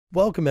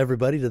Welcome,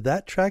 everybody, to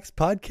That Tracks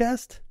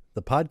Podcast,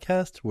 the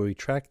podcast where we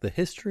track the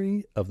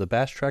history of the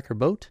Bass Tracker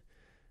boat.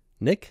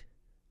 Nick,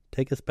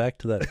 take us back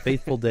to that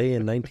fateful day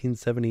in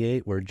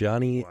 1978 where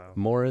Johnny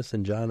Morris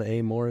and John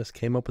A. Morris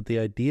came up with the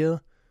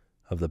idea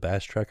of the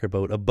Bass Tracker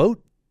boat, a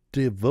boat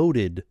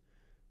devoted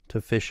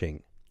to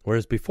fishing.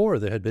 Whereas before,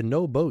 there had been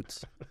no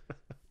boats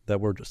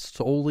that were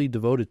solely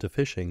devoted to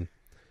fishing.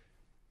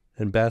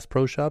 And Bass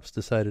Pro Shops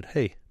decided,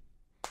 hey,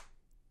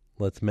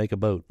 let's make a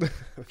boat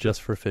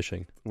just for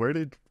fishing.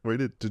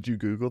 Did you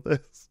Google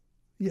this?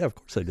 Yeah, of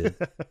course I did.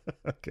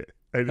 Okay.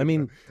 I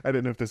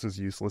didn't know if this was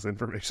useless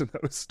information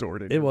that was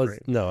stored in your brain.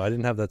 No, I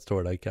didn't have that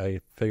stored.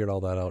 I figured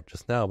all that out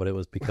just now, but it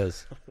was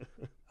because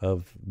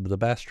of the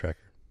Bass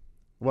Tracker.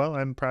 Well,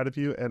 I'm proud of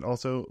you, and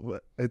also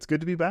it's good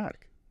to be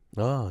back.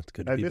 Oh, it's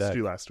good to be back. I missed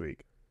you last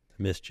week.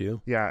 Missed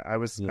you? Yeah, I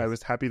was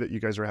happy that you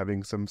guys were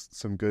having some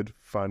good,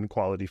 fun,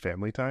 quality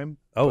family time.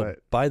 Oh,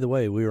 by the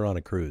way, we were on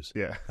a cruise.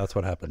 Yeah. That's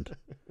what happened.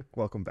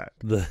 Welcome back.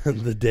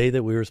 The day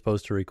that we were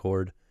supposed to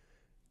record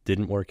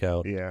didn't work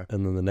out. Yeah.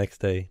 And then the next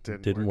day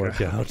didn't work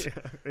out. Yeah,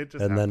 it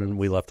just and happens. then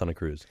we left on a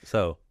cruise.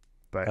 So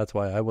that's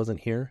why I wasn't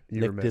here.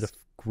 Nick did a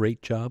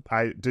great job.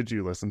 Did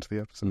you listen to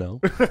the episode? No.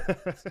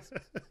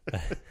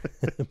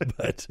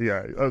 But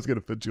yeah, I was going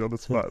to put you on the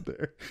spot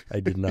there. I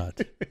did not.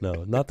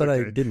 No, not that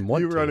okay. I didn't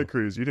want to. You were on a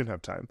cruise. You didn't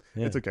have time.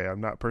 Yeah. It's okay.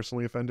 I'm not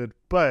personally offended,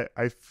 but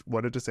I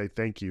wanted to say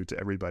thank you to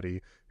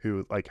everybody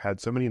who had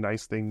so many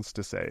nice things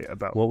to say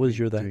about. What was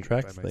your That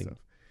Tracks thing?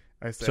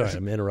 I said, sorry,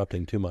 I'm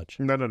interrupting too much.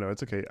 No,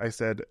 it's okay. I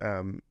said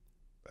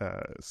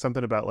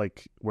something about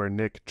where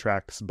Nick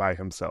tracks by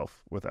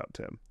himself without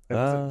Tim. It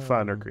wasn't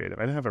fun or creative.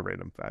 I didn't have a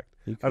random fact.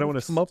 I don't want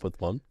to come up with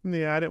one.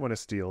 Yeah, I didn't want to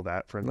steal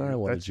that from you. I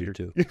wanted you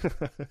to.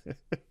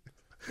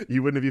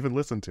 You wouldn't have even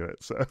listened to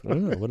it. So I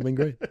don't know. It would have been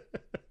great.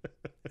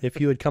 If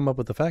you had come up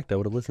with the fact, I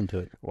would have listened to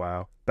it.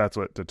 Wow. That's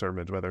what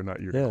determined whether or not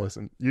you're going to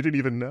listen. You didn't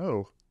even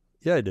know.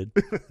 Yeah, I did.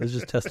 I was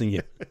just testing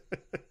you.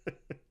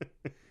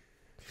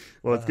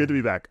 Well, it's good to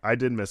be back. I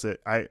did miss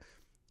it.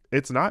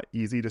 It's not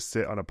easy to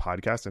sit on a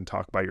podcast and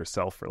talk by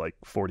yourself for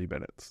 40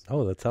 minutes.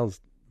 Oh, that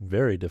sounds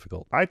very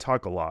difficult. I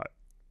talk a lot,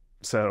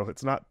 so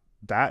it's not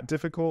that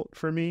difficult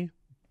for me,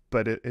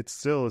 but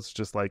it's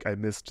just I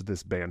missed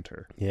this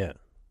banter. Yeah.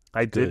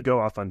 I did go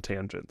off on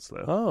tangents,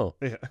 though. Oh.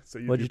 Yeah. So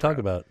what'd you talk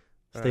about?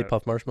 Stay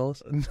Puft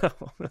Marshmallows?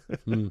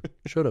 No.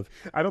 Should have.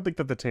 I don't think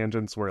that the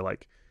tangents were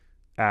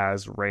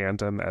as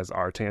random as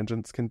our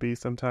tangents can be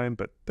sometime,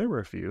 but there were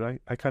a few.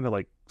 I kind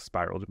of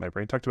spiraled in my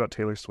brain. Talked about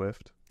Taylor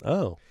Swift.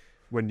 Oh.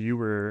 When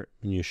you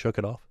shook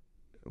it off.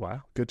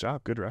 Wow. Good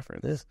job. Good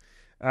reference.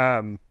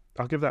 Yeah.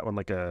 I'll give that one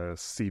a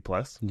C+.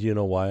 Do you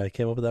know why I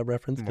came up with that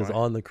reference? Because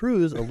on the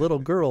cruise, a little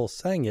girl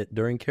sang it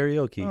during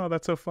karaoke. Oh,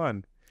 that's so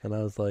fun. And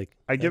I was like,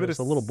 I give it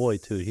a little boy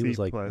too. He was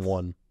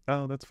 1.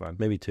 Oh, that's fun.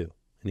 Maybe 2.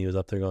 And he was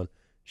up there going,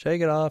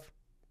 shake it off.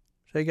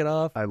 Shake it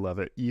off. I love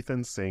it.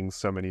 Ethan sings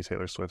so many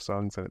Taylor Swift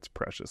songs, and it's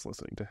precious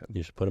listening to him.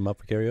 You should put him up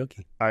for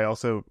karaoke. I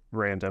also,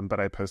 but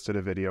I posted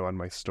a video on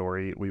my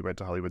story. We went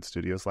to Hollywood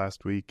Studios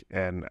last week,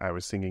 and I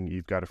was singing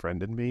You've Got a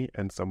Friend in Me,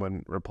 and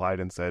someone replied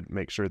and said,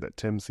 make sure that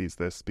Tim sees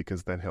this,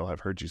 because then he'll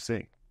have heard you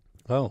sing.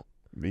 Oh.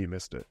 You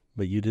missed it.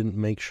 But you didn't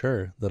make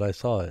sure that I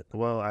saw it.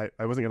 Well, I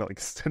wasn't going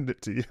to send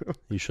it to you.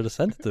 You should have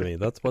sent it to me.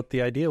 That's what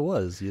the idea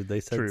was. They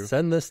said, True.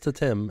 Send this to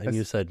Tim, and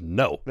you said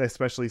no.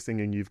 Especially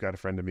singing You've Got a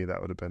Friend in Me, that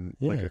would have been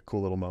a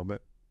cool little moment.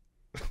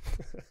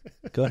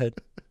 Go ahead.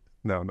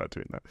 No, I'm not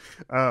doing that.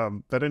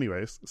 But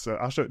anyways, so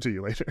I'll show it to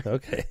you later.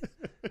 Okay.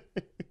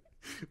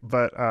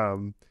 But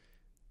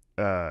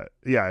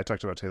I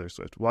talked about Taylor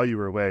Swift. While you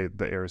were away,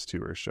 the Eras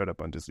Tour showed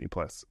up on Disney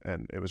Plus,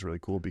 and it was really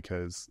cool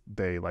because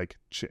they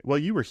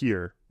you were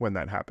here when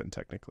that happened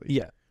technically.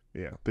 Yeah.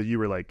 Yeah, but you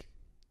were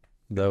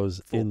that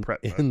was in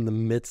the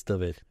midst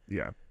of it.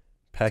 Yeah.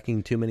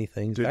 Packing too many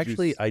things.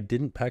 Actually, I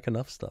didn't pack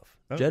enough stuff.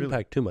 Jen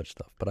packed too much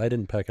stuff, but I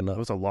didn't pack enough. It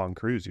was a long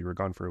cruise. You were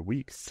gone for a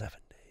week. 7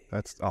 days.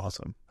 That's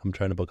awesome. I'm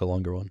trying to book a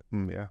longer one.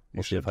 Yeah.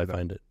 We'll see if I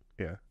find it.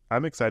 Yeah.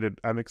 I'm excited.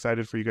 I'm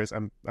excited for you guys.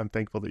 I'm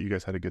thankful that you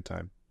guys had a good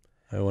time.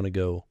 I want to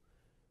go.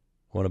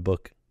 I want to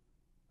book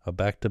a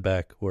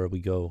back-to-back where we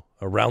go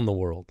around the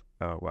world.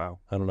 Oh, wow.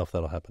 I don't know if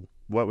that'll happen.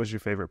 What was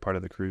your favorite part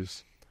of the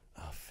cruise?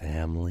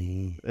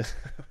 Family.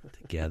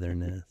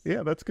 Togetherness.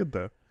 Yeah, that's good,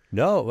 though.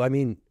 No, I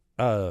mean,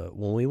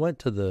 when we went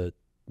to the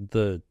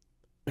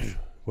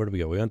where did we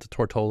go? We went to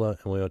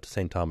Tortola and we went to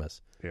St.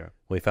 Thomas. Yeah.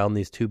 We found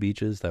these 2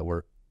 beaches that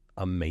were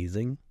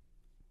amazing.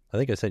 I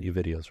think I sent you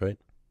videos, right?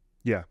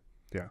 Yeah.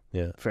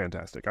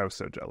 Fantastic. I was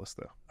so jealous,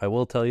 though. I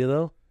will tell you,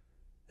 though,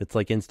 it's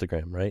like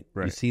Instagram, right?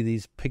 You see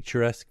these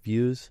picturesque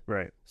views.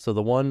 Right. So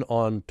the one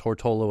on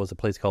Tortola was a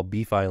place called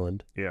Beef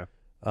Island. Yeah.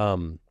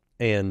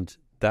 And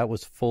that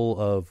was full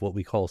of what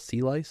we call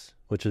sea lice,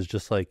 which is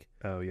just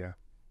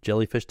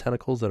jellyfish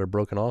tentacles that are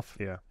broken off.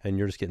 Yeah. And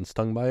you're just getting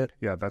stung by it.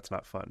 Yeah, that's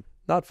not fun.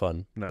 Not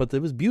fun. No. But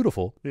it was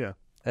beautiful. Yeah.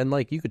 And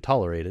you could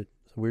tolerate it.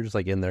 So we were just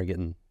in there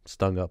getting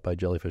stung up by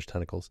jellyfish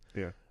tentacles.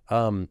 Yeah.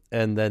 And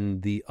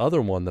then the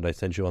other one that I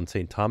sent you on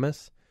St.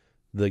 Thomas,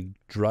 the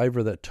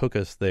driver that took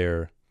us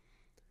there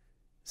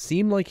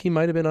seemed like he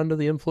might have been under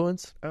the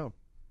influence. Oh.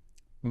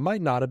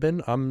 Might not have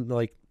been. I'm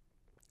like,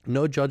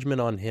 no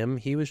judgment on him.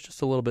 He was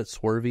just a little bit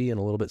swervy and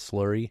a little bit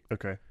slurry.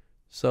 Okay.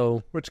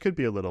 So, which could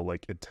be a little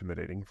like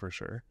intimidating for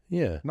sure.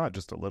 Yeah. Not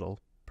just a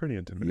little, pretty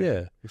intimidating.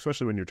 Yeah.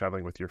 Especially when you're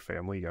traveling with your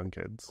family, young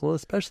kids. Well,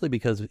 especially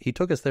because he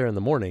took us there in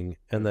the morning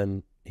and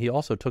then he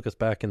also took us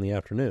back in the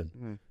afternoon.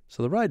 Mm.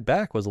 So the ride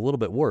back was a little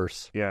bit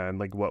worse. Yeah. And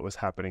like what was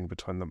happening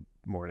between the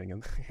morning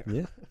and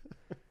Yeah.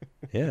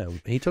 Yeah.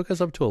 He took us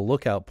up to a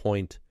lookout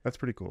point. That's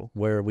pretty cool.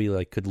 Where we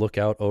like could look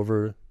out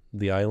over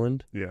the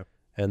island. Yeah.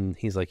 And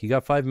he's like, you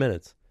got 5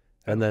 minutes.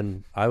 And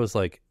then I was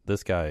like,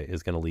 this guy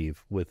is going to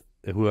leave with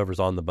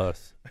whoever's on the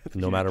bus,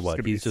 no matter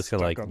what. He's just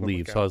going to like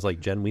leave. So I was like,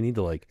 Jen, we need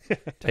to like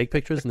take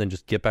pictures and then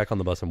just get back on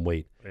the bus and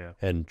wait. Yeah.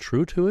 And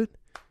true to it,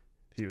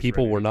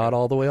 people were not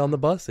all the way on the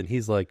bus. And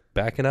he's like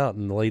backing out.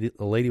 And the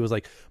lady was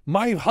like,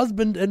 my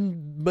husband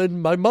and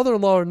my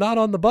mother-in-law are not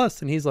on the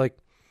bus. And he's like,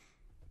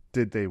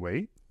 did they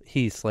wait?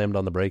 He slammed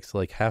on the brakes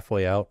like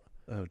halfway out.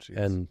 Oh, jeez.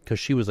 And because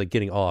she was like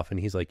getting off and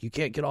he's like, you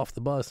can't get off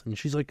the bus. And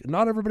she's like,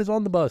 not everybody's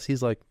on the bus.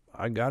 He's like,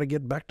 I got to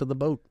get back to the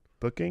boat.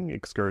 Booking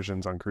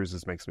excursions on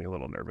cruises makes me a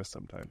little nervous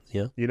sometimes.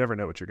 Yeah. You never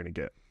know what you're going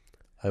to get.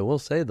 I will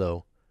say,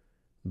 though,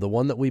 the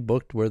one that we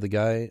booked where the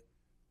guy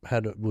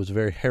was a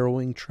very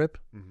harrowing trip.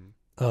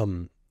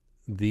 Mm-hmm.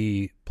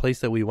 The place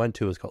that we went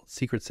to is called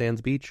Secret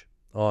Sands Beach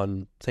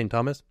on St.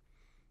 Thomas.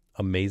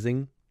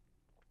 Amazing.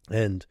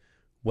 And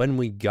when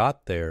we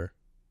got there,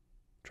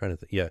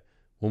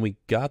 when we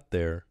got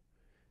there,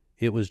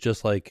 it was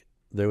just like,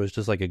 there was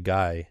just like a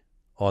guy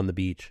on the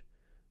beach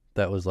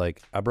that was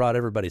like, I brought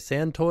everybody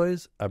sand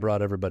toys. I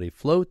brought everybody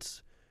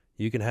floats.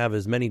 You can have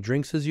as many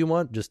drinks as you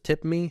want. Just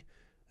tip me.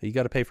 You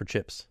got to pay for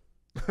chips.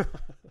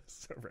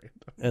 So random.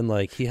 And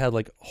like, he had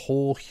like a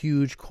whole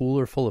huge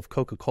cooler full of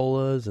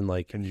Coca-Colas and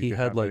like, and he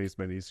had like as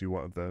many as you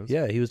want of those.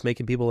 Yeah. He was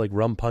making people like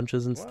rum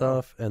punches and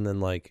stuff. And then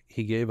like,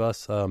 he gave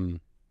us,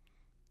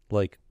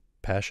 like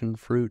passion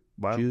fruit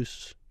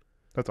juice.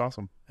 That's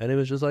awesome. And it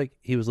was just like,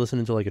 he was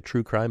listening to like a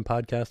true crime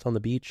podcast on the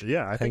beach.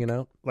 Yeah. Hanging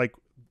out. Like,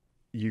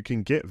 you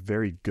can get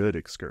very good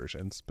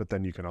excursions, but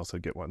then you can also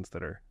get ones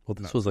that are... Well,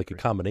 this was like a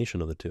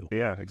combination of the two.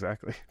 Yeah,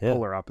 exactly. Yeah.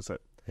 Polar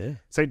opposite. Yeah.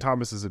 St.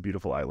 Thomas is a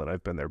beautiful island.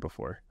 I've been there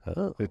before.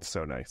 Oh. It's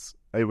so nice.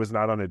 It was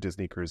not on a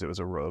Disney cruise. It was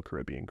a Royal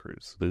Caribbean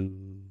cruise. Boo.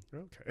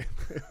 Okay.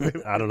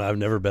 I don't know. I've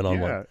never been on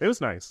one. Yeah, it was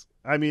nice.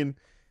 I mean,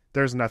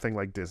 there's nothing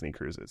like Disney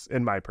cruises,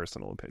 in my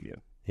personal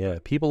opinion. Yeah,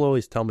 people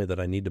always tell me that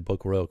I need to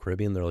book Royal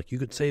Caribbean. They're like, you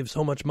could save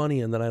so much money.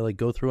 And then I like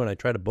go through and I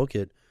try to book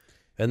it.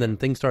 And then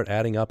things start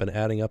adding up and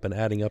adding up and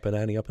adding up and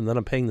adding up. And then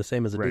I'm paying the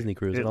same as a Disney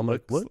cruise. And I'm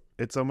like, what?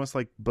 It's almost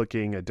like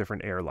booking a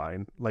different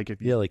airline. Like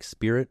if you, yeah, like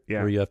Spirit,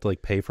 where you have to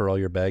like pay for all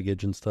your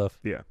baggage and stuff.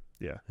 Yeah.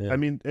 I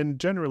mean, and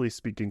generally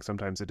speaking,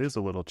 sometimes it is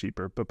a little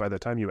cheaper. But by the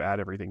time you add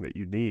everything that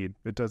you need,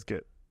 it does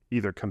get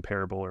either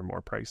comparable or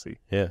more pricey.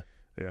 Yeah.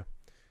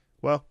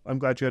 Well, I'm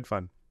glad you had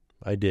fun.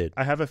 I did.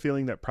 I have a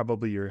feeling that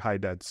probably your Hi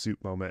Dad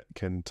Soup moment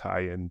can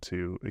tie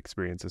into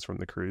experiences from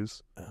the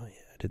cruise. Oh,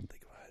 yeah. I didn't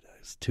think about it. I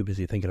was too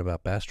busy thinking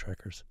about bass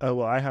trackers. Oh,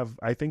 well,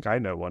 I think I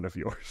know one of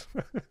yours.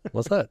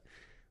 What's that?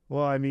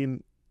 Well, I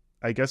mean,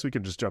 I guess we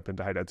can just jump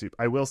into Hi Dad Soup.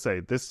 I will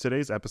say,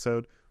 today's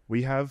episode,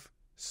 we have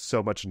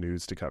so much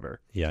news to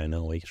cover. Yeah, I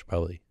know. We should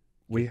probably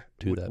do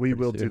that. We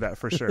will do that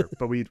for sure.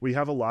 But we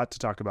have a lot to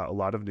talk about, a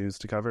lot of news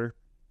to cover.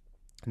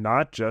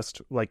 Not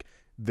just like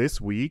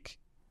this week.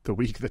 The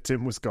week that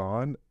Tim was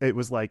gone, it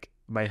was like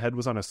my head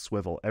was on a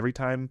swivel. Every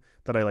time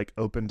that I like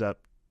opened up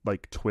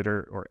like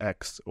Twitter or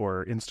X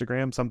or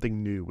Instagram,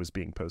 something new was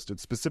being posted,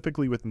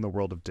 specifically within the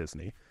world of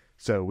Disney.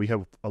 So we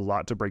have a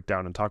lot to break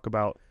down and talk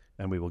about,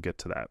 and we will get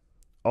to that.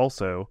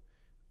 Also,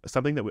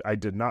 something that I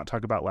did not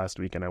talk about last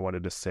week, and I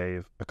wanted to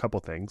save a couple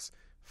things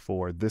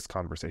for this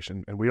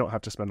conversation, and we don't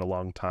have to spend a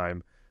long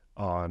time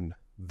on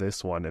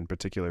this one in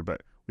particular,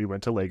 but we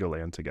went to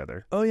Legoland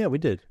together. Oh, yeah, we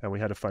did. And we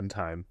had a fun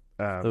time.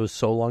 It was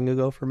so long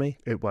ago for me.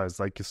 It was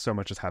like so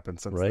much has happened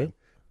since then.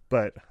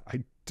 But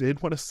I did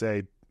want to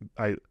say,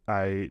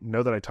 I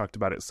know that I talked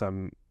about it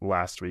some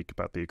last week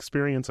about the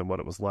experience and what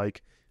it was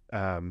like.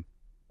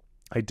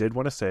 I did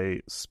want to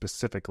say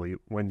specifically,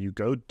 when you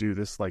go do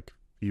this, like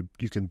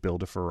you can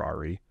build a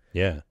Ferrari.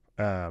 Yeah.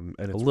 And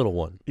it's a little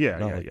one.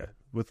 Yeah,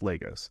 with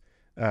Legos.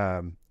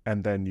 And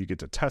then you get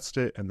to test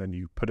it, and then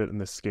you put it in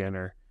the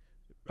scanner.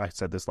 I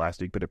said this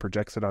last week, but it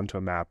projects it onto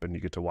a map, and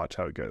you get to watch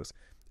how it goes.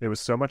 It was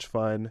so much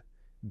fun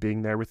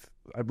being there with...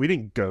 We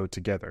didn't go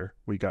together.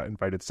 We got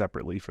invited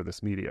separately for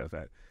this media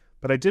event.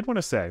 But I did want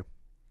to say,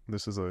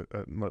 this is a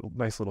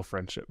nice little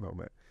friendship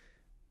moment.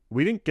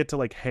 We didn't get to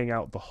like hang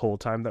out the whole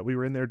time that we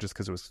were in there just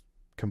because it was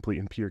complete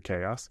and pure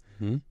chaos.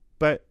 Mm-hmm.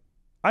 But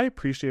I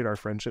appreciate our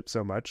friendship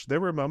so much.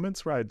 There were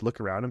moments where I'd look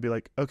around and be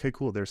like, okay,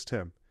 cool, there's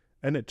Tim.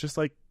 And it just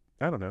like,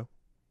 I don't know.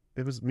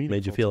 It was meaningful.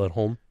 Made you feel at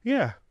home?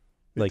 Yeah,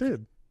 it like,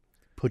 did.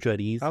 Put you at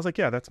ease? I was like,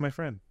 yeah, that's my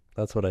friend.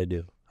 That's what I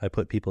do. I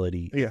put people at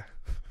ease. Yeah.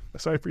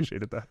 So I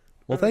appreciated that.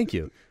 Well, thank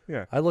you.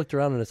 Yeah. I looked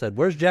around and I said,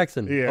 where's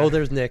Jackson? Yeah. Oh,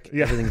 there's Nick.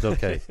 Yeah. Everything's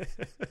okay.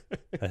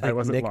 I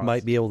think Nick lost.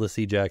 might be able to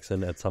see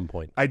Jackson at some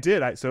point. I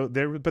did.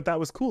 But that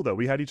was cool though.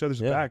 We had each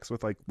other's backs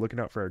with like looking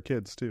out for our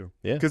kids too.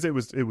 Yeah, because it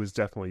was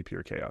definitely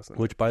pure chaos.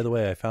 Which, by the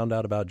way, I found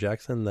out about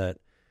Jackson that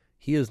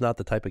he is not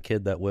the type of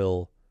kid that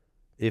will,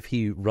 if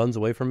he runs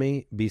away from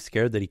me, be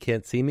scared that he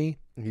can't see me.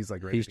 He's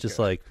like, he's just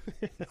like,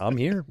 I'm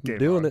here, I'm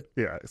doing it.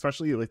 Yeah,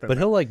 especially like that. But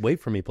he'll like wait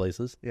for me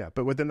places. Yeah,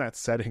 but within that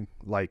setting,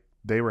 like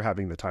they were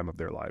having the time of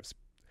their lives.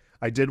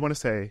 I did want to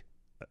say,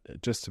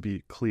 just to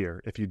be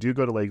clear, if you do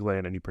go to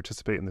Legoland and you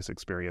participate in this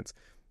experience,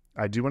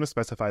 I do want to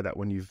specify that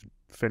when you've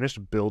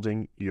finished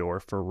building your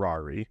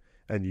Ferrari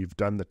and you've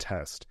done the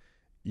test,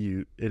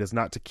 it is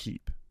not to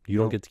keep. You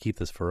don't get to keep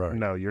this Ferrari.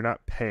 No, you're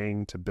not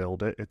paying to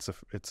build it. It's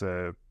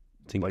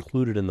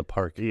included in the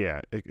park. Yeah,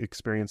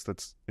 experience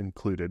that's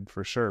included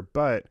for sure.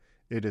 But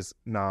it is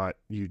not,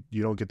 you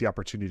don't get the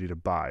opportunity to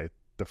buy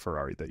the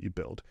Ferrari that you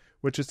build,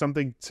 which is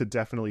something to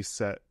definitely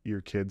set your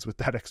kids with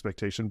that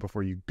expectation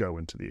before you go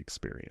into the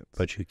experience.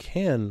 But you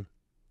can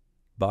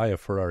buy a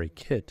Ferrari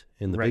kit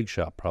in the big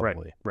shop,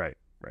 probably. Right.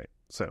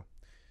 So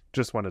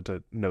just wanted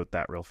to note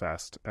that real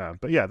fast.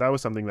 But yeah, that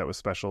was something that was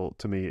special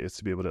to me, is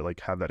to be able to like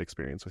have that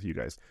experience with you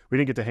guys. We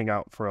didn't get to hang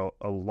out for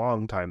a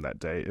long time that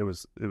day. It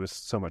was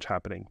so much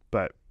happening,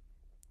 but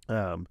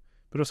it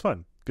was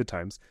fun, good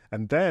times.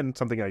 And then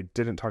something I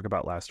didn't talk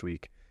about last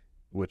week,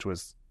 which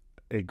was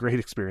a great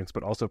experience,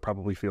 but also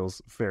probably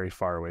feels very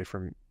far away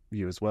from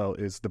you as well,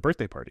 is the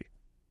birthday party.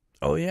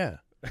 Oh yeah.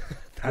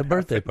 The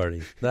birthday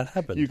party that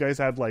happened. You guys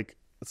had like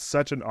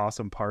such an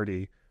awesome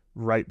party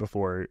right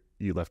before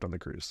you left on the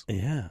cruise.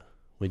 Yeah,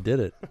 we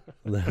did it.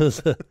 That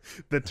was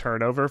the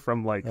turnover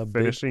from like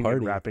finishing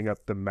and wrapping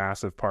up the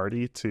massive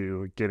party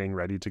to getting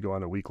ready to go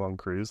on a week-long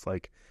cruise.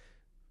 Like,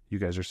 you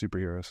guys are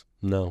superheroes.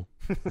 No.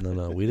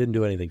 We didn't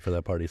do anything for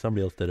that party.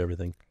 Somebody else did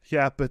everything.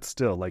 Yeah, but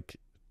still, like,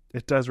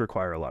 it does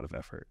require a lot of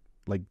effort.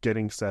 Like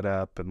getting set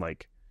up and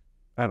like,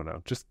 I don't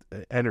know, just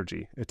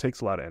energy. It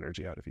takes a lot of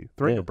energy out of you.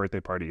 Throwing a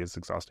birthday party is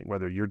exhausting,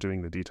 whether you're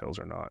doing the details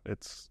or not.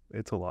 It's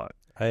a lot.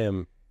 I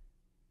am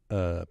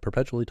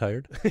perpetually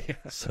tired,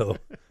 so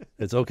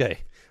it's okay.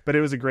 But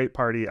it was a great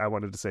party. I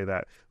wanted to say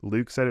that.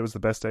 Luke said it was the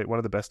best day, one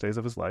of the best days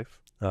of his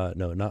life.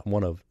 No, not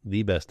one of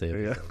the best days of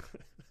his life.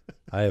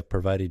 I have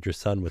provided your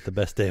son with the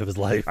best day of his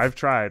life. I've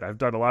tried. I've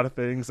done a lot of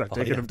things. I've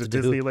taken him to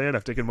Disneyland.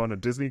 I've taken him on a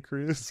Disney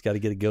cruise. He's got to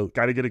get a goat.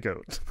 Got to get a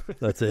goat.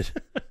 That's it.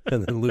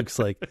 And then Luke's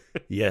like,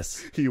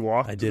 yes. He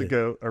walked the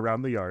goat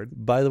around the yard.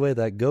 By the way,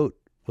 that goat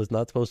was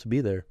not supposed to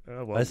be there.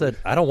 I said,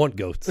 I don't want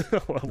goats.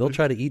 They'll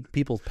try to eat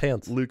people's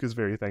pants. Luke is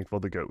very thankful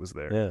the goat was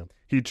there. Yeah.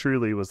 He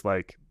truly was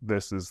like,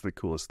 this is the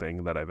coolest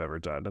thing that I've ever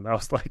done. And I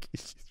was like,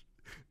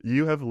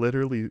 you have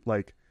literally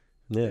like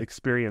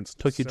experienced.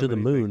 Took you to the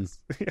moon.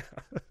 Yeah.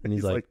 And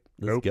he's like,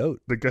 nope,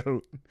 goat. The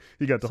goat.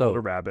 He got to hold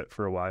a rabbit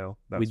for a while.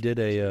 We did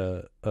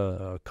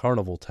a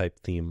carnival type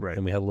theme. Right.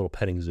 And we had a little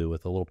petting zoo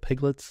with the little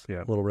piglets,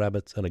 little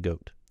rabbits, and a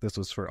goat. This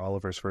was for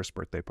Oliver's first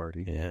birthday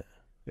party. Yeah.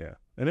 Yeah.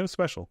 And it was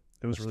special.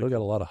 It was still got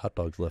a lot of hot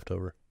dogs left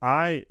over.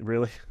 Yeah,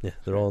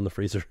 they're all in the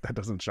freezer. That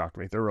doesn't shock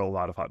me. There were a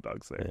lot of hot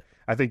dogs there. Yeah.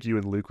 I think you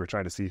and Luke were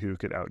trying to see who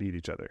could out-eat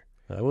each other.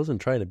 I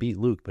wasn't trying to beat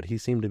Luke, but he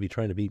seemed to be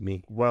trying to beat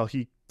me. Well,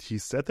 he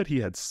said that he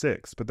had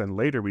 6, but then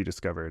later we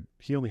discovered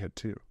he only had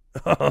 2.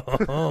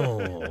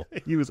 Oh.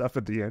 He was up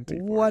at the ante.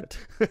 What?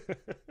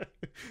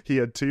 He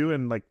had 2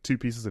 and like 2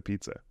 pieces of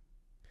pizza.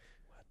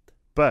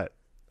 What?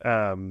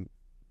 But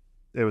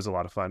it was a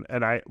lot of fun.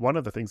 And one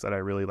of the things that I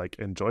really like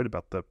enjoyed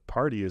about the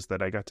party is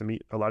that I got to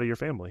meet a lot of your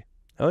family.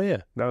 Oh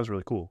yeah. That was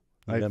really cool.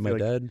 I met my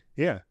dad.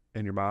 Yeah.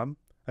 And your mom.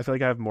 I feel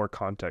like I have more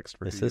context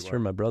for my sister,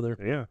 my brother.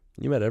 Yeah.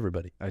 You met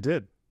everybody. I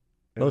did.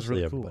 Mostly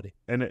really everybody.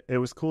 Cool. And it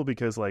was cool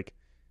because like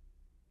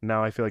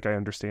now I feel like I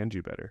understand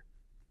you better.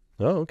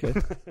 Oh, okay.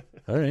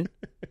 All right.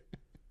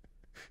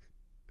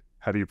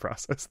 How do you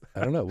process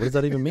that? I don't know. What does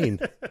that even mean?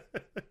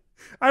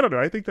 I don't know.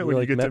 I think that when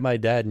you get met my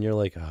dad and you're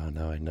like, oh,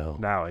 now I know.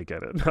 Now I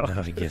get it.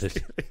 Now I get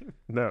it.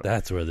 No.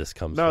 That's where this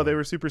comes from. No, they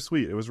were super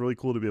sweet. It was really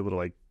cool to be able to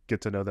like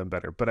get to know them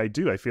better. But I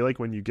feel like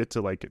when you get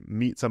to like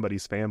meet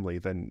somebody's family,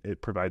 then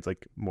it provides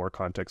like more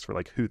context for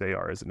like who they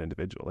are as an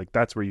individual. Like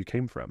that's where you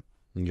came from.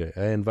 Okay.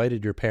 I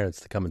invited your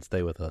parents to come and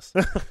stay with us.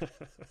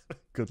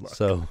 Good luck.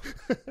 So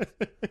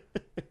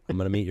I'm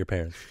going to meet your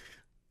parents.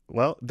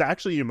 Well,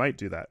 actually you might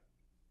do that.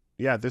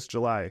 Yeah, this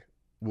July.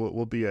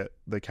 We'll be at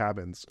the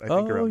cabins, I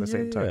think, around the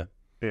same time.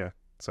 Yeah.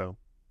 So,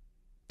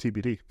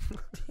 TBD.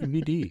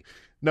 TBD.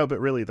 No, but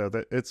really though,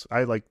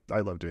 I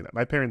love doing that.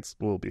 My parents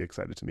will be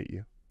excited to meet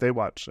you. They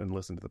watch and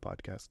listen to the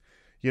podcast.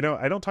 You know,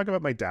 I don't talk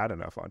about my dad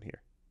enough on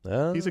here.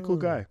 Oh. He's a cool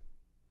guy.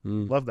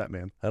 Love that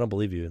man. I don't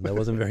believe you. That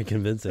wasn't very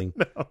convincing.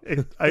 No,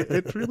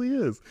 it truly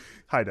is.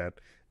 Hi, Dad.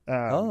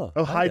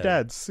 Hi,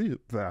 Dad.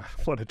 Soup.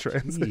 What a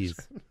transition.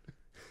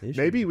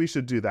 Maybe we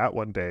should do that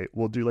one day.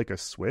 We'll do like a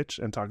switch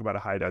and talk about a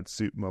Hi Dad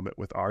Soup moment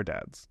with our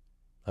dads.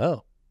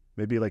 Oh.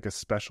 Maybe like a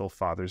special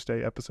Father's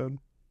Day episode.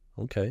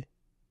 Okay.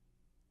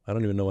 I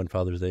don't even know when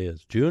Father's Day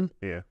is. June?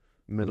 Yeah.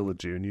 Middle of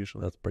June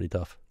usually. That's pretty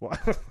tough.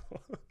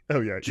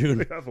 Oh yeah.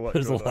 June.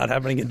 There's a lot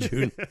happening in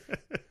June.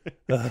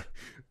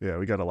 Yeah,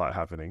 we got a lot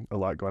happening. A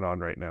lot going on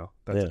right now.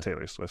 That's a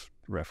Taylor Swift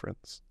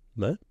reference.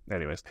 What?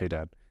 Anyways, hey,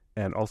 Dad.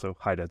 And also,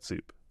 hi, Dad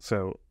Soup.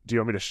 So, do you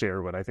want me to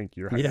share what I think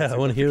your hi, Dad Yeah, Soup I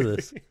want to hear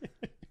this.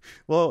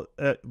 Well,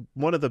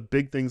 one of the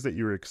big things that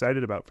you were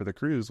excited about for the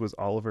cruise was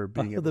Oliver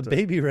being able the to...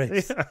 baby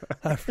race.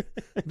 Yeah.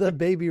 The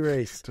baby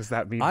race. Does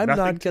that mean I'm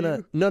nothing not to gonna.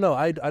 you? No.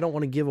 I don't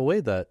want to give away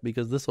that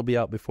because this will be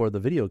out before the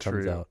video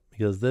comes True. out.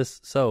 Because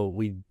this. So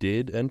we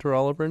did enter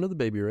Oliver into the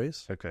baby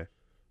race. Okay.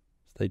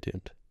 Stay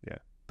tuned. Yeah,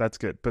 that's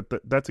good. But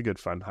that's a good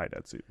fun hi,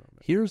 Dad Soup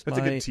moment. Here's That's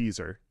a good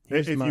teaser.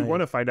 If you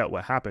want to find out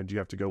what happened, you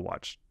have to go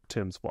watch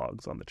Tim's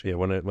vlogs on the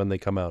channel. Yeah, when they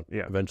come out.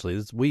 Yeah.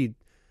 Eventually, we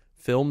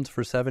filmed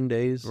for 7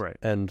 days. Right.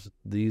 And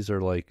these are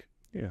like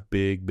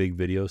big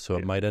videos, so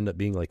it might end up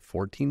being like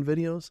 14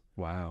 videos.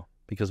 Wow.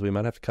 Because we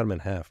might have to cut them in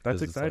half.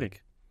 That's exciting.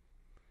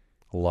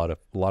 A lot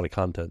of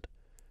content.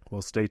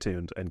 Well, stay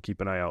tuned and keep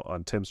an eye out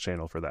on Tim's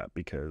channel for that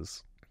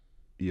because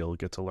you'll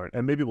get to learn.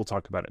 And maybe we'll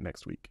talk about it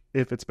next week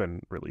if it's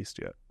been released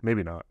yet.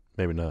 Maybe not.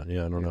 Maybe not.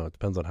 Yeah, I don't know. It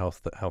depends on how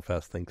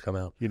fast things come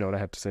out. You know what I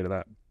have to say to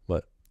that?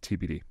 What?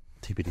 TBD.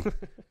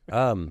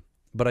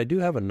 But I do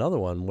have another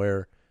one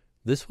where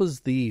this was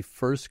the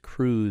first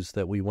cruise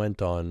that we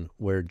went on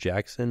where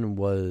Jackson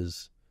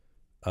was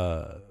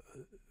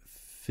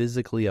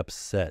physically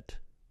upset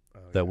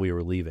that we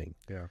were leaving.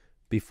 Yeah.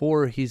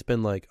 Before he's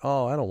been like,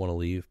 oh, I don't want to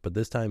leave. But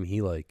this time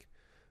we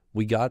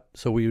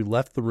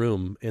left the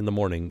room in the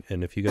morning.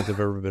 And if you guys have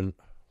ever been,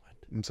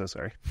 I'm so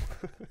sorry.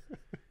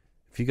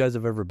 if you guys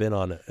have ever been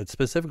on it,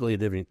 specifically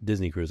a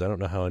Disney cruise, I don't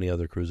know how any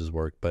other cruises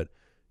work, but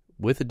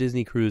with a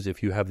Disney cruise,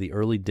 if you have the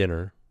early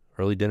dinner's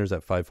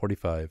at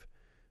 5:45,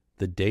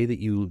 the day that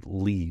you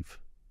leave,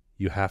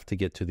 you have to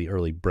get to the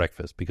early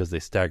breakfast because they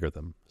stagger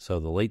them. So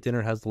the late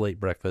dinner has the late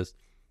breakfast.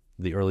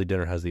 The early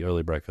dinner has the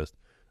early breakfast.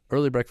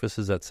 Early breakfast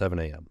is at 7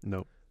 a.m.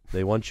 Nope.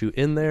 They want you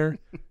in there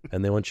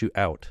and they want you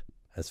out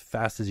as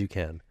fast as you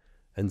can.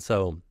 And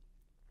so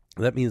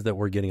that means that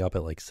we're getting up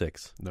at like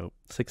 6. Nope.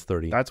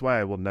 6:30. That's why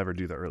I will never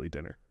do the early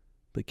dinner.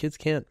 But kids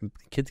can't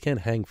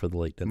hang for the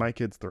late dinner. My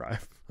kids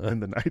thrive in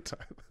the nighttime.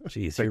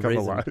 Jeez, they you're come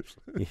raising... alive.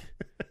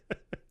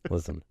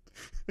 Listen,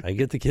 I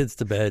get the kids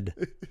to bed.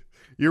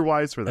 You're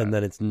wise for that. And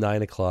then it's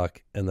 9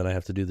 o'clock, and then I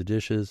have to do the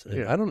dishes.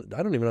 And I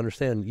don't even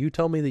understand. You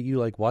tell me that you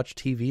like watch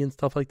TV and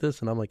stuff like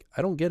this, and I'm like,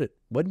 I don't get it.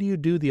 When do you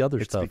do the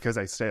other stuff? It's because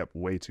I stay up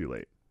way too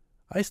late.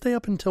 I stay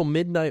up until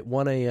midnight,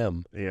 1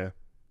 a.m. Yeah.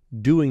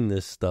 doing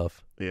this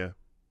stuff. Yeah.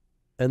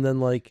 And then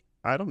like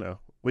I don't know.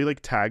 We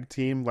like tag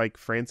team. Like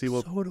Francie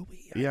will. So do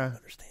we. I don't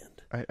understand.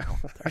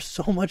 There's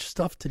so much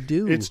stuff to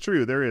do. It's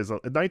true. There is a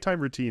nighttime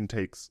routine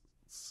takes.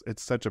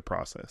 It's such a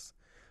process.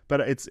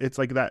 But it's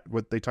like that,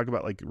 what they talk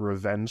about, like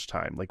revenge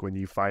time, like when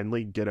you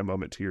finally get a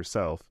moment to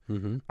yourself.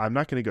 Mm-hmm. I'm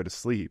not going to go to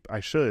sleep. I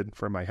should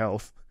for my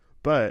health,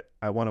 but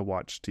I want to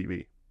watch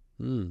TV.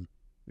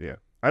 Yeah.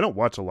 I don't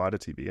watch a lot of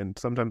TV, and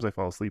sometimes I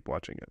fall asleep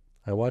watching it.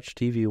 I watch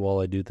TV while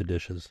I do the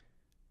dishes.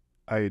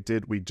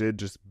 We did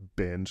just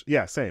binge.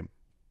 Yeah, same.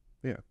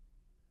 Yeah.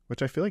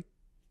 Which I feel like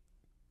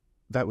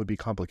that would be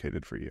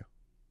complicated for you.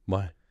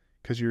 Why?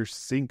 Because your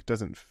sink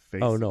doesn't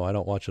face... Oh, no, I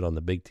don't watch it on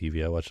the big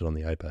TV. I watch it on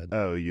the iPad.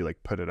 Oh, you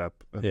like put it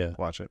up and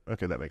watch it.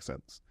 Okay, that makes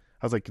sense.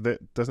 I was like,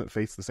 that doesn't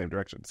face the same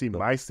direction. See,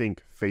 my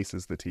sink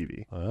faces the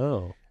TV.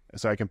 Oh.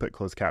 So I can put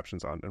closed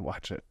captions on and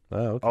watch it.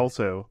 Oh, okay.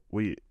 Also,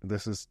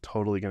 this is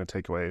totally going to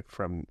take away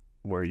from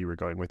where you were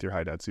going with your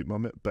Hi Dad Soup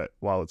moment, but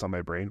while it's on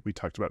my brain, we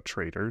talked about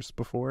Traitors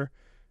before,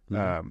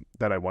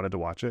 that I wanted to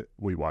watch it.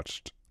 We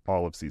watched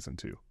all of season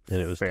 2.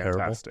 And it was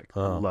fantastic.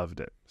 Terrible? Oh. Loved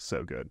it.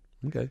 So good.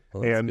 Okay.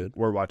 Well, that's good.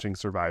 We're watching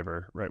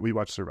Survivor, right? We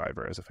watch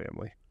Survivor as a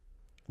family.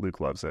 Luke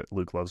loves it.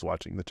 Luke loves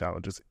watching the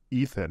challenges.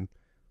 Ethan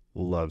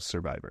loves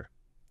Survivor.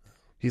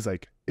 He's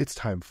like, it's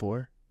time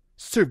for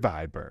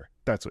Survivor.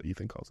 That's what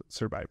Ethan calls it.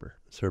 Survivor.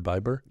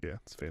 Survivor? Yeah,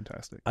 it's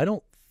fantastic. I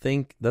don't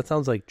think that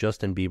sounds like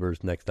Justin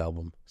Bieber's next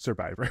album.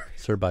 Survivor.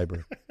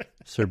 Survivor.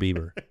 Sir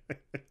Bieber.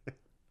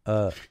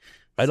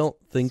 I don't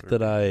think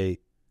that I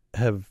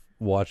have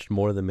watched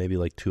more than maybe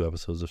like 2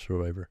 episodes of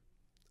Survivor.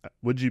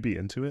 Would you be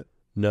into it?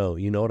 No.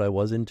 You know what I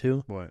was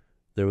into? What?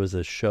 There was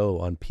a show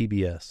on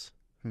PBS,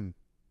 and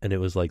it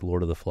was like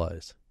Lord of the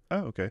Flies.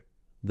 Oh, okay.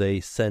 They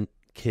sent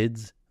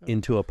kids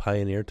into a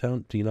pioneer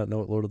town. Do you not know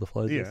what Lord of the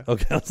Flies is? Yeah.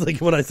 Okay, I was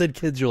like, when I said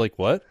kids, you're like,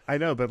 what? I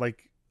know, but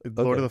like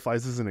Lord of the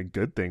Flies isn't a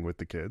good thing with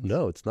the kids.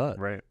 No, it's not.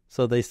 Right.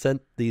 So they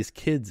sent these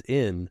kids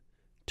in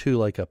to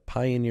like a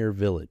pioneer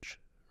village,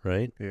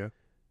 right? Yeah.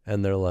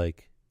 And they're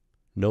like,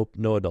 nope,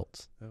 no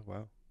adults. Oh,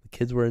 wow. The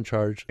kids were in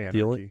charge.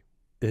 Anarchy.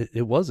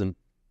 It wasn't,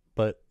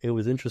 but it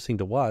was interesting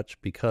to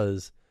watch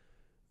because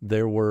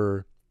there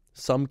were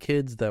some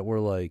kids that were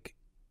like,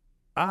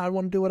 I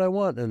want to do what I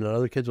want. And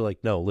other kids were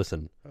like, no,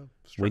 listen,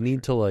 we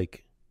need to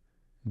like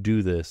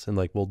do this. And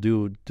like, we'll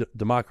do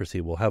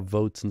democracy. We'll have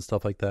votes and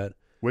stuff like that.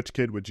 Which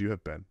kid would you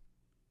have been?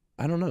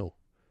 I don't know.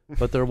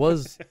 But there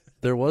was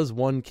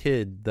one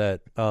kid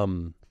that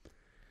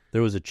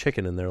there was a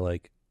chicken and they're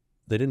like,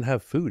 they didn't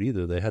have food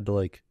either. They had to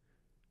like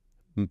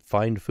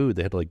find food.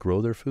 They had to like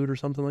grow their food or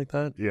something like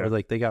that. Yeah. Or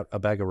like they got a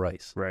bag of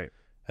rice. Right.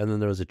 And then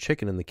there was a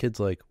chicken and the kid's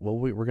like, well,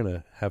 we're going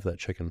to have that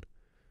chicken.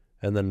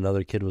 And then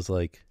another kid was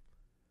like,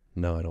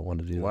 no, I don't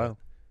want to do that. Wow.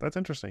 That's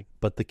interesting.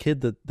 But the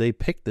kid that they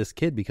picked this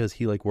kid because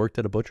he like worked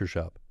at a butcher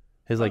shop.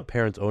 His like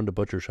parents owned a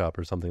butcher shop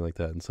or something like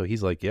that. And so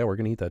he's like, yeah, we're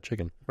going to eat that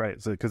chicken.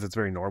 Right. So because it's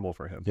very normal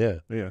for him. Yeah.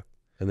 Yeah.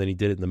 And then he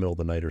did it in the middle of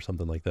the night or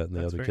something like that. And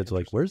the other kids were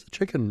like, where's the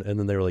chicken? And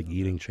then they were like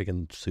eating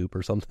chicken soup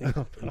or something.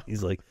 And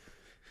he's like,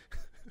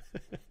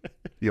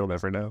 you'll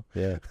never know.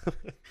 Yeah.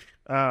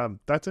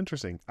 That's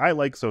interesting. I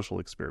like social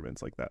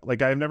experiments like that.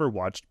 Like I've never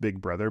watched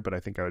Big Brother, but I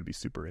think I would be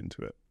super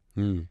into it.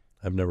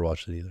 I've never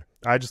watched it either.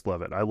 I just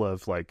love it. I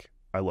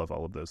love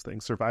all of those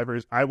things.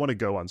 Survivors. I want to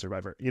go on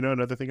Survivor. You know,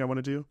 another thing I want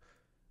to do?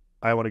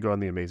 I want to go on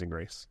The Amazing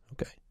Race.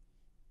 Okay.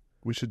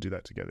 We should do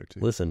that together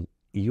too. Listen,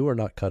 you are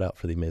not cut out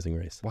for The Amazing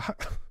Race. Why?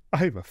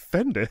 I'm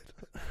offended.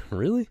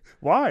 Really?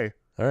 Why?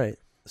 All right.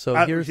 So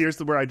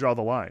here's where I draw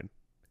the line.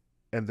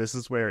 And this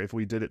is where if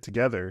we did it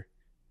together,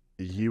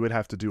 you would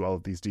have to do all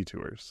of these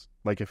detours.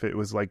 Like if it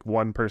was like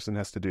one person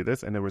has to do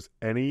this and there was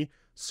any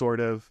sort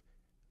of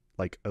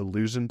like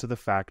allusion to the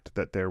fact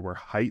that there were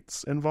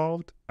heights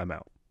involved, I'm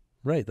out.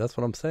 Right, that's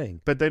what I'm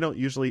saying. But they don't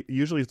usually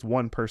it's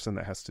one person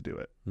that has to do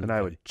it. And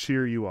I would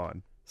cheer you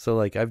on. So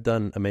like I've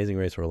done Amazing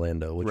Race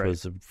Orlando, which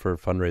was for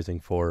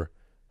fundraising for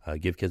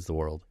Give Kids the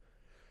World.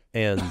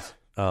 And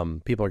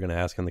people are going to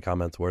ask in the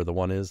comments where the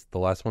one is, the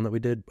last one that we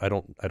did. I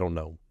don't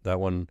know. That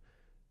one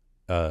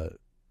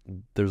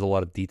there's a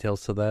lot of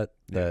details to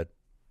that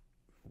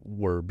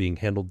were being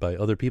handled by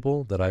other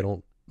people that I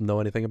don't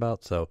know anything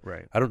about. So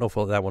I don't know if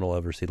that one will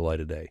ever see the light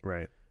of day.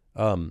 Right.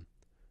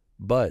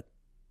 But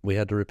we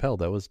had to rappel.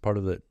 That was part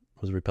of it,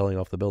 was rappelling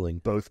off the building.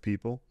 Both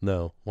people?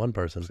 No, one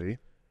person. See?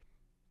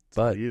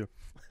 But you.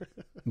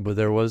 But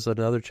there was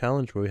another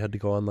challenge where we had to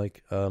go on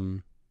like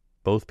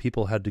both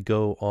people had to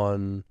go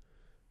on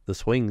the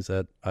swings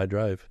at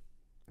iDrive.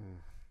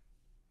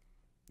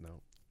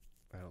 No,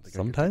 I don't think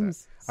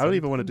sometimes I don't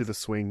even want to do the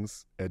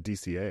swings at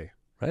DCA.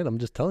 Right, I'm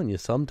just telling you,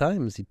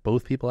 sometimes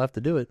both people have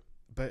to do it.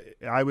 But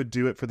I would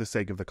do it for the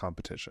sake of the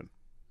competition.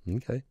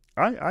 Okay.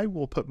 I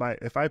will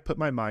if I put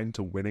my mind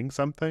to winning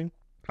something,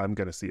 I'm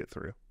going to see it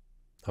through.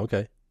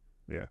 Okay.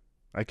 Yeah.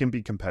 I can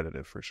be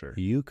competitive for sure.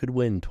 You could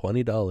win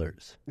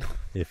 $20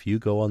 if you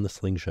go on the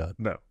slingshot.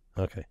 No.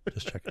 Okay,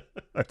 just checking.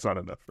 That's not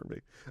enough for me.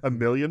 $1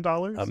 million?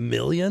 $1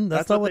 million?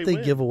 That's not what they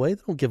give away.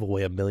 They don't give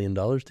away $1 million,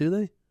 do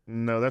they?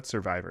 No, that's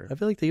Survivor. I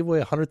feel like they give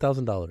away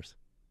 $100,000.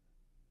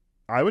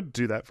 I would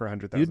do that for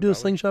 $100,000. You'd do a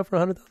slingshot for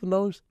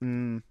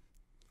 $100,000?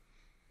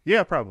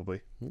 Yeah,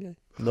 probably. Okay.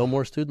 No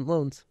more student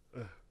loans.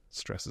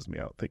 Stresses me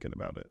out thinking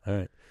about it. All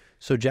right.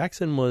 So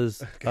Jackson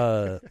was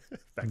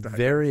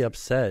very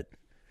upset.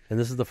 And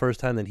this is the first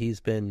time that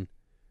he's been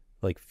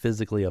like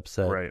physically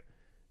upset. Right.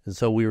 And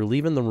so we were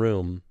leaving the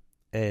room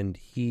and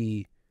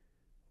he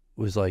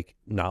was like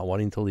not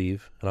wanting to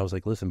leave. And I was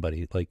like, listen,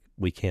 buddy, like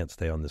we can't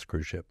stay on this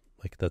cruise ship.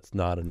 Like that's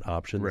not an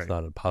option. It's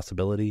not a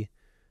possibility.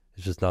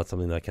 It's just not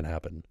something that can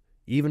happen.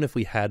 Even if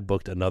we had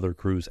booked another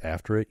cruise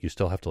after it, you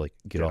still have to like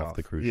get off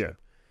the cruise ship.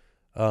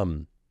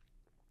 And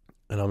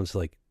I was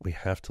like, we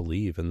have to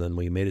leave. And then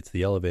we made it to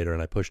the elevator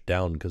and I pushed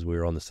down because we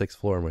were on the 6th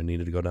floor and we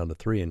needed to go down to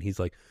 3. And he's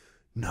like,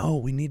 no,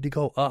 we need to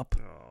go up.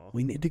 Aww.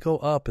 We need to go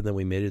up. And then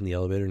we made it in the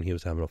elevator and he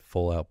was having a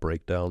full out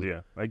breakdown.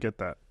 Yeah, I get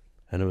that.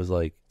 And it was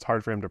like, it's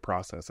hard for him to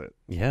process it.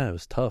 Yeah, it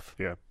was tough.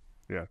 Yeah.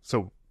 Yeah.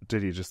 So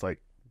did he just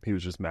he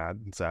was just mad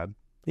and sad?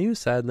 He was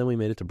sad. And then we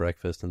made it to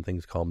breakfast and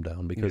things calmed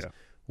down because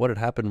what had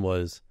happened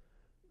was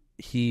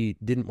he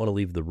didn't want to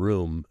leave the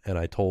room. And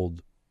I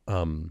told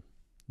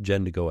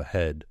Jen to go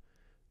ahead.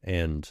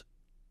 And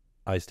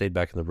I stayed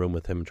back in the room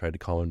with him and tried to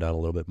calm him down a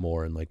little bit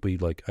more. And I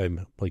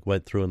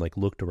went through and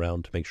looked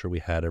around to make sure we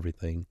had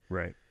everything.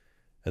 Right.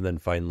 And then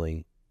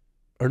finally,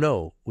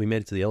 we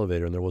made it to the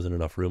elevator and there wasn't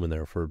enough room in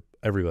there for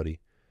everybody.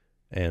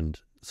 And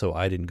so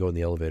I didn't go in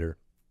the elevator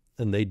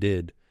and they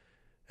did.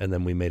 And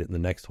then we made it in the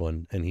next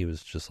one and he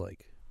was just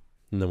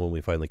and then when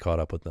we finally caught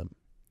up with them,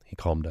 he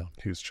calmed down.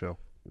 He was chill.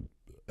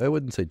 I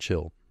wouldn't say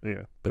chill.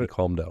 Yeah. But he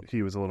calmed down.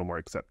 He was a little more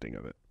accepting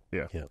of it.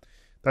 Yeah. Yeah.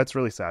 That's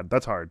really sad.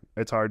 That's hard.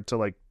 It's hard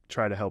to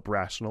try to help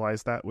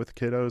rationalize that with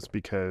kiddos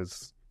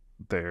because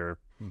they're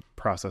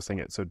processing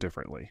it so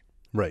differently.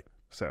 Right.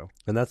 So,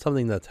 and that's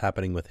something that's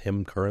happening with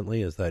him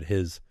currently is that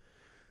his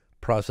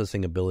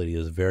processing ability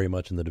is very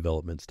much in the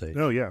development stage.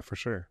 Oh yeah, for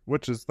sure.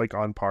 Which is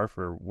on par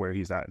for where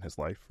he's at in his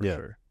life for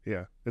sure.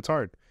 Yeah. It's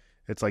hard.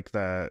 It's like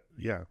that.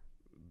 Yeah.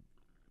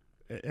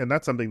 And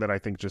that's something that I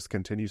think just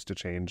continues to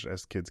change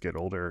as kids get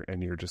older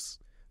and you're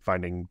just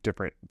finding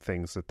different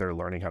things that they're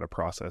learning how to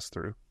process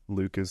through.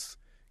 Luke is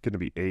going to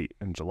be 8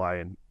 in July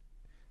and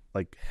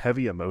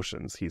heavy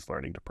emotions he's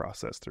learning to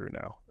process through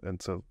now.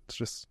 And so it's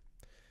just,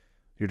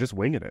 you're just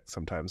winging it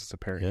sometimes as a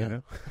parent, you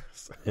know?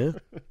 So. Yeah,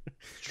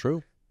 it's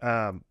true.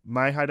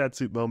 My Hi Dad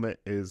Soup moment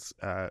is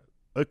a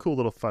cool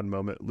little fun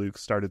moment. Luke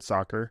started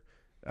soccer.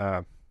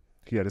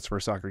 He had his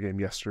first soccer game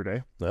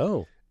yesterday.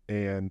 Oh.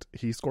 And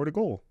he scored a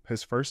goal,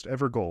 his first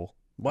ever goal.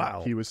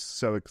 Wow. He was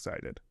so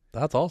excited.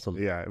 That's awesome.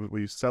 Yeah,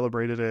 we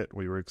celebrated it.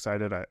 We were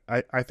excited.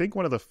 I think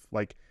one of the,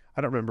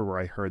 I don't remember where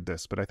I heard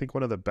this, but I think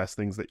one of the best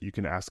things that you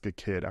can ask a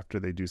kid after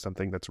they do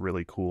something that's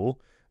really cool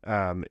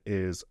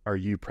is, are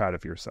you proud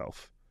of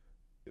yourself?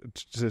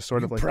 to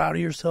sort of like proud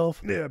of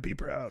yourself. Yeah, be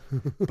proud.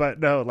 But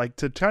no, like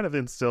to kind of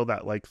instill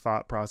that like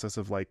thought process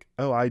of like,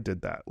 oh, I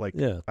did that. Like,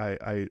 Yeah.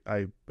 I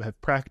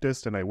have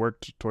practiced and I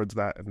worked towards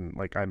that, and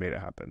like I made it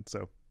happen.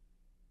 So,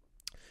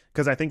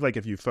 because I think like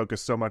if you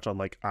focus so much on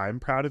like I'm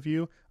proud of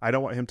you, I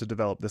don't want him to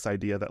develop this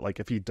idea that like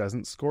if he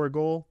doesn't score a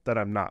goal, that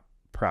I'm not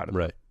proud of him.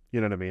 Right.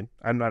 You know what I mean?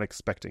 I'm not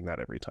expecting that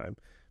every time,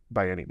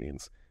 by any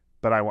means.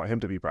 But I want him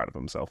to be proud of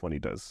himself when he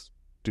does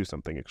do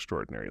something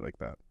extraordinary like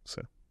that.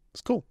 So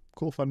it's cool.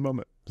 Cool, fun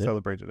moment. Yeah.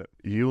 Celebrated it.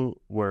 You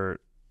were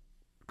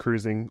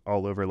cruising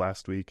all over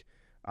last week.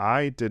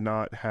 I did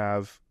not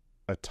have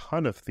a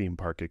ton of theme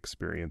park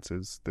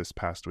experiences this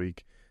past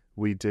week.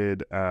 We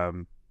did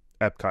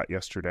EPCOT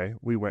yesterday.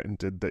 We went and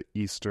did the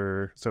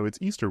Easter. So it's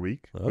Easter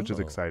week, which is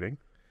exciting.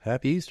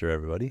 Happy Easter,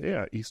 everybody.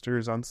 Yeah, Easter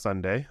is on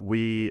Sunday.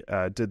 We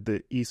did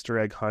the Easter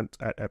egg hunt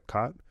at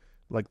EPCOT,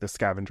 like the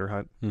scavenger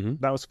hunt. Mm-hmm.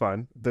 That was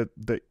fun.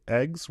 The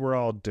eggs were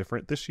all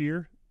different this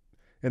year.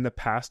 In the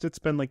past, it's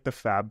been like the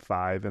Fab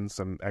Five and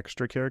some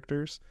extra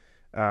characters.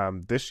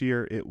 This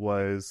year, it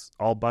was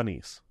all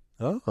bunnies.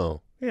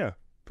 Oh. Yeah,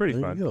 pretty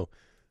There fun. you go.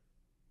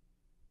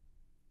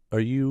 Are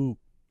you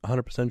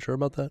 100% sure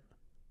about that?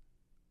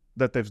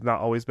 That they've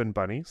not always been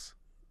bunnies?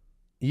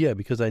 Yeah,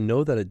 because I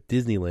know that at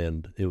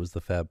Disneyland, it was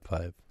the Fab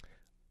Five.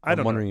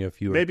 I'm wondering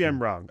if you were... Maybe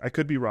I'm wrong. I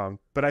could be wrong.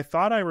 But I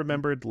thought I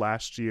remembered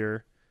last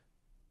year...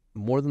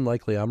 More than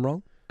likely, I'm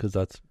wrong, because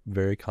that's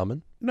very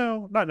common.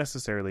 No, not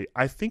necessarily.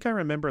 I think I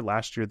remember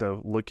last year,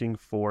 though, looking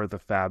for the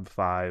Fab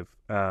Five.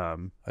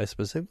 I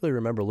specifically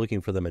remember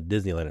looking for them at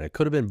Disneyland, and it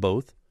could have been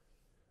both.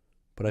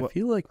 But I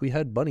feel like we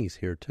had bunnies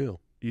here, too.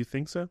 You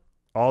think so?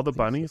 All the think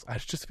bunnies? so. I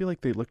just feel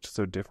like they looked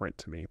so different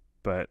to me.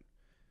 But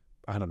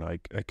I don't know.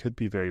 I could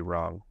be very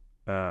wrong.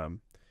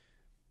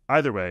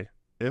 Either way,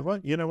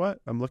 you know what?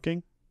 I'm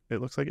looking.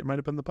 It looks like it might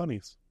have been the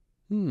bunnies.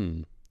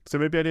 So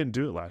maybe I didn't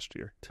do it last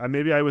year.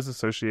 Maybe I was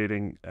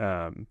associating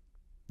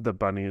the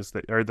bunnies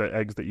or the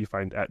eggs that you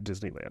find at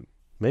Disneyland.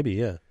 Maybe,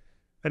 yeah.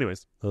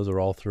 Anyways. Those are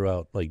all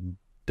throughout, like,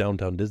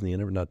 downtown Disney.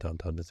 And not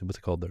downtown Disney. What's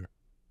it called there?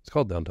 It's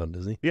called downtown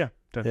Disney. Yeah,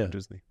 downtown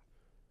Disney.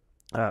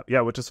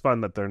 Yeah, which is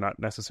fun that they're not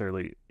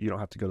necessarily, you don't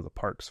have to go to the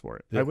parks for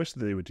it. Yeah. I wish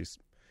that they would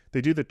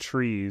they do the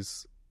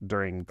trees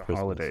during the Christmas,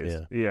 holidays.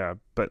 Yeah,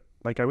 but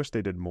like I wish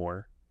they did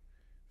more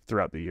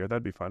throughout the year.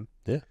 That'd be fun.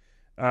 Yeah.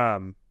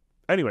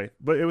 Anyway,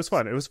 but it was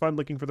fun. It was fun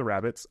looking for the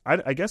rabbits.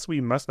 I guess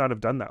we must not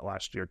have done that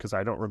last year because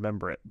I don't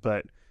remember it.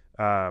 But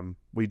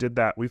we did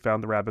that. We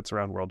found the rabbits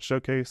around World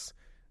Showcase.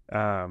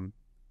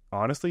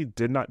 Honestly,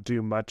 did not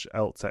do much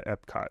else at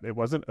EPCOT. It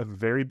wasn't a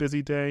very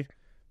busy day,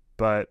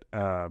 but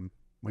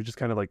we just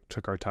kind of like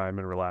took our time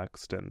and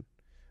relaxed. And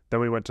then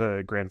we went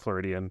to Grand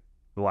Floridian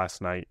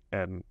last night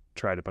and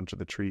tried a bunch of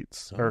the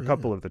treats, or a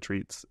couple of the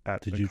treats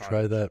at Did the you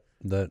cottage. try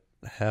that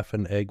half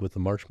an egg with the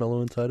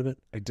marshmallow inside of it?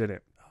 I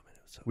didn't. Oh, man,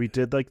 it was so We good.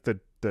 did like the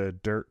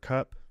dirt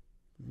cup,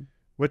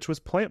 which was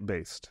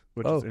plant-based,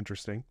 which is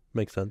interesting.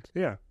 Makes sense.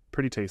 Yeah,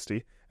 pretty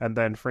tasty. And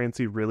then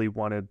Francie really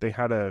they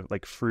had a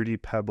like Fruity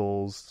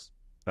Pebbles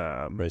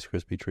Rice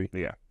Krispie treat.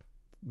 Yeah,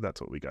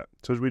 that's what we got.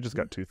 So we just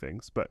got two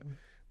things, but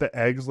the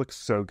eggs look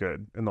so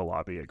good in the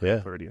lobby at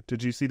Grand Floridian.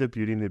 Did you see the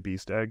Beauty and the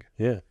Beast egg?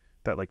 Yeah.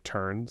 That like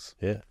turns?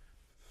 Yeah.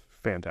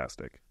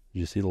 Fantastic. Did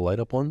you see the light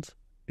up ones?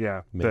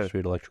 Yeah. Main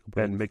Street Electrical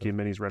Park and Mickey and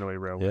Minnie's Runaway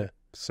Railway. Yeah.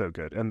 So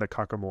good. And the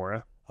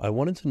Kakamora. I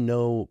wanted to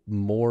know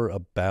more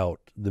about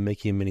the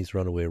Mickey and Minnie's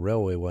Runaway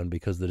Railway one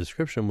because the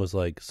description was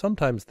like,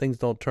 sometimes things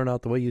don't turn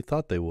out the way you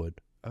thought they would.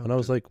 And I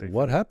was like,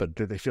 what happened?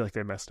 Did they feel like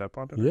they messed up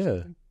on it?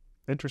 Yeah.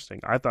 Interesting.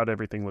 I thought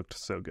everything looked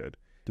so good.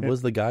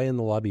 Was the guy in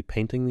the lobby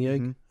painting the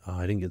egg? Mm-hmm. Oh,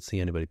 I didn't get to see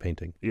anybody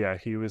painting. Yeah,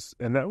 he was,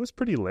 and that was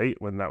pretty late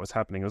when that was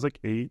happening. It was like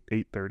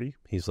 8:30.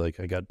 He's like,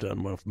 I got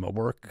done with my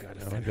work. I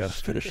got to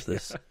finish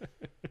this.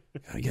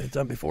 Got to get it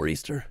done before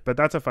Easter. But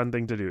that's a fun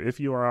thing to do. If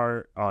you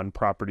are on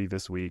property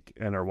this week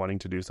and are wanting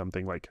to do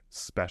something like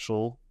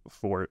special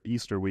for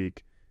Easter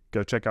week,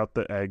 go check out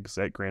the eggs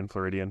at Grand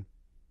Floridian.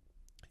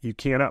 You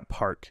cannot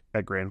park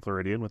at Grand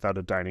Floridian without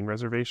a dining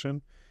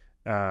reservation.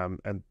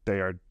 And they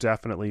are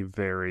definitely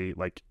very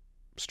like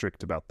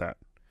strict about that.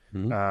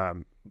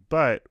 Mm-hmm.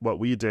 But what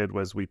we did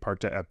was we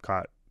parked at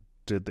EPCOT,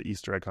 did the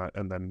Easter egg hunt,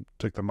 and then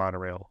took the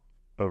monorail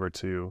over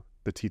to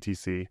the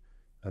TTC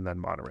and then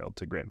monorail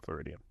to Grand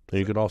Floridian. So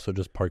you could also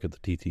just park at the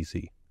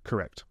TTC.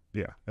 Correct.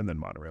 Yeah. And then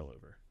monorail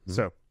over. Mm-hmm.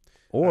 So,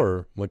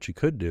 or what you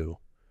could do,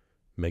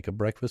 make a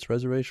breakfast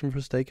reservation for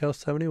Steakhouse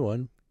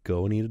 71,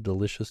 go and eat a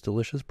delicious,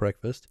 delicious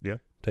breakfast. Yeah.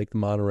 Take the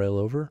monorail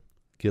over,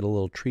 get a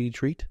little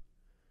treat,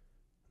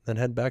 then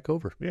head back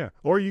over. Yeah.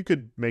 Or you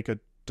could make a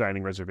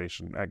dining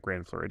reservation at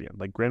Grand Floridian.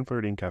 Like Grand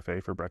Floridian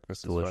Cafe for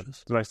breakfast is delicious. fun.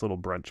 It's a nice little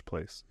brunch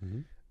place.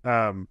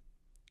 Mm-hmm.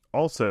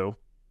 Also,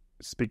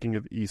 speaking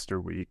of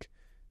Easter week,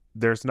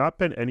 there's not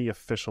been any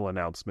official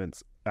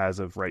announcements as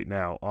of right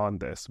now on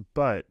this,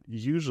 but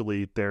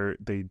usually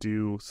they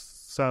do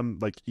some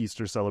like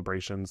Easter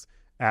celebrations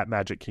at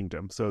Magic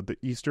Kingdom. So the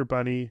Easter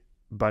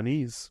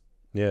bunnies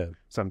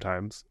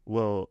sometimes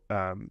will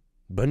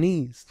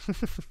bunnies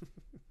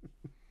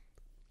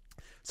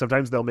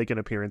sometimes they'll make an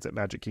appearance at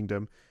Magic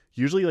Kingdom,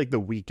 usually like the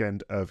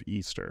weekend of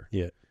Easter.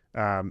 Yeah.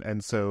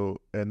 And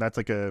that's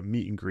like a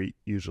meet and greet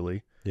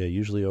usually. Yeah,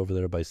 usually over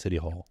there by City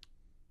Hall.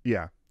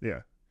 Yeah.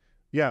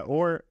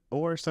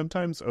 Or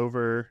sometimes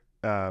over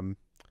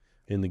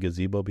in the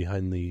gazebo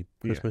behind the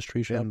Christmas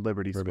tree shop, in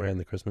Liberty Square, behind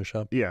the Christmas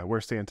shop. Yeah,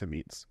 where Santa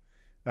meets.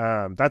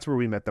 That's where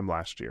we met them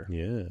last year.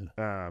 Yeah.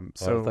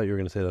 So I thought you were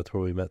going to say that's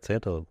where we met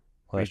Santa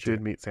last year. We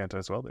did meet Santa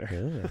as well there.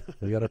 Yeah,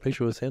 we got a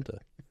picture with Santa.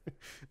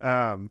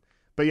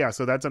 But yeah,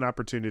 so that's an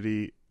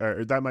opportunity,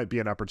 or that might be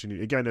an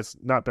opportunity. Again, it's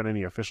not been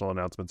any official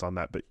announcements on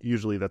that, but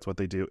usually that's what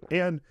they do.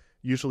 And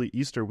usually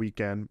Easter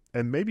weekend,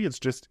 and maybe it's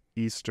just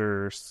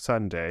Easter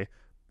Sunday,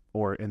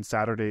 or in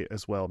Saturday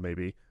as well,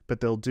 maybe.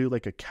 But they'll do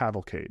like a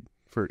cavalcade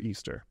for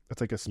Easter.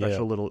 It's like a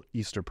special little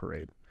Easter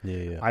parade.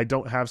 Yeah. I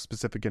don't have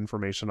specific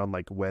information on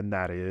like when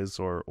that is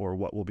or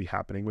what will be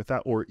happening with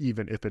that, or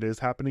even if it is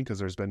happening, because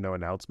there's been no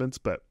announcements.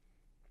 But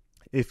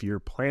if you're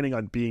planning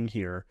on being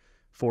here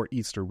for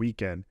Easter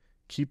weekend,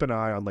 keep an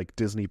eye on like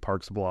Disney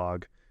Parks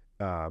blog,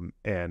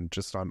 and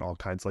just on all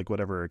kinds, like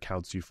whatever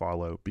accounts you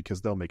follow,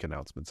 because they'll make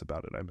announcements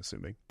about it, I'm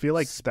assuming. Feel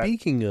like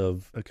Speaking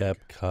of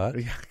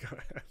Epcot. Yeah, go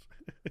ahead.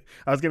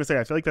 I was going to say,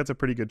 I feel like that's a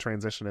pretty good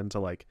transition into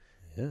like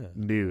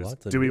news.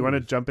 Do we want to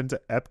jump into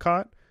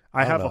Epcot?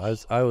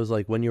 I was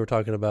like, when you were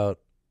talking about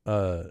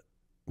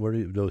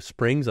those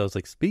springs, I was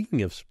like,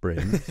 speaking of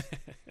springs,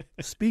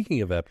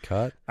 speaking of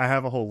Epcot, I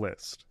have a whole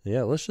list.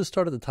 Yeah, let's just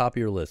start at the top of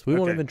your list. We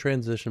won't even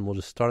transition. We'll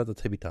just start at the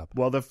tippy top.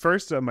 Well, the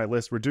first on my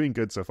list, we're doing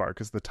good so far,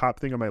 because the top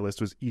thing on my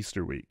list was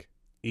Easter week.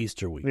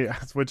 Easter week. Yeah,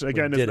 which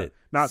again is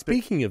not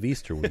speaking of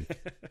Easter week.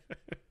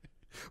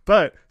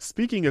 But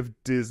speaking of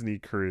Disney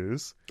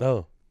cruise,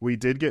 we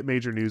did get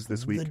major news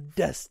this week.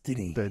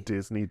 The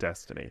Disney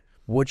Destiny.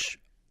 Which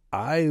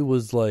I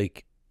was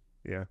like,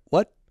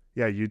 what?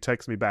 Yeah, you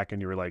text me back and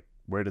you were like,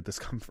 where did this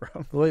come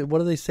from? Wait,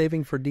 what are they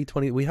saving for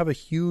D20? We have a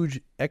huge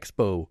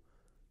expo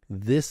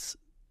this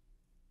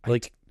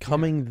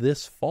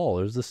fall.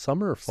 There's the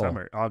summer or fall?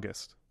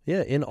 August.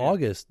 Yeah, in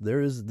August, there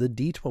is the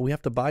D20. We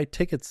have to buy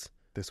tickets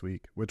this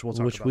week, which we'll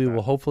talk about. We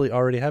will hopefully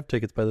already have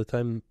tickets by the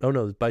time. Oh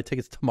no, buy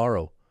tickets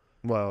tomorrow.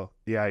 Well,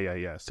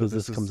 yeah. So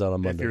this comes out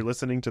on Monday. If you're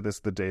listening to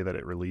this the day that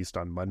it released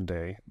on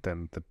Monday,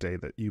 then the day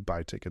that you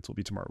buy tickets will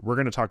be tomorrow. We're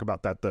going to talk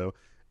about that though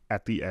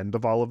at the end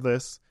of all of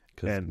this.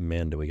 Because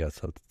man, do we got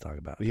stuff to talk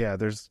about? Yeah,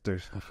 there's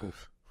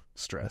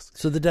stress.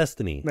 So the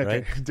Destiny,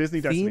 right?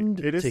 Disney Themed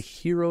Destiny. It is to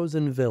heroes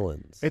and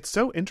villains. It's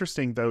so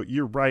interesting though.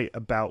 You're right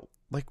about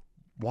like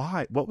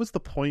why? What was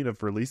the point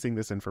of releasing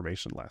this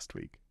information last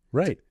week?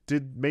 Right.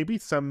 Did maybe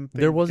some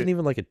there wasn't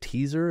even like a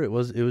teaser. It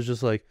was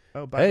just like,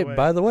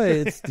 by the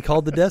way, it's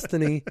called the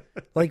Destiny.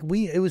 Like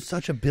it was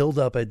such a build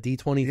up at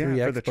D23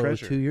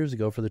 Expo 2 years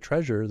ago for the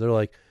treasure. They're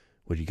like,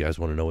 would you guys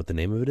want to know what the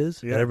name of it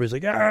is? Yeah. And everybody's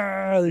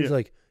like, He's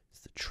like,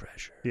 it's the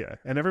treasure. Yeah.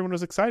 And everyone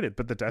was excited,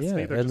 but the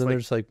Destiny, and then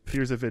there's like,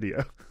 here's a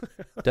video.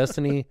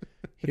 Destiny,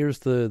 here's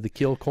the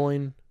kill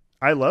coin.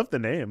 I love the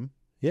name.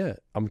 Yeah.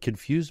 I'm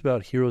confused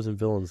about heroes and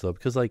villains though,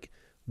 because like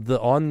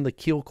on the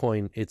keel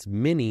coin, it's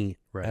Minnie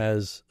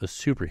as a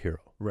superhero.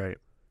 Right.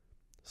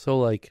 So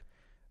like,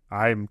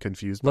 I'm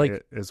confused by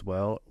it as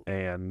well.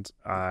 And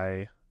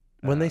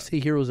when they say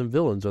heroes and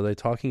villains, are they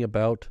talking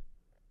about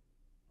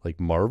like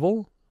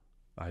Marvel?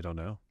 I don't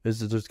know. There's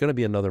going to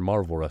be another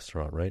Marvel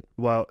restaurant, right?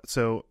 Well,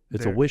 so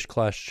it's a Wish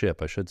class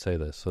ship. I should say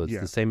this. So it's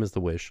the same as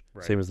the Wish,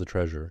 same as the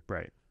treasure.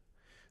 Right.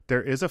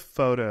 There is a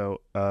photo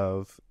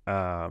of,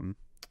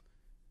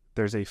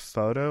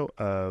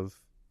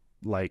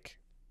 like,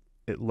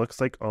 it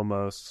looks like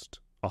almost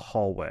a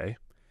hallway,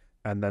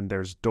 and then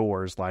there's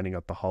doors lining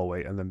up the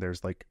hallway, and then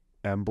there's like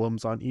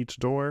emblems on each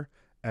door,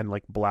 and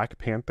like Black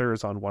Panther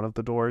is on one of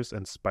the doors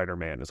and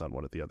Spider-Man is on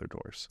one of the other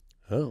doors.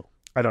 Oh.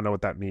 I don't know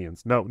what that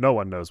means. No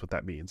one knows what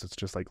that means. It's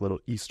just like little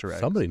Easter eggs.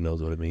 Somebody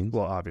knows what it means.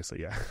 Well,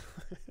 obviously, yeah.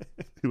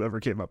 Whoever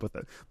came up with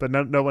it. But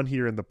no one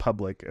here in the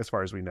public, as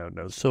far as we know,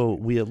 knows. So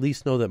we at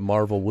least know that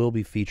Marvel will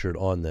be featured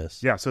on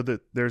this. Yeah, so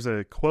there's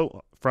a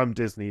quote from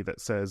Disney that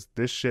says,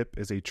 "This ship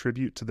is a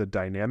tribute to the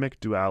dynamic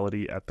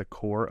duality at the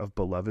core of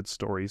beloved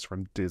stories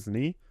from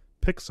Disney,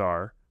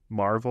 Pixar,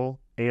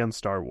 Marvel, and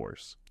Star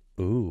Wars."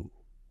 Ooh.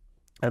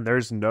 And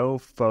there's no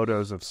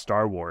photos of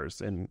Star Wars,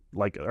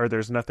 or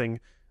there's nothing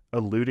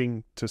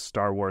alluding to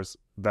Star Wars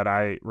that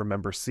I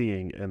remember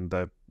seeing in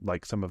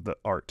some of the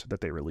art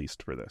that they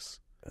released for this.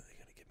 Are they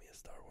going to give me a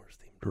Star Wars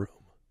themed room?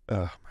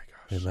 Oh my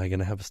gosh. Am I going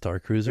to have a Star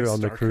Cruiser on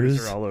the cruise?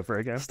 Cruiser all over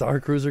again? Star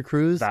Cruiser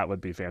cruise? That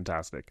would be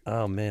fantastic.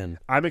 Oh man.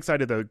 I'm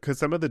excited though, because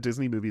some of the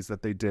Disney movies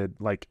that they did,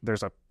 like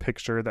there's a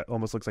picture that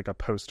almost looks like a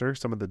poster.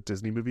 Some of the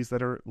Disney movies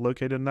that are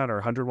located in that are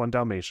 101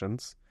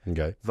 Dalmatians,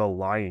 okay, The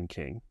Lion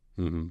King,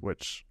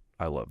 which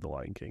I love The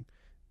Lion King,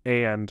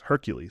 and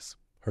Hercules.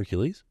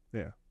 Hercules?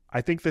 Yeah. I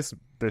think this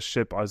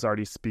ship is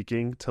already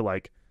speaking to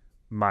like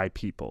my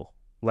people,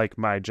 like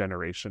my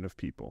generation of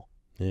people.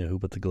 Yeah, who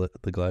put the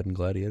Glad and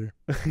Gladiator?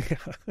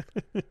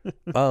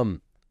 Yeah.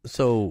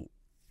 So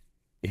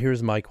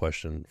here's my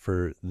question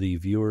for the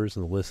viewers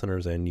and the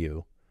listeners and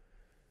you.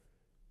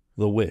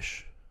 The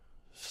Wish,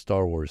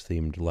 Star Wars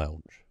themed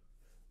lounge.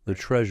 The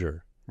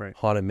Treasure, right.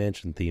 Haunted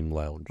Mansion themed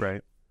lounge.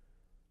 Right.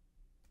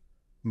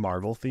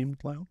 Marvel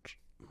themed lounge.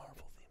 Marvel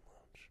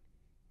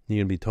You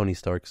gonna be Tony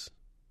Stark's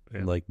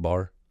like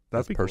bar?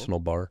 That'd be personal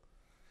bar.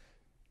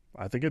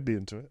 I think I'd be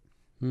into it.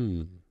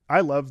 Hmm.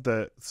 I love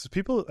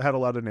people had a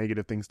lot of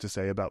negative things to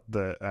say about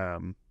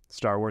the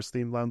Star Wars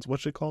themed lounge.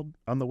 What's it called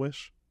on the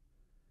Wish?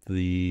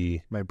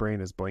 My brain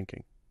is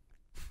blanking.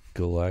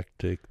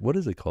 Galactic. What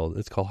is it called?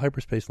 It's called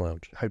Hyperspace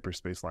Lounge.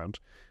 Hyperspace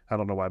Lounge. I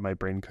don't know why my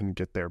brain couldn't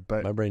get there,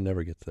 but my brain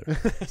never gets there,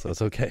 so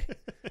it's okay.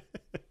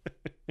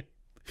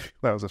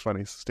 That was a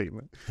funny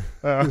statement.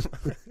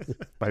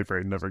 My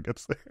brain never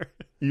gets there.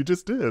 You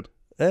just did.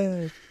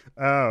 Hey.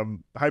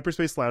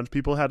 Hyperspace Lounge.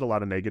 People had a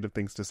lot of negative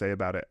things to say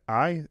about it.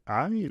 I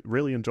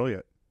really enjoy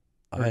it.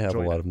 I have a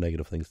lot of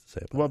negative things to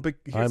say about it.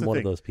 But I'm one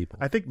of those people.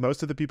 I think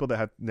most of the people that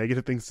have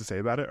negative things to say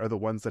about it are the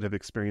ones that have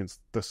experienced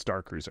the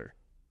Star Cruiser.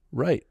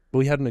 Right.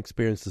 We hadn't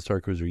experienced the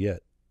Star Cruiser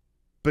yet.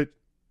 But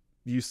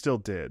you still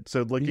did.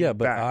 So looking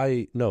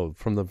back,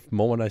 from the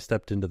moment I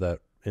stepped into that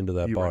you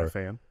bar, weren't a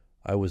fan?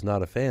 I was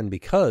not a fan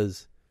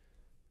because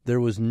there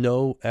was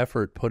no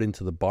effort put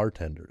into the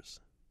bartenders.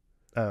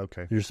 Oh,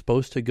 okay. You're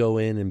supposed to go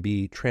in and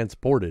be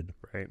transported,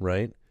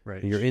 right?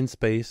 Right. And you're in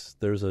space.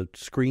 There's a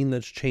screen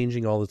that's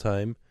changing all the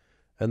time,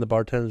 and the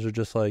bartenders are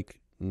just like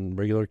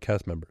regular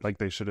cast members.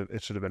 Like it should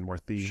have been more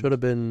themed. Should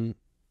have been,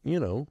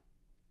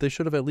 they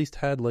should have at least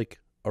had like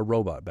a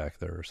robot back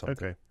there or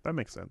something. Okay, that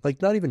makes sense.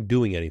 Like not even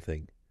doing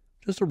anything,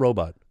 just a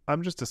robot.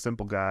 I'm just a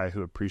simple guy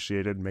who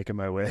appreciated making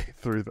my way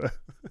through the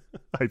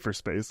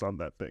hyperspace on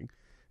that thing.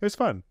 It was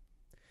fun.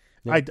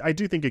 Yeah. I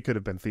do think it could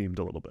have been themed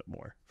a little bit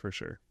more, for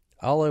sure.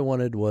 All I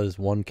wanted was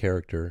one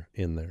character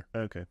in there.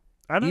 Okay.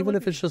 Even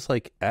if it's just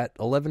like at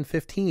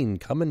 11:15,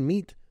 come and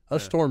meet a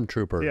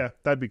stormtrooper. Yeah,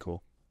 that'd be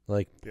cool.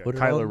 Like put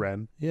Kylo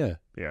Ren. Yeah.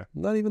 Yeah.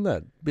 Not even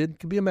that. It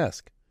could be a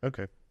mask.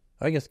 Okay.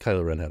 I guess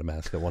Kylo Ren had a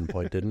mask at one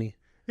point, didn't he?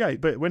 Yeah,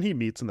 but when he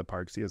meets in the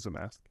parks, he has a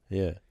mask.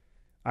 Yeah.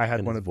 I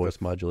had one of voice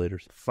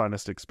modulators.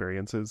 Funnest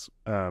experiences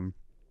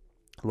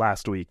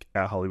last week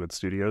at Hollywood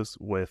Studios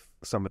with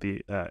some of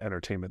the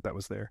entertainment that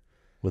was there.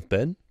 With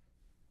Ben?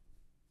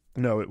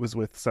 No, it was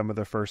with some of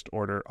the First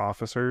Order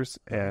officers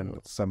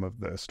and some of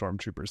the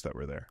stormtroopers that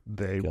were there.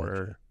 They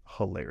were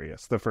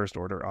hilarious. The First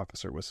Order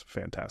officer was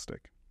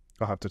fantastic.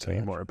 I'll have to tell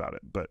you more about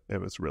it, but it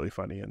was really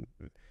funny. And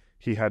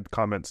he had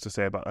comments to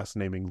say about us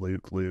naming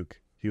Luke.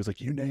 He was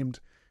like, you named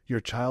your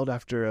child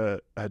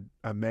after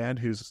a man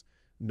who's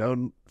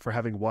known for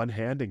having one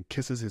hand and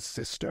kisses his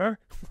sister?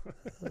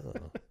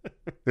 It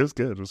was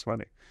good. It was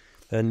funny.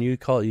 And you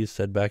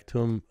said back to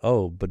him,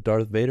 oh, but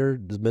Darth Vader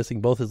is missing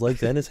both his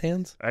legs and his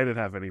hands? I didn't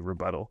have any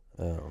rebuttal.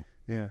 Oh.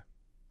 Yeah.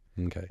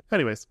 Okay.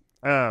 Anyways.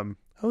 I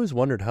always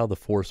wondered how the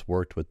Force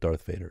worked with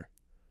Darth Vader.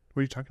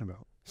 What are you talking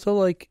about? So,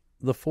 like,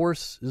 the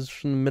Force is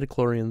from the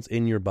midichlorians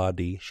in your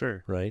body.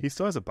 Sure. Right? He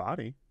still has a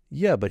body.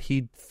 Yeah, but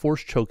he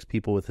Force chokes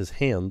people with his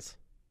hands.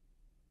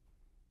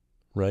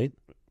 Right?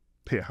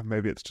 Yeah,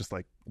 maybe it's just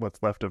like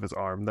what's left of his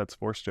arm that's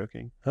Force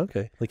choking.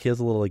 Okay. Like he has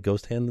a little like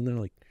ghost hand in there,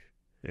 like.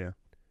 Yeah.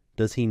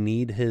 Does he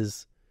need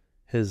his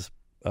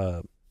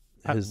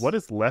what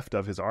is left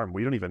of his arm?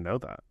 We don't even know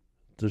that.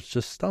 There's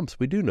just stumps.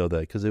 We do know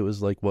that because it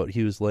was like what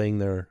he was laying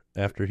there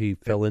after he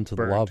fell into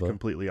the lava.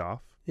 Completely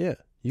off. Yeah,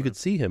 you could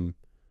see him.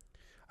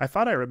 I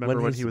thought I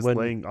remember when he was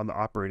laying on the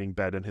operating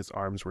bed and his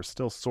arms were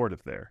still sort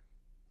of there.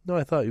 No,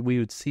 I thought we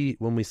would see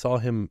when we saw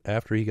him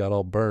after he got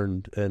all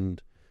burned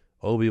and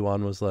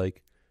Obi-Wan was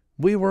like,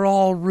 "We were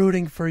all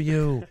rooting for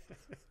you.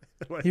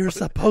 You're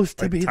supposed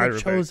to be the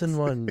chosen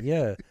one."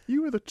 Yeah,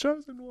 you were the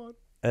chosen one.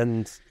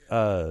 And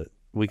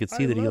we could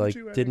see that he like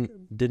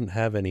didn't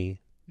have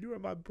any. You are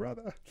my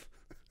brother.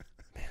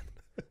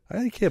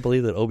 Man, I can't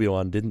believe that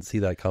Obi-Wan didn't see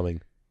that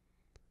coming.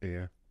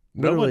 Yeah,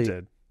 no one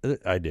did.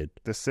 I did.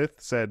 The Sith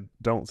said,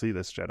 "Don't see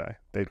this Jedi."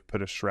 They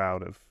put a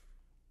shroud of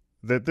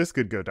that. This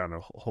could go down a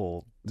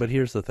whole. But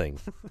here's the thing: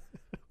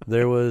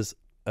 there was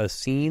a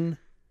scene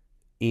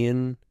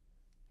in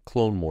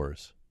Clone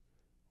Wars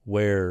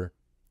where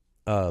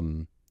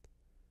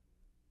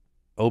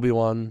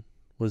Obi-Wan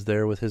was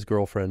there with his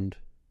girlfriend.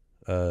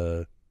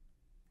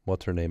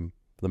 What's her name?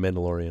 The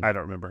Mandalorian. I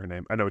don't remember her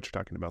name. I know what you're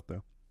talking about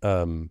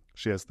though.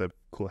 She has the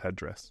cool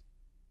headdress.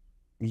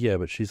 Yeah,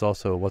 but she's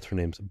also what's her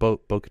name's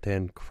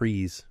Bo-Katan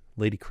Kryze,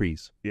 Lady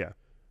Kryze. Yeah,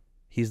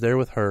 he's there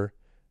with her,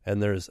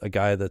 and there's a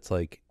guy that's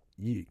like,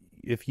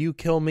 if you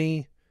kill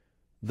me,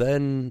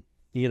 then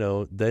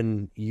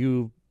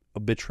you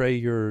betray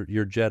your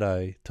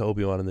Jedi to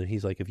Obi-Wan, and then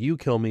he's like, if you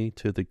kill me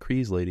to the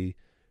Kryze lady,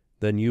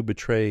 then you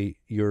betray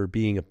your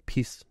being a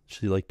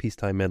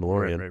peacetime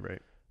Mandalorian.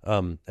 Right.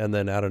 And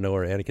then out of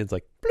nowhere, Anakin's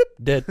like,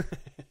 bloop, dead.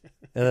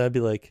 And I'd be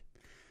like,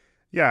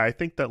 yeah, I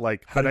think that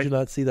like, how did you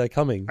not see that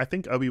coming? I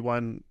think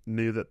Obi-Wan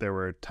knew that there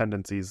were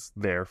tendencies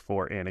there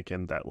for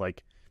Anakin that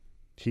like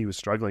he was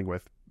struggling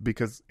with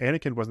because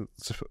Anakin wasn't.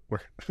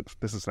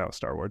 This is now a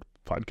Star Wars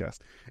podcast.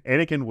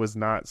 Anakin was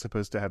not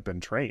supposed to have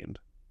been trained.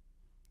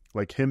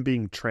 Like him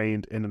being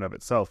trained in and of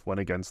itself went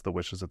against the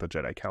wishes of the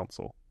Jedi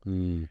Council.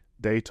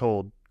 They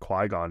told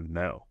Qui-Gon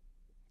no.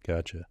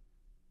 Gotcha.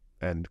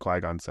 And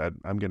Qui-Gon said,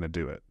 I'm going to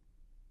do it.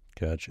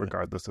 Gotcha.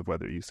 Regardless of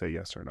whether you say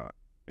yes or not.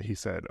 He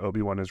said,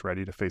 Obi-Wan is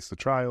ready to face the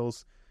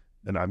trials.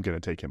 and I'm going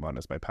to take him on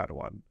as my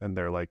Padawan. And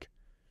they're like,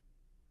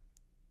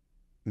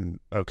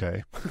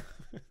 okay.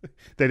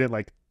 They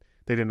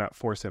did not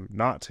force him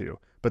not to.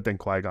 But then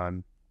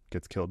Qui-Gon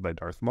gets killed by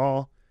Darth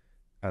Maul.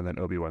 And then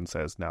Obi-Wan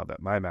says, now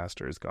that my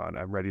master is gone,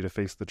 I'm ready to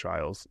face the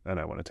trials, and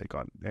I want to take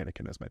on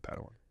Anakin as my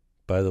Padawan.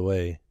 By the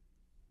way,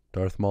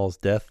 Darth Maul's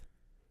death,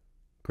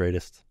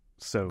 greatest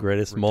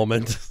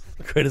moment,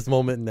 greatest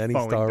moment in any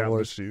Star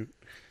Wars. Chute.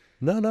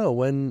 No,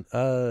 when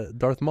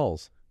Darth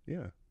Maul's.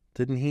 Yeah.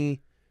 Didn't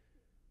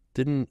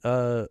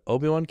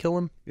Obi-Wan kill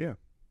him? Yeah.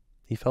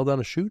 He fell down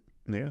a chute?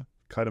 Yeah.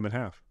 Cut him in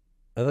half.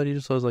 I thought he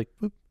just was like,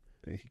 whoop.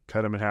 He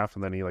cut him in half,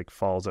 and then he like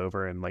falls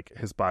over, and like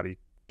his body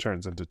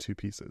turns into two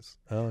pieces.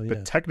 Oh, yeah.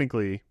 But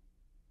technically,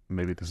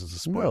 maybe this is a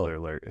spoiler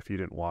alert if you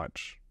didn't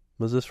watch.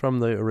 Was this from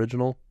the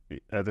original?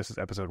 This is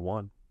episode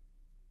 1.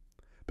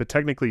 But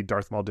technically,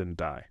 Darth Maul didn't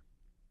die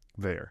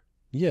there.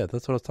 Yeah,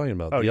 that's what I was talking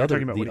about. Oh, you're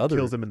talking about when he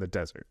kills him in the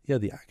desert. Yeah,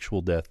 the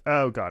actual death.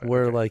 Oh, got it.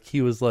 Where like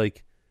he was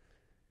like,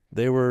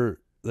 they're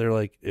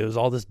like, it was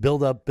all this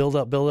build up,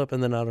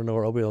 and then I don't know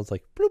where Obi-Wan's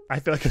like, bloop. I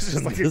feel like it's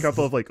just like a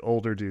couple of like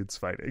older dudes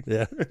fighting.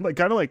 Yeah. Like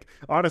kind of like,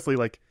 honestly,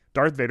 like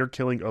Darth Vader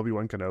killing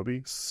Obi-Wan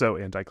Kenobi, so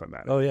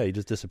anticlimactic. Oh yeah, he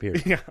just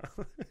disappeared. Yeah.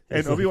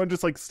 And Obi-Wan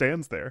just like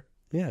stands there.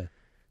 Yeah.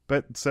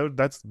 But so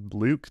that's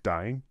Luke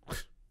dying.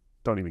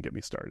 Don't even get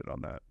me started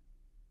on that.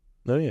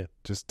 Oh yeah.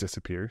 Just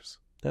disappears.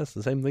 That's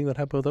the same thing that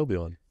happened with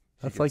Obi-Wan.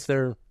 That's like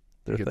their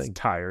he gets thing.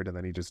 Tired and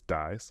then he just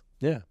dies.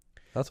 Yeah.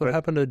 That's what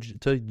happened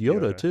to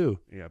Yoda too.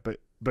 Yeah, but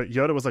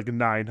Yoda was like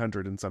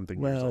 900 and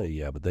something years old.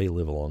 Yeah, but they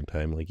live a long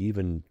time. Like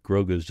even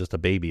Grogu's just a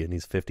baby and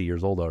he's 50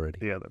 years old already.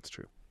 Yeah, that's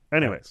true.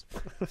 Anyways,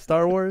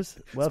 Star Wars.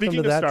 Welcome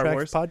Speaking to of That Star Tracks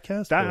Wars,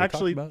 podcast. that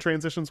actually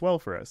transitions well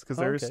for us because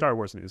there is Star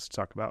Wars news to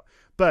talk about.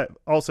 But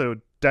also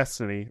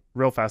Destiny,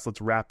 real fast.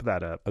 Let's wrap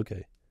that up.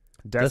 Okay.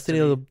 Destiny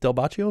Del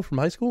Baccio from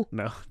high school?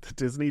 No, the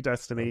Disney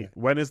Destiny. Okay.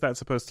 When is that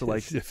supposed to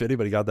like? If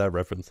anybody got that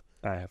reference,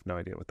 I have no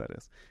idea what that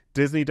is.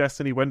 Disney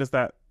Destiny. When does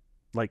that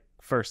like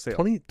first sale?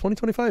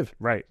 2025.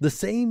 Right. The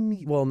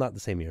same. Well, not the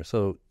same year.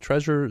 So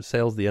Treasure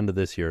sales the end of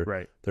this year.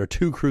 Right. There are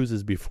 2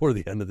 cruises before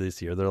the end of this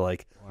year. They're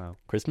like, wow,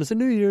 Christmas and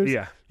New Year's.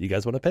 Yeah. You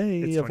guys want to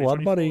pay a lot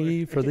of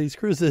money for these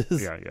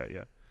cruises?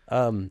 Yeah.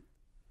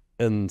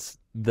 And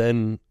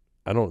then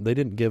they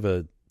didn't give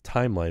a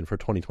timeline for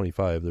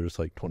 2025. They're just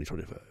like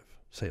 2025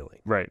 sailing.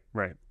 Right.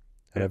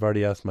 And I've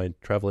already asked my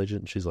travel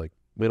agent, and she's like,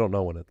 we don't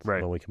know when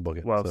we can book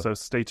it. Well, so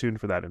stay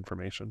tuned for that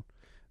information.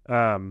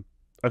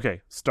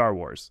 Okay, Star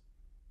Wars.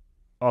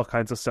 All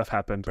kinds of stuff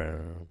happened.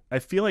 I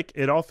feel like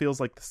it all feels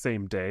like the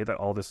same day that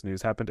all this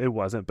news happened. It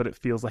wasn't, but it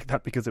feels like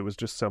that because it was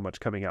just so much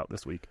coming out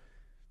this week.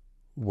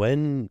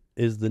 When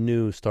is the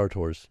new Star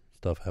Tours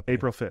stuff happening?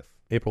 April 5th.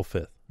 April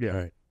 5th. Yeah. All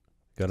right.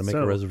 Got to make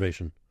a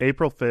reservation.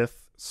 April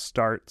 5th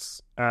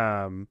starts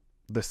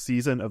the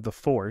season of the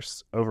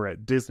Force over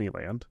at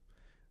Disneyland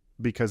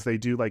because they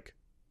do like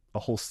a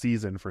whole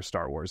season for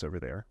Star Wars over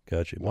there.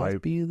 Gotcha. Why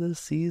be the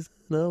season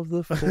of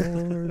the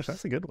Force?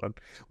 That's a good one.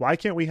 Why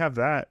can't we have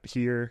that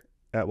here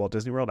at Walt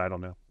Disney World? I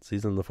don't know.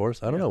 Season of the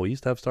Force? I don't know. We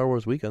used to have Star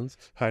Wars weekends.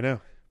 I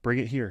know. Bring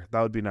it here.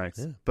 That would be nice.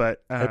 Yeah.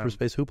 But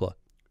Hyperspace Hoopla.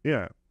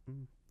 Yeah.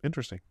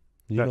 Interesting.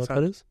 You know what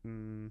that is?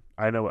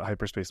 I know what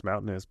Hyperspace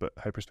Mountain is, but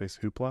Hyperspace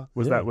Hoopla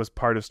was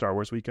part of Star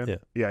Wars weekend.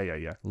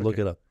 Yeah. Look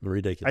it up.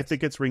 Ridiculous. I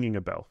think it's ringing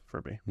a bell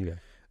for me. Yeah.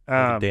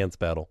 Like a dance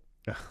battle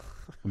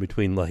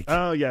between like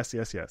yes,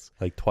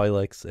 like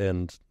Twi'leks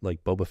and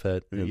like Boba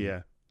Fett. And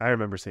yeah, I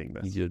remember seeing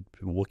this.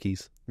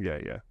 Wookiees.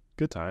 Yeah.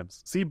 Good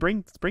times. See,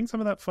 bring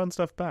some of that fun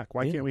stuff back.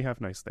 Why can't we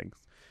have nice things?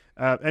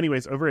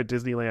 Anyways, over at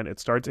Disneyland, it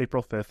starts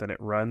April 5th and it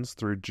runs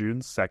through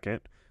June 2nd.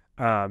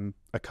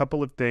 A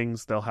couple of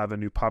things. They'll have a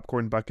new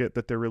popcorn bucket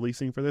that they're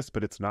releasing for this,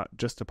 but it's not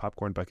just a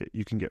popcorn bucket.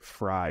 You can get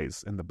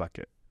fries in the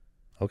bucket.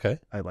 Okay.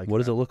 I like What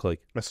that. does it look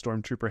like? A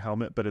Stormtrooper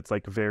helmet, but it's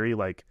like very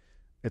like,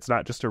 it's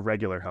not just a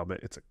regular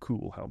helmet. It's a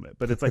cool helmet,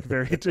 but it's like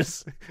very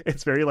it's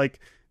very like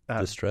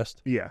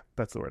distressed. Yeah,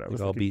 that's the word I was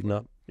like all beaten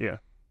up. Yeah.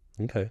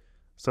 Okay.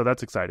 So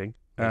that's exciting.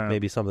 Like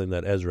maybe something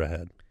that Ezra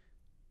had.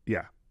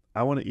 Yeah.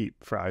 I want to eat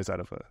fries out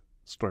of a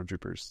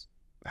Stormtrooper's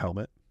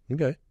helmet.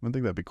 Okay. I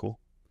think that'd be cool.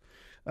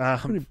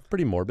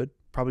 Pretty morbid.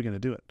 Probably going to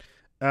do it.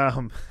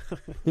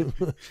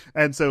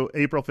 And so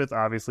April 5th,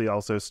 obviously,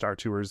 also Star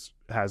Tours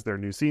has their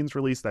new scenes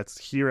released. That's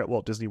here at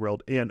Walt Disney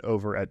World and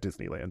over at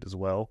Disneyland as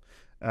well.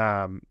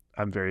 I'm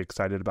very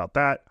excited about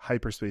that.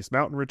 Hyperspace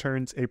Mountain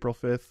returns April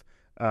 5th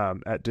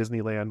at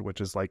Disneyland, which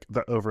is like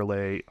the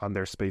overlay on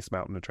their Space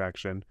Mountain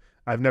attraction.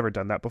 I've never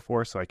done that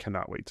before, so I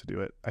cannot wait to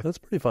do it. That's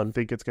pretty fun. I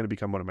think it's going to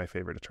become one of my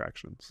favorite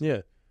attractions.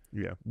 Yeah.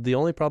 The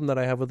only problem that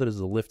I have with it is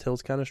the lift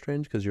hill's kind of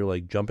strange because you're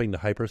like jumping to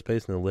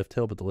hyperspace and the lift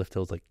hill, but the lift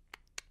hill's like...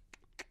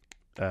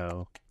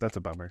 Oh, that's a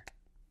bummer.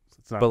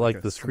 It's not but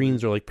like the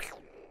screens are like...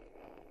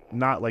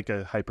 Not like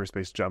a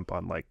hyperspace jump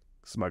on like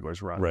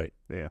Smuggler's Run. Right.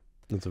 Yeah.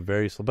 It's a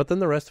very slow, but then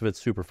the rest of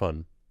it's super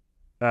fun.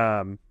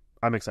 I'm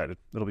excited.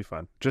 It'll be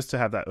fun. Just to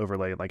have that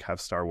overlay and like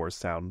have Star Wars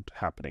sound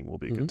happening will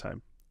be a good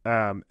time.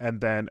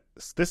 And then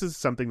this is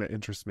something that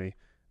interests me.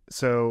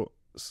 So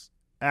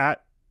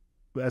at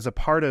as a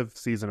part of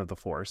Season of the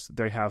Force,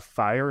 they have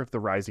Fire of the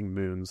Rising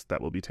Moons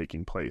that will be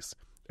taking place.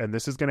 And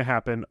this is going to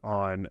happen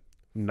on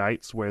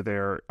nights where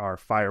there are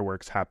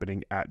fireworks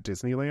happening at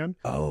Disneyland.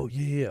 Oh,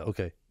 yeah.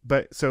 Okay.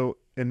 But so,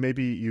 and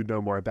maybe you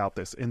know more about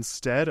this.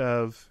 Instead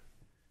of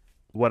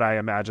what I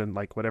imagine,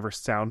 like whatever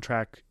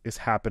soundtrack is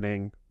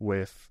happening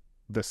with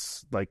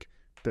this, like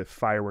the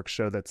fireworks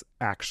show that's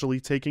actually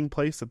taking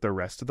place at the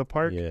rest of the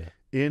park,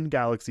 in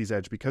Galaxy's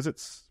Edge, because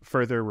it's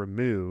further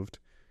removed,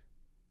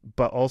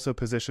 but also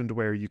positioned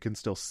where you can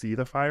still see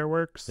the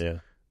fireworks. Yeah.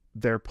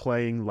 They're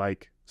playing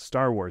like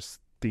Star Wars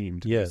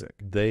themed music.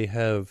 They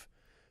have,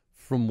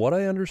 from what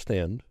I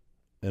understand,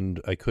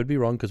 and I could be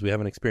wrong because we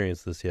haven't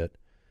experienced this yet,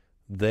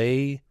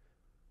 they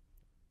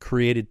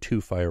created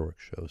 2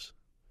 fireworks shows.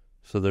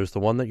 So there's the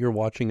one that you're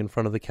watching in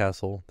front of the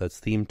castle that's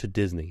themed to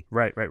Disney.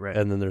 Right.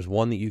 And then there's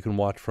one that you can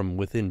watch from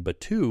within,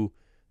 but 2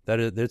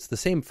 it's the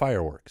same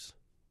fireworks.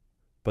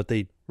 But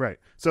they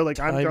so like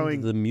I'm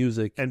going the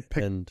music and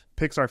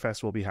Pixar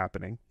Fest will be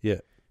happening. Yeah.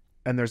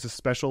 And there's a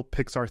special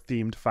Pixar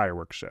themed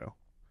fireworks show.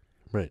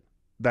 Right.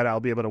 That I'll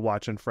be able to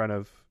watch in front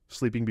of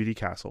Sleeping Beauty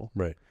Castle.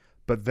 Right.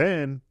 But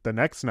then the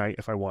next night,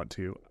 if I want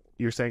to,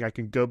 you're saying I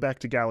can go back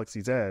to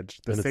Galaxy's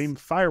Edge. The same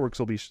fireworks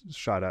will be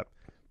shot up,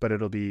 but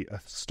it'll be a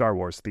Star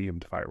Wars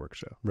themed fireworks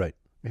show. Right.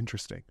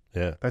 Interesting.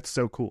 Yeah. That's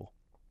so cool.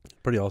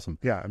 Pretty awesome.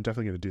 Yeah, I'm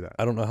definitely going to do that.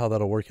 I don't know how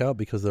that'll work out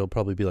because they'll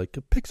probably be like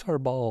a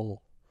Pixar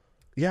ball.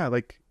 Yeah,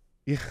 like,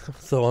 yeah.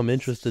 So I'm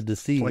interested to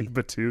see. Like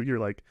Batu, you're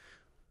like,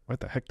 what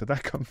the heck did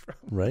that come from?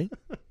 Right.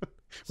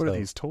 What are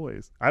these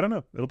toys? I don't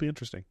know. It'll be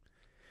interesting.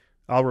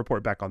 I'll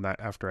report back on that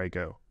after I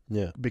go.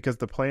 Yeah. Because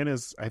the plan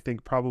is, I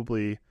think,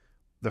 probably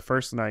the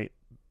first night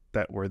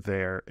that we're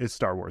there is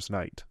Star Wars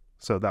night.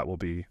 So that will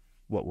be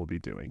what we'll be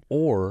doing.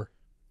 Or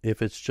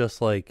if it's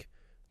just like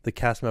the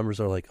cast members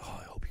are like, oh,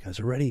 I hope you guys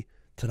are ready.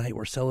 Tonight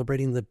we're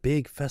celebrating the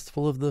big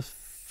festival of the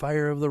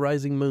Fire of the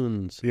Rising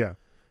Moons. Yeah.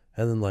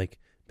 And then like,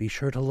 be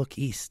sure to look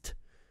east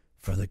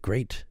for the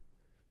great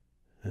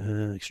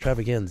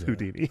extravaganza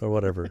Houdini or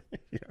whatever.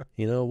 Yeah.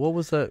 You know, what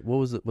was that? What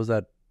was it? Was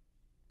that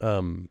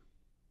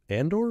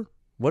Andor?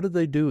 What did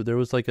they do? There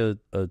was like a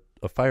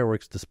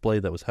fireworks display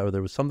that was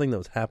there was something that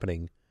was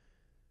happening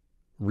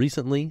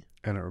recently.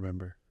 I don't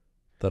remember.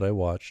 That I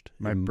watched.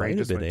 My it brain might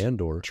have just been went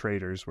Andor.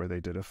 Traders where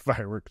they did a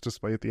fireworks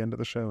display at the end of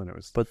the show, and it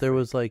was. But there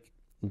was like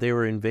they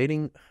were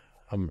invading.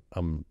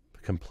 I'm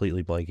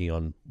completely blanking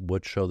on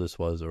what show this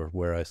was or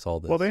where I saw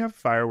this. Well, they have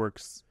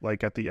fireworks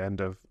like at the end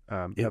of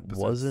it episode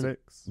wasn't,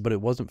 6. But it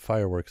wasn't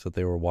fireworks that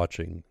they were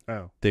watching.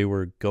 Oh. They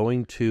were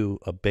going to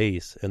a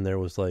base, and there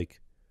was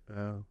like,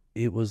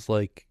 it was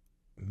like,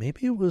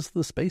 maybe it was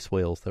the space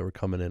whales that were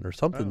coming in or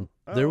something.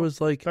 Oh. There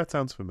was like, that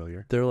sounds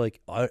familiar. They're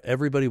like,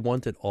 everybody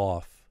wanted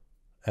off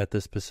at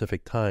this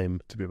specific time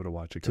to be able to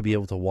watch it. To be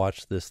able to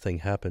watch this thing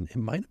happen. It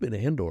might have been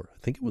Andor. I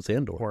think it was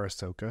Andor. Or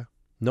Ahsoka.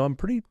 No, I'm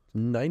pretty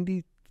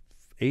 90,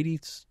 80,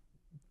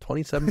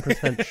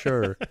 27%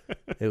 sure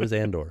it was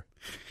Andor.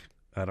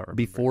 I don't remember.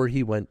 Before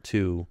he went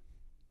to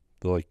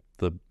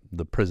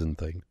the prison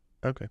thing.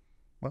 Okay.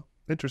 Well,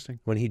 interesting.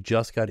 When he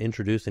just got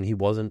introduced and he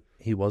wasn't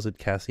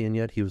Cassian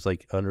yet. He was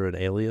like under an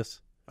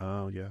alias.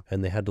 Oh, yeah.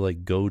 And they had to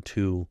like go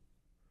to,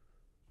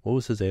 what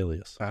was his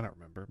alias? I don't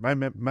remember. My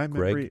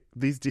memory,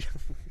 these Greg.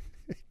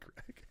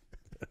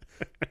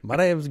 My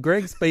name's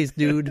Greg Space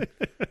Dude,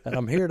 and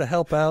I'm here to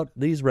help out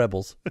these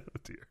rebels. Oh,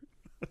 dear.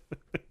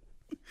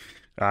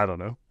 I don't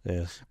know.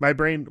 Yeah. My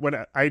brain,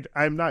 when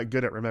I'm not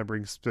good at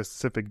remembering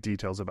specific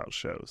details about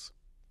shows.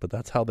 But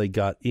that's how they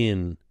got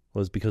in,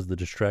 was because of the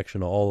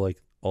distraction of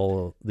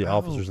all the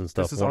officers and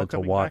stuff wanted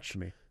to watch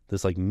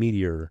this like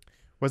meteor.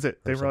 Was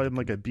it, they were on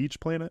like a beach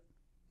planet?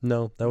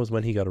 No, that was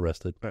when he got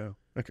arrested. Oh,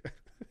 okay.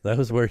 That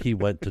was where he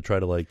went to try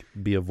to like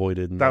be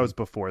avoided. That was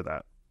before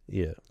that.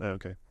 Yeah.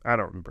 Okay. I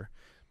don't remember.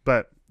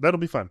 But that'll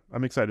be fun.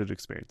 I'm excited to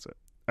experience it.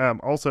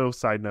 Also,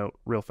 side note,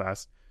 real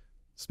fast.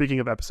 Speaking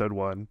of episode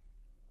 1,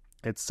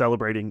 it's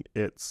celebrating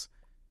its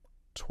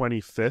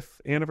 25th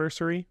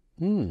anniversary,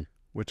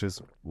 which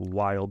is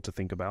wild to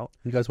think about.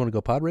 You guys want to go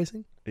pod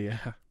racing?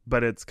 Yeah.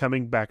 But it's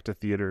coming back to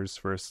theaters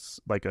for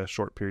like a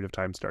short period of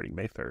time starting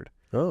May 3rd.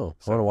 Oh,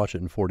 so I want to watch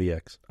it in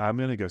 4DX. I'm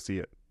going to go see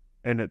it.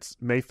 And it's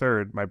May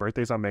 3rd. My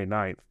birthday's on May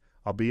 9th.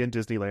 I'll be in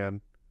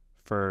Disneyland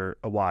for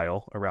a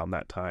while around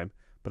that time.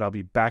 But I'll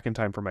be back in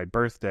time for my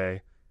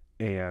birthday,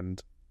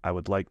 and I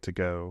would like to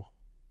go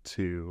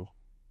to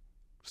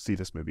see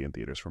this movie in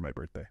theaters for my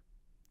birthday.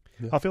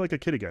 Yeah. I'll feel like a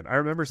kid again. I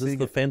remember seeing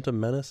the Phantom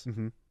Menace?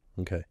 Mm-hmm.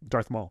 Okay.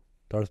 Darth Maul.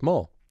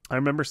 I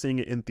remember seeing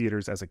it in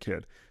theaters as a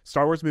kid.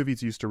 Star Wars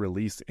movies used to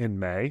release in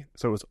May,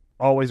 so it was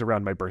always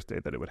around my birthday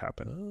that it would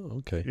happen. Oh,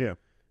 okay. Yeah.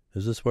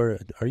 Is this where,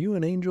 are you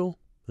an angel?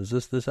 Is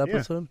this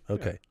episode? Yeah.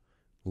 Okay. Yeah.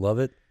 Love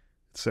it.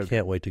 So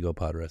can't wait to go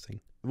pod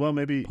racing. Well,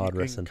 maybe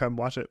you can come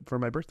watch it for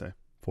my birthday.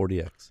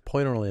 4DX.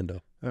 Point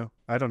Orlando. Oh,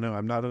 I don't know.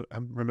 I'm not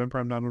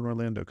an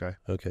Orlando guy.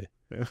 Okay.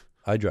 Yeah.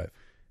 I drive.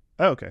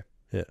 Oh, okay.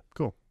 Yeah.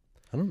 Cool.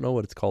 I don't know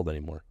what it's called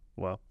anymore.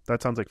 Well,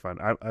 that sounds like fun.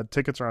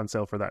 Tickets are on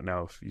sale for that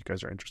now if you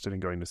guys are interested in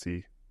going to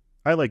see.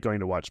 I like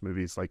going to watch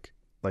movies like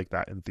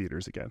that in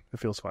theaters again. It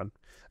feels fun.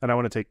 And I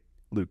want to take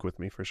Luke with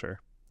me for sure.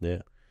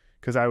 Yeah.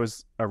 Because I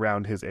was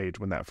around his age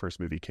when that first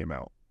movie came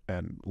out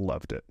and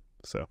loved it.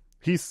 So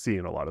he's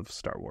seen a lot of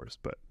Star Wars,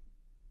 but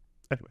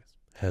anyways.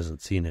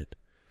 Hasn't seen it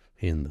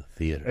in the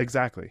theater.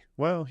 Exactly.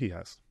 Well, he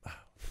has.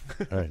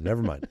 All right,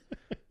 never mind.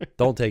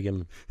 Don't take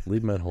him.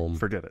 Leave him at home.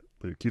 Forget it,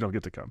 Luke. You don't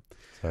get to come.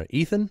 All right,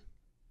 Ethan?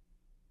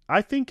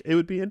 I think it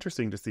would be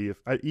interesting to see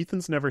if...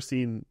 Ethan's never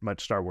seen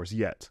much Star Wars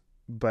yet,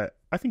 but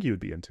I think he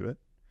would be into it.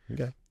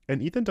 Okay.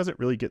 And Ethan doesn't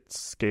really get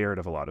scared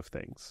of a lot of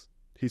things.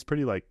 He's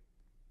pretty like,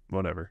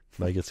 whatever.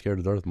 Might get scared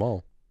of Darth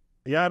Maul.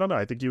 Yeah, I don't know.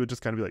 I think you would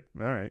just kind of be like,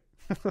 all right.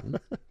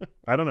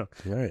 I don't know.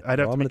 All right. I'd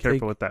have to be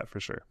careful with that for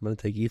sure. I'm going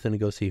to take Ethan to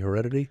go see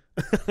Heredity.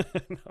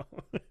 No.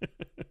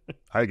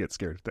 I get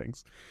scared of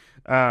things.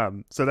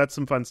 So that's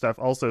some fun stuff.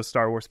 Also,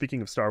 Star Wars.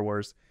 Speaking of Star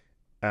Wars,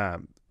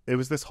 it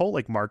was this whole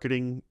like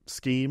marketing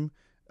scheme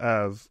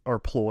or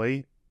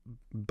ploy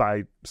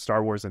by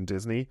Star Wars and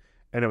Disney,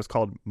 and it was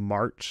called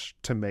March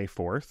to May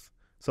 4th.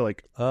 So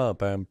like, bam,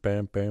 bam,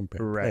 bam, bam,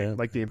 right, bam,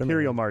 like the bam,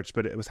 Imperial bam. March,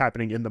 but it was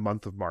happening in the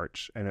month of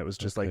March, and it was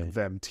just Okay. like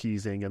them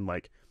teasing and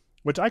like,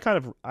 which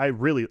I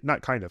really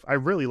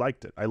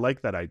liked it. I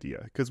like that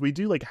idea because we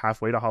do like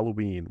halfway to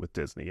Halloween with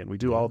Disney, and we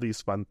do all these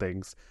fun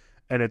things,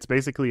 and it's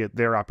basically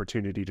their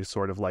opportunity to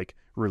sort of like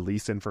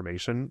release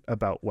information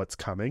about what's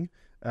coming.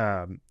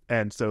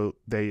 And so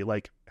they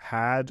like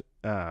had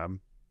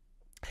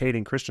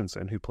Hayden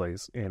Christensen, who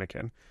plays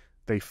Anakin.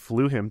 They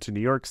flew him to New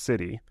York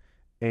City,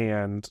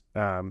 and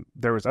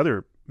there was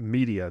other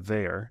media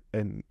there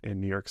in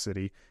New York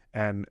City,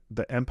 and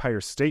the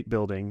Empire State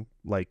Building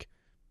like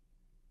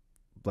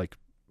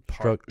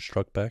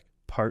Struck back.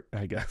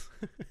 I guess.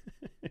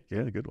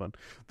 Yeah, good one.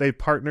 They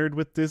partnered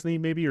with Disney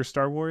maybe or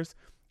Star Wars,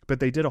 but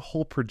they did a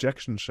whole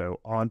projection show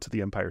onto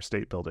the Empire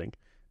State Building.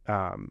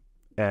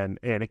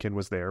 And Anakin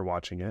was there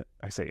watching it.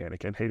 I say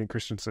Anakin. Hayden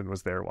Christensen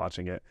was there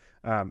watching it.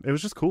 It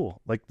was just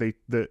cool. Like the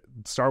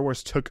Star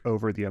Wars took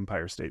over the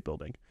Empire State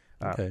Building.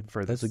 Okay,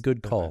 for that's this a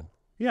good call. event.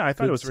 Yeah, I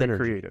thought Good it was very synergy.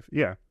 creative.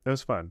 Yeah, it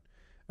was fun.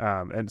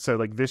 And so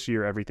like this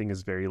year, everything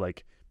is very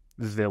like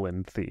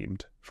villain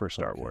themed for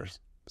Star Okay. Wars.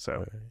 So All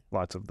right. a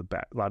lot of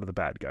the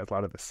bad guys, a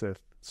lot of the Sith.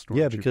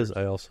 Yeah, because stormtroopers.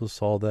 I also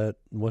saw that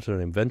what's her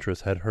name,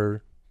 Ventress had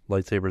her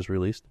lightsabers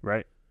released.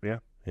 Right. Yeah.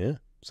 Yeah.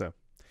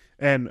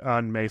 And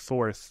on May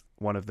 4th,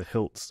 one of the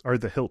hilts, or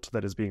the hilt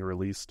that is being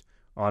released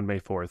on May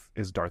 4th,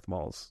 is Darth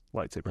Maul's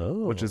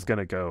lightsaber, which is Oh. going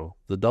to go.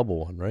 The double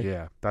one, right?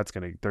 Yeah, there's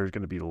going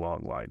to be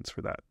long lines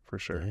for that for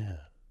sure. Yeah.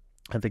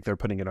 I think they're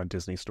putting it on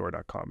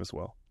DisneyStore.com as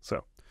well.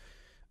 So,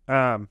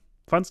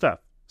 fun stuff.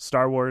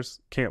 Star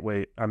Wars, can't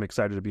wait. I'm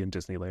excited to be in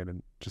Disneyland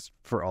and just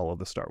for all of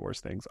the Star Wars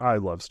things. I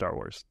love Star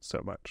Wars so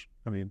much.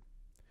 I mean,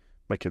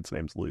 my kid's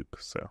name's Luke,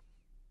 so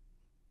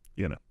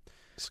you know.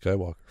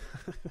 Skywalker.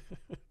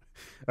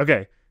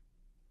 Okay.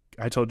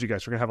 I told you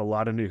guys we're going to have a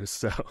lot of news.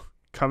 So,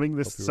 coming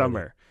this Hope you're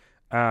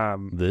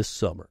summer.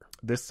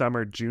 This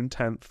summer, June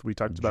 10th, we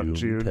talked about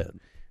June. 10th.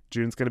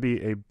 June's going to be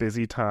a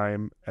busy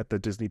time at the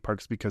Disney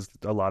parks because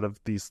a lot of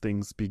these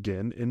things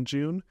begin in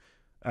June.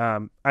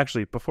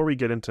 Actually, before we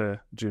get into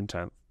June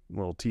 10th, a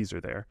little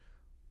teaser there.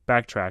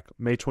 Backtrack,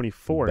 May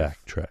 24th.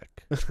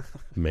 Backtrack.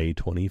 May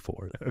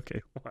 24th.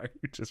 Okay, why are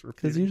you just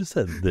Because repeating? you just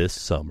said this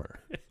summer.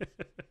 I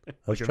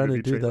was Like a trying to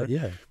movie do trailer? that.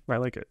 Yeah. I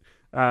like it.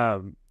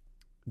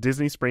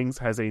 Disney Springs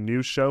has a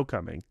new show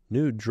coming.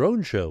 New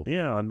drone show.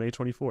 Yeah, on May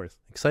 24th.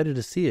 Excited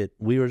to see it.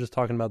 We were just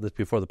talking about this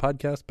before the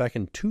podcast. Back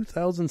in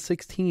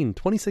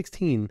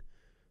 2016,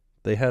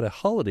 they had a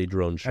holiday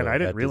drone show And I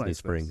didn't at realize Disney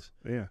Springs.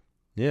 this. Yeah.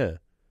 Yeah.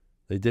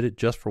 They did it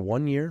just for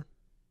 1 year.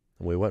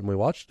 And we went and we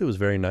watched it. It was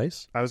very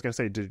nice. I was going to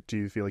say, do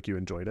you feel like you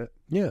enjoyed it?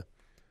 Yeah.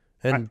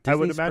 And I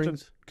would Disney imagine.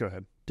 Springs- Go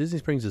ahead. Disney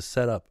Springs is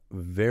set up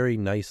very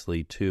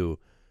nicely to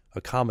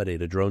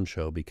accommodate a drone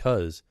show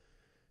because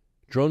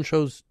drone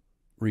shows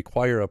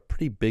require a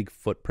pretty big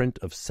footprint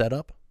of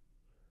setup.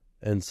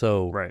 And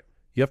so Right.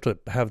 you have to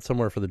have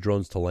somewhere for the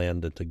drones to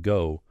land and to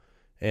go.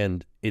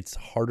 And it's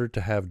harder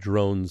to have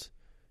drones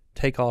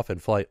take off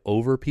and fly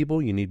over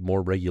people. You need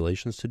more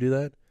regulations to do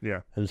that.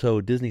 Yeah. And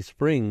so Disney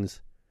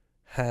Springs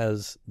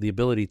has the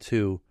ability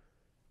to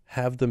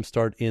have them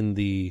start in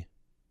the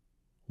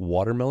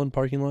Watermelon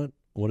parking lot.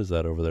 What is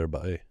that over there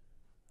by?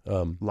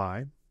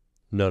 Line?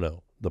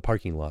 No, the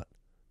parking lot.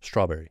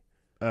 Strawberry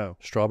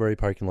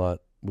parking lot,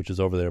 which is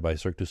over there by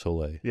Cirque du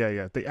Soleil.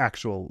 Yeah. The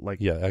actual,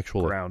 like,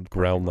 Actual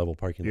ground level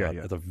parking Yeah, lot.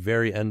 yeah. At the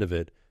very end of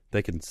it,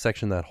 they can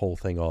section that whole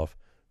thing off,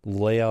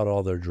 lay out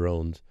all their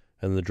drones,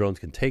 and the drones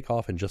can take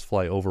off and just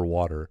fly over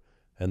water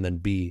and then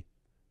be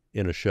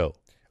in a show.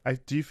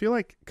 Do you feel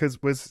like,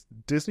 because was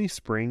Disney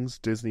Springs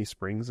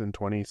in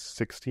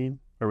 2016,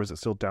 or was it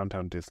still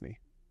Downtown Disney?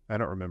 I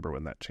don't remember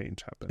when that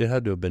change happened. It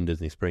had to have been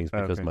Disney Springs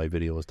because Okay. my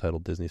video was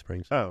titled Disney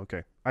Springs. Oh,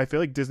 okay. I feel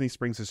like Disney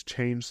Springs has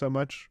changed so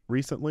much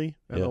recently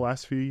in Yeah. the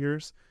last few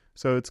years,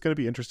 so it's going to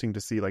be interesting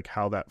to see like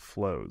how that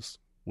flows.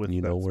 With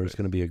You know that where it's space.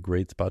 going to be a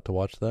great spot to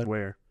watch that?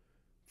 Where?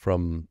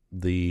 From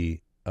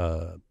the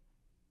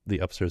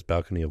upstairs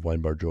balcony of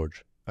Wine Bar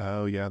George.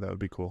 Oh yeah, that would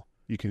be cool.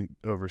 You can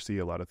oversee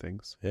a lot of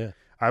things. Yeah.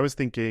 I was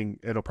thinking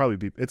it's going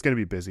to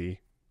be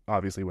busy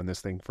obviously when this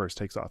thing first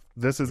takes off.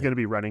 This is going to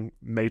be running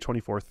May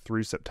 24th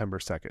through September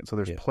 2nd. So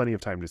there's plenty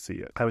of time to see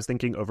it. I was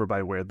thinking over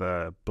by where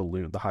the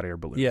hot air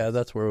balloon Yeah, is.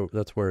 that's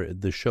where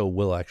the show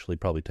will actually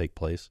probably take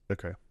place.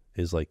 Okay.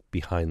 Is like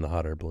behind the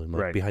hot air balloon,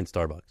 like behind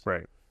Starbucks.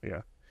 Right.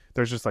 Yeah.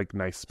 There's just like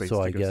nice space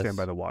to go stand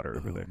by the water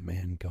over there.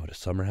 Man, go to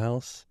Summer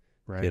House,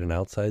 get an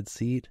outside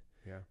seat,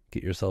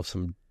 get yourself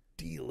some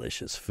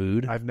delicious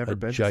food. I've never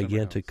been to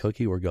gigantic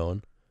cookie. We're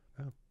going.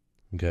 Oh.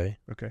 Okay.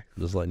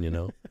 Just letting you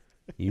know.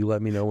 You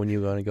let me know when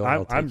you're going to go.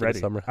 I'm ready.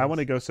 Summer House. I want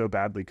to go so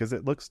badly because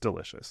it looks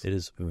delicious. It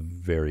is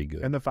very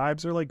good. And the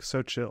vibes are like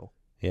so chill.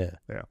 Yeah.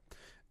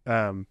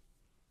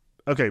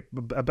 Okay,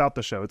 about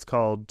the show. It's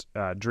called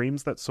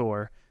Dreams That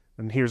Soar.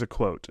 And here's a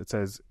quote. It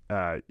says,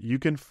 "You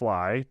Can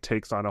Fly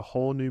takes on a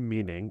whole new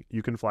meaning."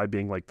 You Can Fly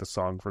being like the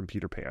song from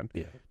Peter Pan.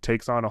 Yeah.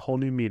 "Takes on a whole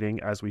new meaning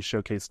as we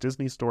showcase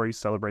Disney stories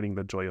celebrating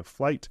the joy of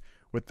flight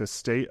with the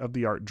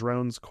state-of-the-art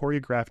drones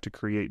choreographed to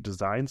create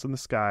designs in the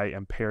sky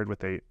and paired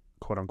with a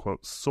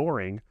quote-unquote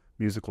soaring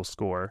musical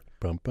score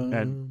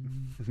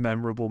and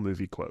memorable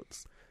movie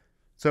quotes."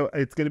 So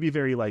it's going to be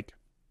very like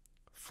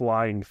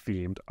flying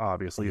themed.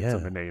 Obviously, it's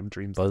in the name.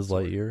 Dreams. Buzz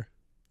Lightyear.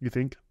 You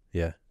think?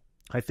 Yeah.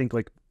 I think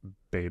like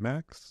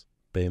Baymax.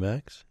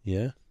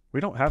 Yeah. We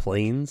don't have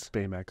planes.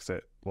 Baymax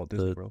at Walt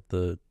Disney World.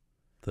 The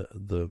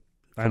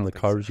from the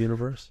Cars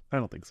universe. I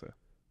don't think so.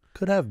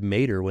 Could have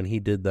Mater when he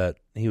did that.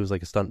 He was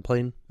like a stunt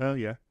plane. Oh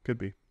yeah, could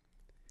be.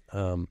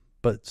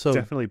 But so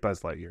definitely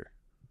Buzz Lightyear.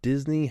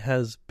 Disney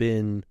has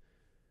been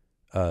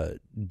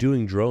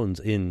doing drones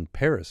in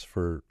Paris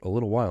for a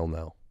little while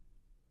now.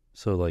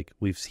 So like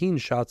we've seen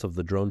shots of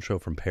the drone show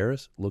from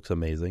Paris. Looks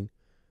amazing.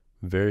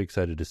 Very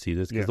excited to see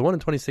this because the one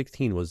in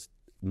 2016 was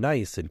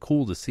nice and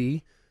cool to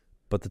see,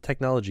 but the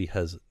technology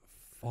has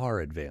far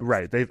advanced.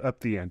 Right, they've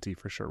upped the ante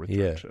for sure with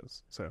drone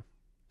shows.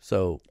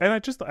 So and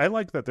I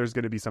like that there's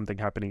going to be something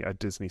happening at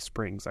Disney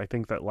Springs. I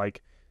think that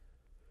like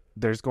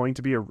there's going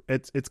to be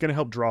it's going to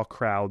help draw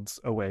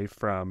crowds away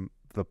from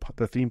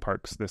the theme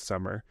parks this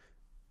summer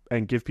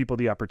and give people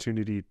the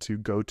opportunity to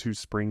go to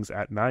Springs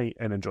at night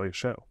and enjoy a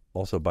show.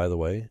 Also, by the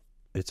way,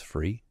 it's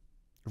free.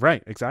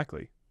 Right,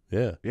 exactly.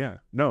 Yeah.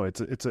 No,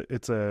 it's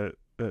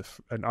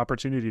an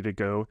opportunity to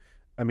go.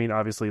 I mean,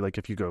 obviously, like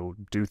if you go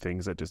do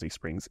things at Disney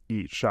Springs,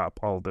 eat, shop,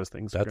 all of those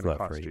things are going to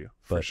cost you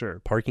for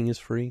sure. Parking is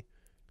free.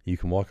 You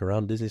can walk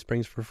around Disney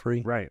Springs for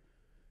free. Right.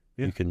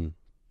 Yeah. You can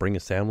bring a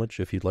sandwich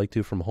if you'd like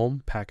to from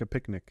home. Pack a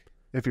picnic.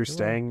 If you're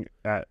staying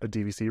at a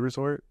DVC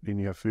resort and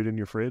you have food in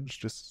your fridge,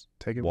 just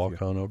take it.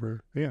 Walk on over.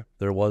 Yeah.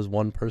 There was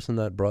one person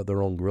that brought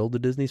their own grill to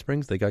Disney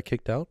Springs. They got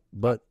kicked out,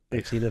 but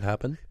I've seen it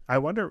happen. I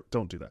wonder.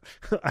 Don't do that.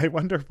 I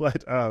wonder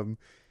what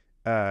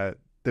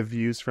the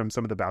views from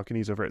some of the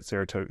balconies over at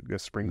Saratoga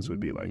Springs would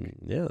be like.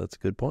 Yeah, that's a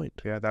good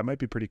point. Yeah, that might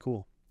be pretty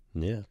cool.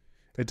 Yeah.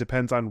 It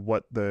depends on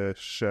what the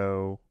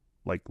show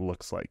like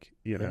looks like.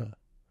 You know. I'm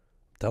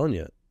telling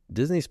you,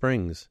 Disney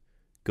Springs.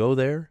 Go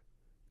there.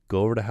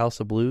 Go over to House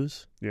of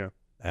Blues. Yeah.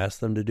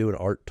 Ask them to do an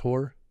art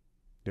tour.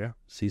 Yeah.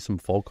 See some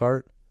folk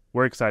art.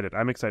 We're excited.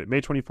 I'm excited.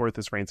 May 24th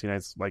is Francie and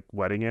I's like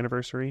wedding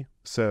anniversary.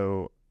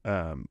 So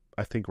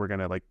I think we're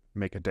gonna like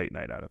make a date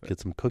night out of it. Get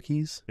some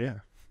cookies.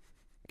 Yeah.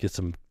 Get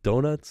some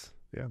donuts.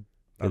 Yeah.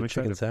 Get a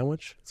chicken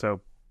sandwich.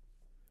 So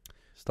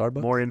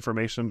Starbucks. More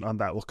information on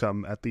that will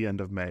come at the end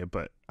of May,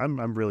 but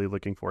I'm really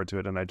looking forward to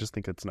it, and I just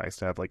think it's nice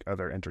to have like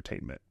other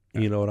entertainment.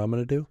 You know what I'm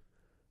gonna do?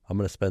 I'm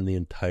gonna spend the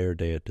entire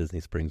day at Disney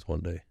Springs one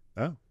day.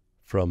 Oh.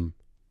 From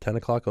 10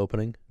 o'clock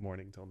opening.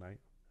 Morning till night.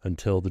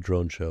 Until the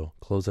drone show.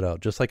 Close it out.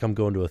 Just like I'm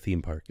going to a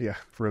theme park. Yeah.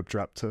 Rope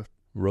drop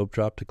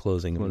to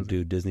closing. And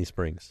do Disney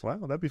Springs. Wow,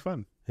 that'd be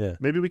fun. Yeah.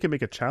 Maybe we can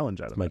make a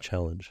challenge out of it. My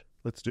challenge.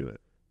 Let's do it.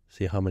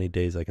 See how many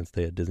days I can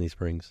stay at Disney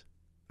Springs.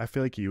 I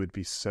feel like you would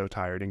be so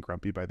tired and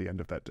grumpy by the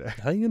end of that day.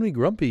 How are you going to be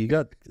grumpy? You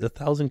got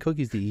 1,000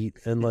 cookies to eat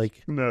and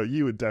like... No,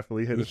 you would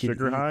definitely hit a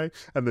sugar high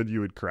and then you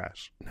would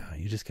crash. No,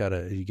 you just got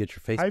to... You get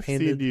your face I've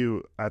painted. seen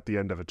you at the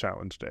end of a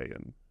challenge day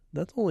and...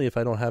 That's only if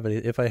I don't have any...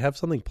 If I have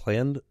something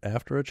planned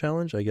after a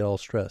challenge, I get all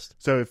stressed.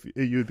 So if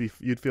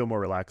you'd feel more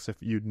relaxed if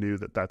you knew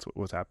that that's what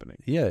was happening.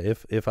 Yeah,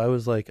 if I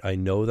was like, I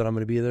know that I'm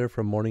going to be there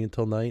from morning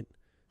until night,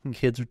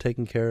 kids are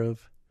taken care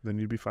of. Then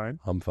you'd be fine?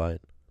 I'm fine.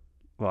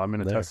 Well, I'm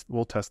going to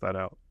we'll test that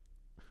out.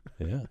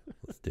 Yeah,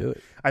 let's do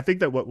it. I think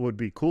that what would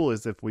be cool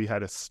is if we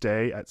had a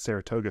stay at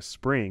Saratoga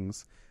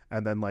Springs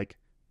and then like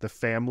the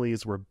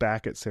families were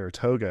back at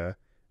Saratoga.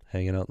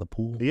 Hanging out in the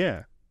pool.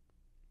 Yeah.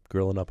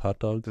 Grilling up hot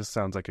dogs. This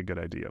sounds like a good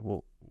idea.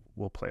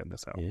 We'll plan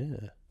this out.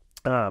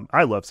 Yeah.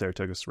 I love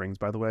Saratoga Springs,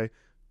 by the way.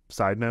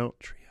 Side note.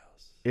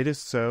 Treehouse. It is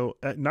so,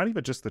 not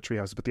even just the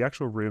treehouse, but the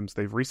actual rooms.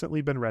 They've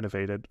recently been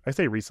renovated. I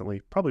say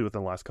recently, probably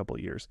within the last couple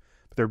of years.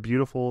 But they're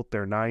beautiful.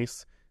 They're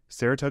nice.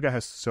 Saratoga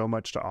has so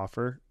much to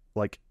offer,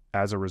 like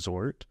as a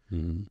resort.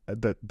 Mm-hmm.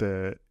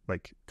 The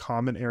like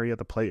common area,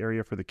 the play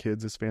area for the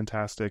kids is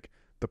fantastic.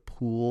 The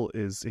pool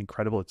is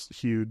incredible. It's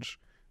huge.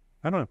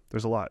 I don't know.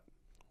 There's a lot.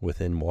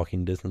 Within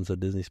walking distance of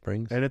Disney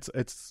Springs. And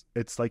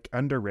it's like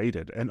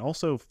underrated. And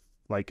also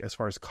like as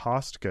far as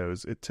cost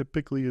goes, it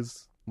typically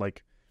is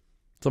like...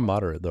 It's a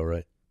moderate though,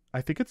 right? I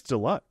think it's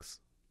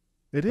deluxe.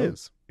 It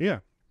is.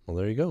 Yeah. Well,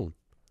 there you go.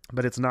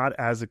 But it's not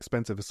as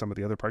expensive as some of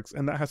the other parks,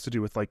 and that has to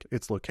do with like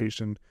its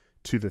location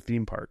to the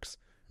theme parks.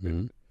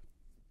 Mm-hmm.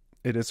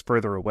 It is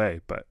further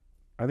away, but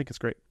I think it's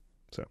great.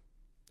 So,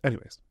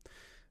 anyways,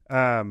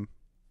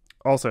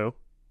 also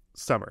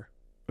summer.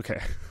 Okay,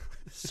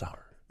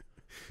 Summer.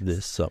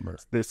 This summer.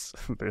 this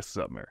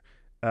summer.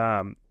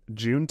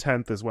 June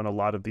 10th is when a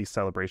lot of these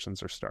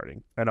celebrations are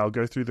starting, and I'll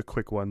go through the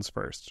quick ones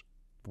first.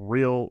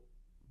 Real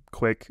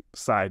quick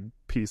side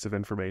piece of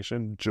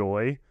information: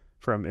 Joy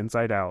from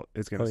Inside Out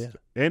is going to,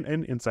 and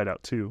Inside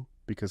Out 2,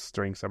 because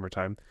during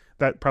summertime,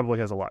 that probably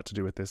has a lot to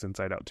do with this.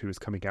 Inside Out 2 is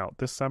coming out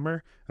this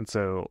summer, and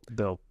so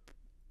they'll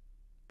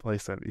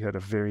place that. You had a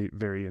very,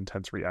 very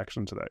intense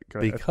reaction to that. Go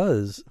ahead.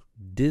 Because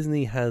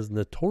Disney has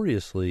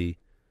notoriously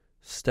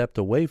stepped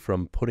away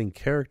from putting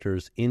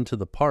characters into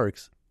the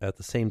parks at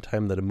the same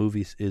time that a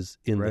movie is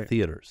in the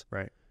theaters.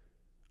 Right.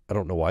 I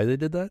don't know why they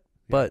did that,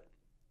 but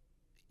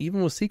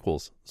even with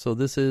sequels. So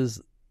this is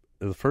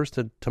the first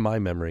to my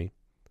memory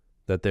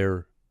that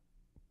they're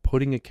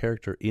putting a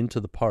character into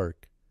the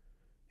park,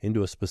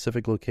 into a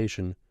specific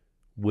location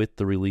with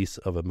the release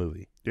of a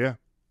movie. Yeah.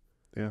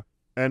 Yeah.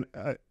 And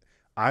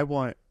I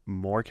want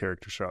more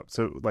characters show up.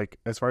 So like,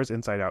 as far as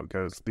Inside Out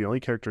goes, the only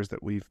characters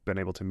that we've been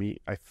able to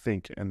meet, I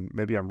think, and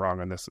maybe I'm wrong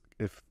on this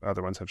if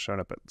other ones have shown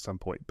up at some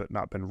point but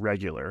not been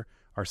regular,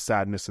 are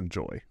Sadness and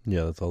Joy.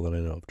 Yeah, that's all that I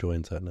know of, Joy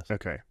and Sadness.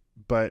 Okay.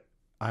 But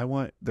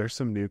there's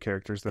some new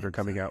characters that are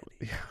coming out.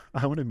 Yeah,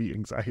 I want to meet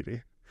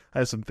Anxiety. I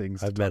have some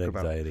things to talk about. I've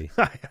met Anxiety.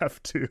 I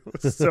have too,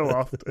 so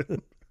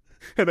often.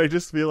 And I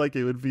just feel like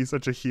it would be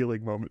such a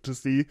healing moment to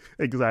see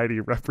Anxiety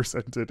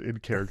represented in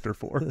character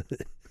form.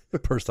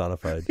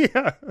 Personified.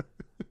 Yeah.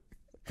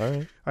 All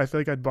right. I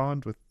feel like I'd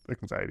bond with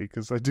Anxiety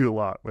because I do a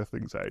lot with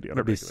Anxiety.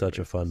 It'd be such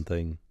a fun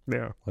thing.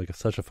 Yeah. Like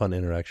such a fun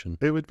interaction.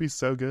 It would be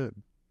so good.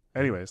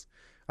 Anyways,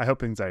 I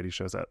hope Anxiety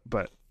shows up,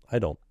 but I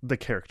don't. The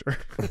character.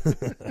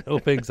 I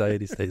hope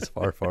Anxiety stays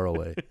far, far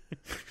away.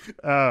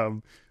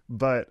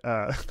 But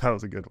that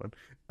was a good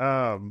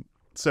one.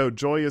 So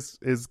Joy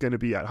is going to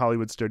be at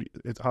Hollywood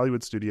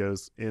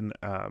Studios in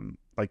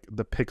like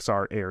the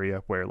Pixar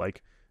area where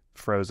like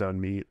Frozone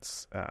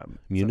meets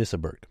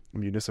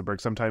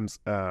Municeburg. Sometimes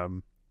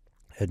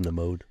Edna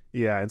Mode.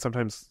 Yeah, and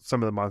sometimes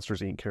some of the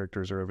Monsters Inc.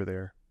 characters are over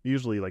there.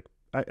 Usually like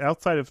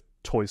outside of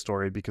Toy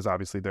Story, because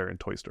obviously they're in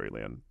Toy Story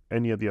Land.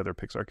 Any of the other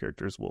Pixar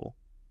characters will,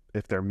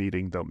 if they're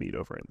meeting, they'll meet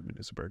over in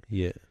Municeburg.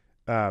 Yeah.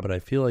 But I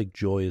feel like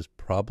Joy is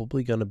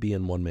probably going to be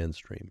in One Man's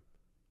Dream.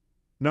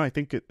 No, I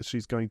think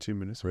she's going to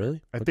Municeburg.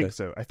 Really? I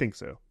think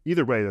so.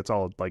 Either way, that's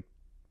all like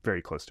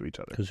very close to each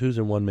other. Because who's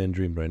in One Man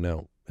Dream right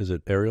now? Is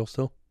it Ariel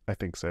still? I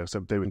think so.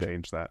 So they would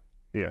change that.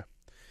 Yeah.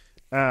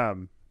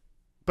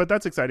 But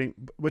that's exciting,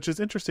 which is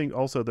interesting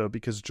also though,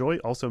 because Joy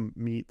also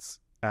meets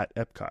at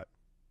EPCOT.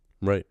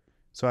 Right.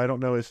 So I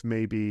don't know if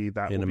maybe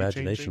that in will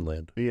Imagination be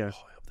Land. Yeah.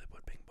 Oh, I hope they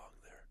put Bing Bong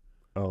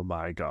there. Oh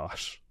my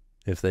gosh.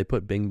 If they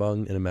put Bing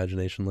Bong in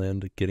Imagination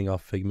Land, getting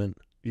off Figment.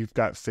 You've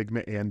got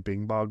Figment and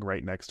Bing Bong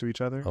right next to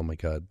each other. Oh my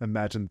God.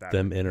 Imagine that.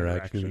 Them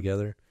interacting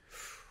together.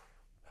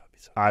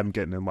 So I'm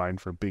getting in line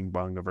for Bing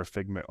Bong over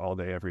Figment all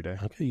day, every day.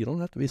 Okay, you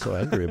don't have to be so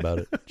angry about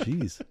it.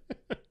 Jeez.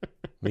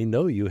 We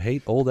know you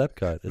hate old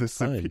Epcot. It's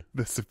fine.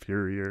 The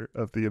superior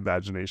of the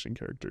imagination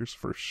characters,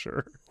 for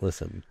sure.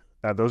 Listen.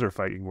 Those are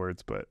fighting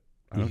words, but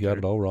you got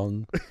it all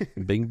wrong.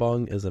 Bing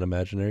Bong is an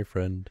imaginary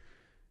friend.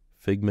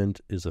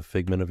 Figment is a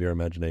figment of your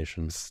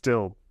imagination.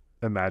 Still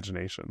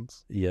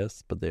imaginations.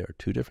 Yes, but they are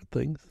two different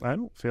things. I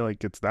don't feel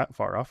like it's that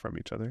far off from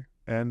each other.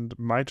 And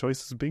my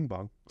choice is Bing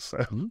Bong. So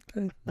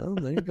okay, well,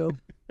 there you go.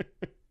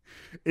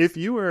 If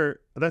you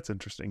were, that's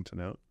interesting to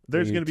note.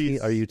 There's going to be.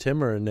 Are you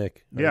Tim or a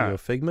Nick? Are you a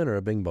Figment or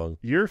a Bing Bong?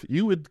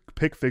 You would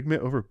pick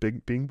Figment over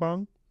Bing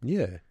Bong?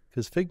 Yeah,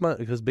 because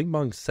Bing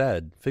Bong's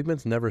sad.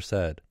 Figment's never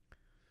sad.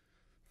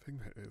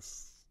 Figment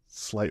is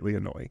slightly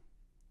annoying.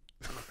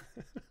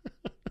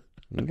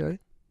 Okay.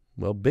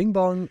 Well, Bing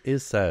Bong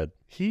is sad.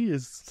 He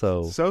is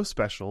so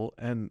special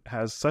and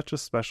has such a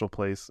special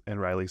place in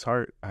Riley's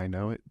heart. I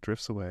know it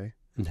drifts away.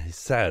 He's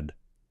sad.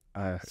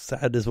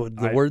 Sad is what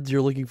the words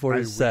you're looking for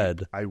is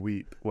sad. I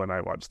weep when I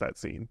watch that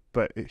scene.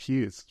 But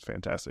he is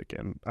fantastic,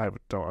 and I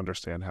don't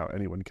understand how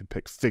anyone could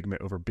pick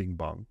Figment over Bing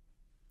Bong.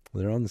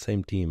 They're on the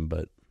same team,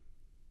 but...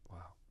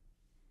 Wow.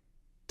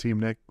 Team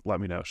Nick, let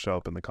me know. Show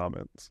up in the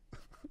comments.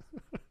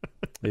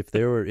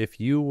 If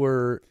you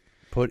were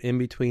put in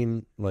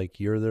between, like,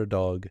 you're their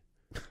dog,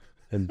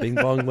 and Bing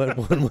Bong went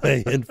one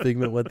way and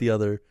Figment went the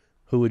other,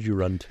 who would you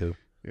run to?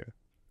 Yeah.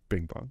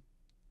 Bing Bong.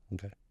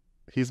 Okay.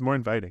 He's more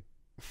inviting.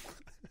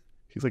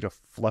 He's like a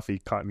fluffy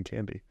cotton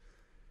candy.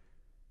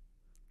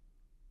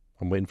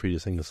 I'm waiting for you to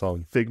sing the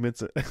song.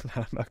 Figment's...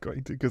 I'm not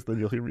going to, because then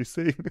you'll hear me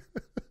sing.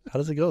 How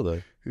does it go,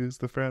 though? Who's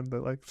the friend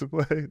that likes to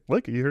play?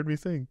 Look, you heard me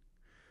sing.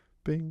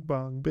 Bing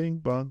bong, bing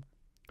bong.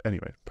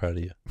 Anyway. Proud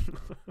of you.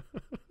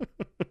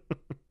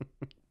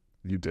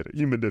 You did it.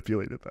 You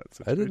manipulated that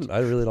situation. I didn't. I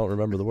really don't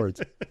remember the words.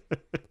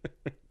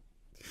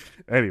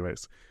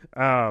 Anyways.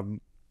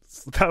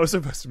 That was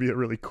supposed to be a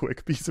really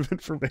quick piece of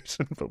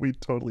information, but we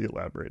totally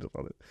elaborated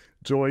on it.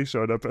 Joy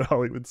showed up at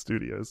Hollywood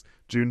Studios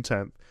June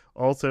 10th.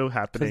 Also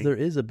happening... Because there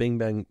is a Bing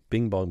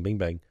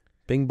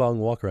Bong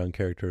walk around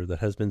character that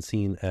has been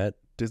seen at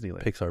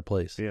Disneyland. Pixar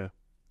Place. Yeah.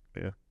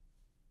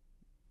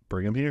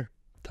 Bring him here.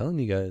 Telling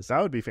you guys.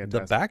 That would be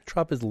fantastic. The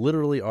backdrop is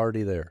literally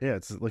already there. Yeah,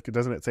 it's like,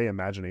 doesn't it say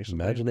Imagination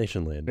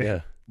Land?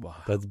 Yeah. Wow.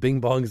 That's Bing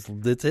Bong's,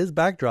 it's his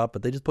backdrop,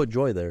 but they just put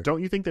Joy there.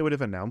 Don't you think they would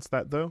have announced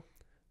that, though?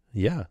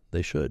 Yeah,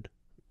 they should.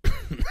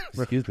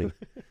 Excuse me.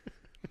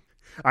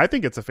 I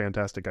think it's a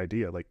fantastic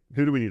idea. Like,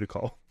 who do we need to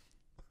call?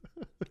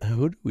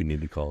 Who do we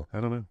need to call? I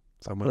don't know. I'm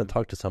Someone. going to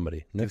talk to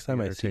somebody. Next time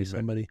I see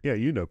somebody. Yeah,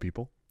 you know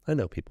people. I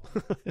know people.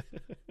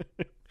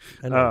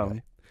 I know.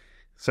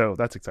 So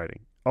that's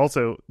exciting.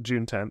 Also,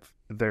 June 10th,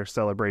 they're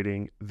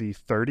celebrating the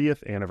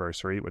 30th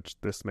anniversary, which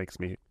this makes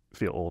me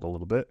feel old a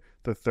little bit.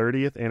 The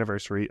 30th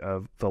anniversary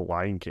of The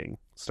Lion King,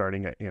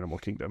 starting at Animal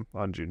Kingdom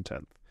on June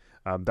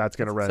 10th. That's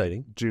going to run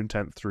exciting. June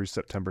 10th through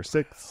September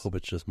 6th. Hope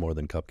it's just more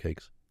than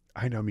cupcakes.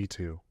 I know, me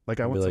too. Like,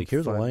 I I'll want be like,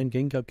 here's fun. a Lion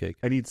King cupcake.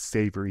 I need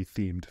savory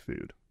themed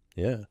food.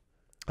 Yeah.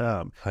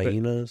 But,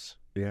 Hyenas.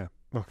 yeah.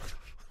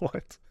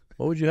 What?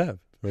 What would you have?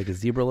 Like a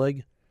zebra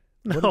leg?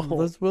 No.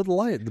 What's with the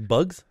lion? The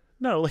bugs?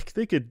 No, like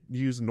they could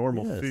use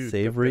normal food.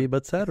 Savory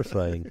but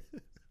satisfying.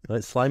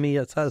 Like, slimy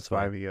yet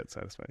satisfying. Slimy yet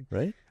satisfying.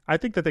 Right? I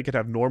think that they could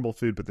have normal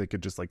food, but they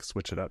could just like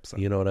switch it up.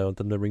 You know what I want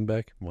them to bring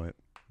back? What?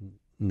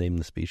 Name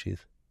the species.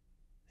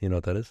 You know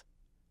what that is?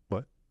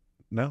 What?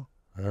 No.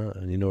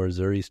 And you know where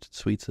Zuri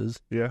Sweets is?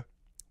 Yeah.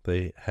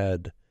 They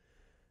had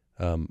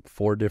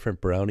 4 different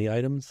brownie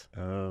items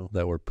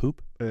that were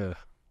poop. Ugh.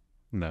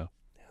 No.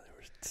 Yeah, they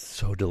were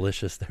so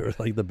delicious. They were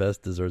like the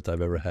best desserts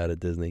I've ever had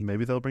at Disney.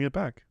 Maybe they'll bring it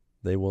back.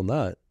 They will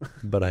not,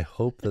 but I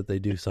hope that they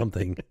do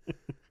something.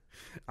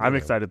 I'm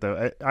excited,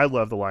 though. I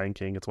love The Lion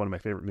King. It's one of my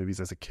favorite movies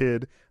as a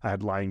kid. I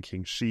had Lion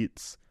King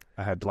sheets.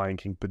 I had Lion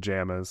King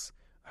pajamas.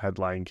 I had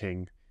Lion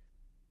King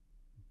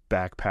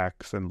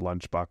backpacks and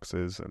lunch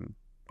boxes and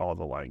all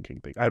the Lion King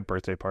things. I had a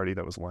birthday party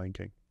that was Lion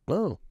King.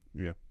 Oh.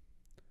 Yeah.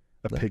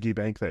 A piggy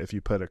bank that if you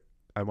put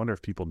I wonder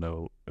if people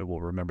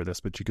will remember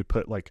this, but you could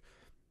put like,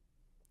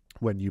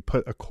 when you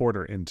put a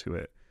quarter into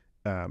it,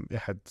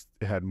 it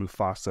had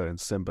Mufasa and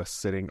Simba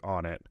sitting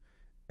on it,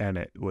 and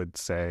it would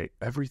say,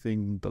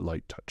 "Everything the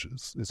light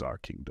touches is our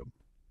kingdom."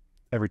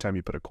 Every time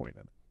you put a coin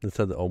in it. It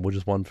said,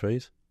 just one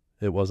phrase?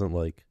 It wasn't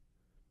like,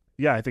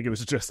 yeah, I think it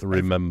was just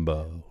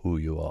remember who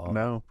you are.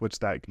 No, which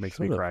that makes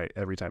me cry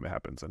every time it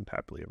happens, and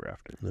happily ever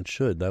after. It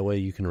should. That way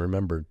you can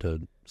remember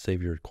to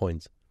save your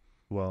coins.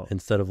 Well,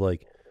 instead of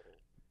like,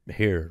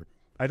 here,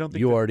 I don't think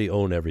you already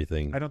own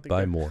everything. I don't think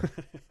buy more.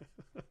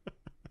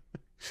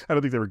 I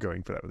don't think they were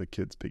going for that with a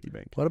kid's piggy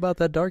bank. What about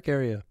that dark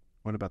area?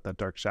 What about that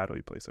dark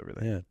shadowy place over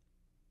there?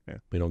 Yeah.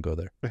 We don't go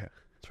there. Yeah.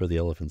 It's where the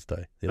elephants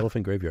die. The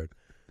elephant graveyard.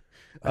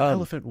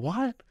 Elephant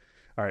what?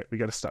 All right, we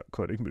got to stop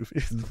quoting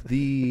movies.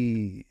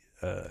 The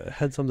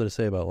had something to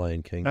say about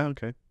Lion King. Oh,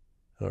 okay.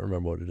 I don't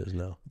remember what it is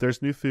now.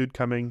 There's new food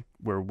coming.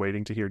 We're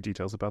waiting to hear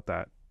details about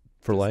that.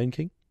 For Lion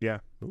King? Yeah.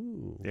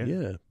 Ooh,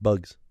 yeah.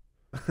 Bugs.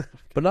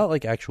 But not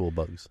like actual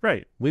bugs.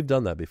 Right. We've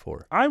done that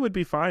before. I would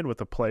be fine with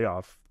the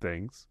playoff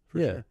things.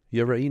 Sure.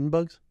 You ever eaten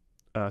bugs?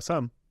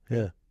 Some.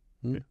 Yeah.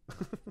 Yeah.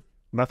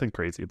 Nothing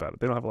crazy about it.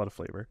 They don't have a lot of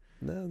flavor.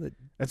 No.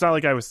 It's not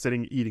like I was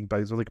sitting eating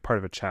bugs. It was like part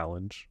of a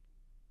challenge.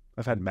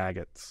 I've had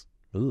maggots.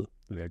 Ooh.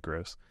 Yeah,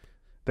 gross.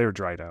 They were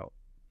dried out.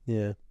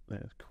 Yeah.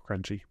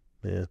 Crunchy.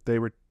 Yeah. They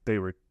were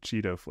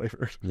Cheeto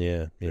flavored.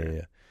 Yeah.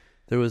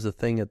 There was a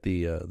thing at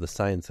the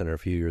Science Center a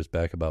few years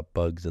back about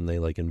bugs, and they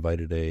like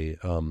invited a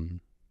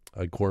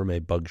gourmet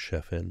bug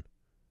chef in.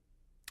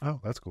 Oh,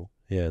 that's cool.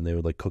 Yeah, and they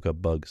would like cook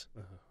up bugs,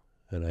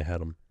 and I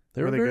had them.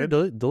 They were very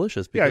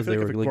delicious I because feel they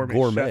like were if a like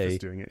gourmet chef is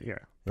doing it,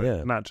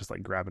 but not just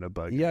like grabbing a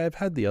bug. Yeah, I've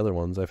had the other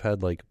ones. I've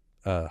had like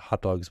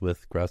hot dogs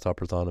with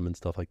grasshoppers on them and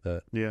stuff like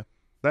that. Yeah,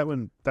 that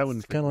one.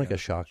 It's kind of like a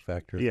shock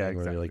factor. Yeah, thing exactly.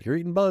 Where you're like, you're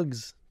eating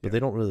bugs, but they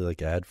don't really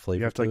like add flavor.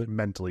 You have to like it.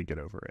 mentally get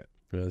over it.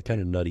 Yeah,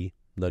 kind of nutty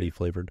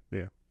flavored.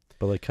 Yeah,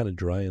 but like kind of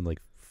dry and like.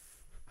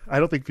 I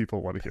don't think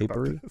people want to hear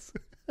about this.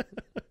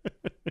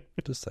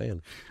 Just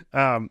saying.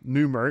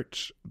 New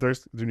merch.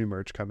 There's the new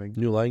merch coming.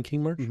 New Lion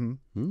King merch?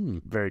 Mm-hmm.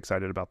 Very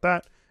excited about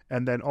that.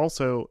 And then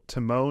also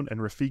Timon and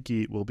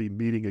Rafiki will be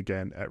meeting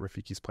again at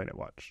Rafiki's Planet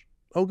Watch.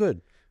 Oh,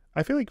 good.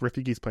 I feel like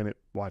Rafiki's Planet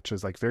Watch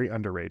is like very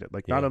underrated.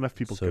 Like not enough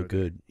people go. So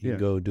good. You can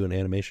go do an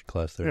animation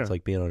class there. It's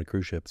like being on a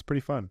cruise ship. It's pretty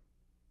fun.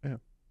 Yeah.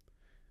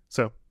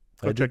 So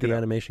I did the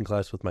animation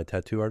class with my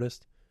tattoo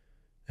artist.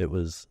 It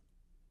was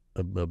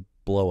a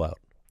blowout.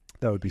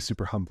 That would be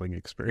super humbling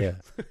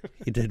experience. Yeah.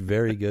 He did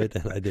very good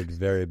and I did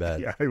very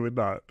bad. Yeah, I would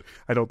not.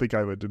 I don't think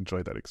I would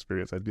enjoy that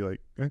experience. I'd be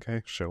like,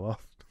 okay, show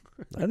off.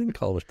 I didn't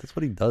call him. That's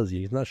what he does.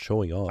 He's not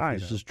showing off.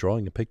 He's just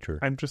drawing a picture.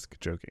 I'm just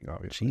joking,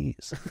 obviously.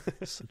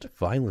 Jeez. Such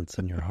violence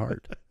in your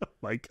heart. Oh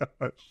my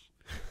gosh.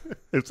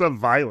 It's not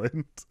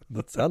violent.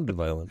 That sounded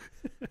violent.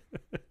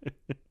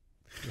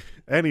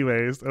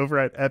 Anyways, over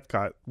at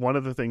EPCOT, one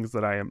of the things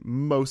that I am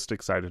most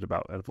excited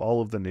about out of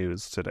all of the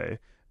news today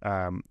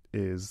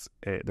is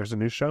there's a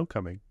new show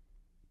coming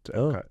to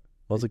EPCOT.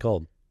 What's it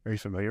called? Are you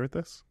familiar with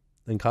this?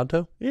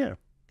 Encanto? Yeah.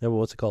 Yeah, well,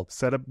 what's it called?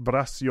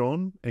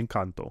 Celebracion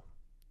Encanto.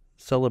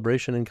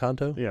 Celebration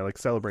Encanto? Yeah, like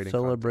celebrating.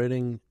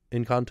 Celebrating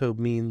Encanto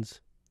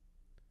means...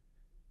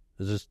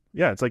 Is this...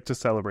 Yeah, it's like to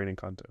celebrate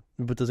Encanto.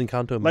 But does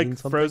Encanto like mean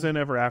something? Frozen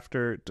Ever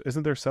After.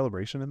 Isn't there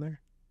Celebration in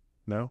there?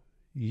 No?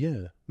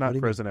 Yeah. Not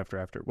Frozen Ever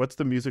After. What's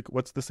the music?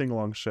 What's the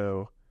sing-along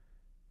show?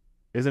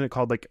 Isn't it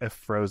called like a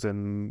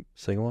Frozen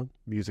sing-along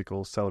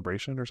musical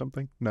celebration or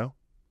something? No?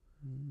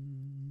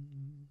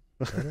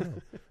 I don't know.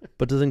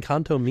 But does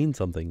Encanto mean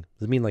something?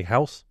 Does it mean like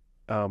house?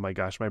 Oh my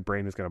gosh, my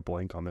brain is going to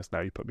blank on this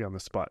now. You put me on the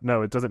spot.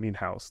 No, it doesn't mean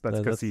house.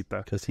 That's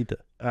casita. Casita.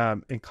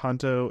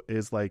 Encanto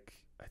is like,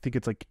 I think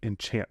it's like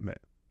enchantment.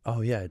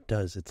 Oh yeah, it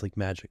does. It's like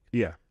magic.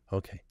 Yeah.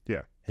 Okay.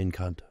 Yeah.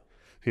 Encanto.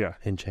 Yeah.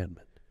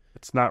 Enchantment.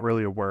 It's not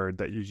really a word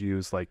that you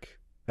use like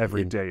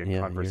every day in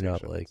conversations. You're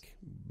not like,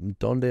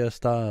 ¿Dónde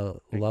está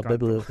la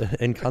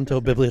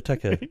Encanto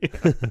Biblioteca?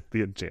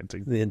 The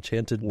enchanting. The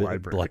enchanted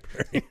library.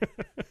 Library.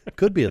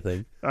 Could be a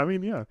thing. I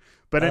mean, yeah.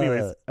 But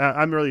anyways,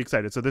 I'm really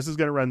excited. So this is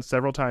going to run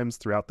several times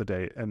throughout the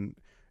day, and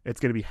it's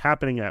going to be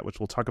happening at, which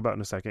we'll talk about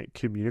in a second,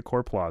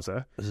 CommuniCore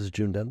Plaza. This is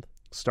June 10th?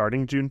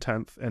 Starting June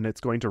 10th, and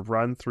it's going to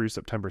run through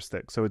September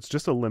 6th. So it's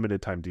just a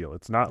limited time deal.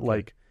 It's not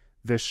like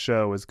this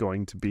show is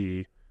going to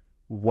be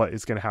what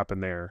is going to happen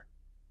there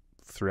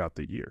throughout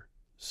the year.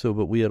 So,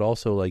 but we had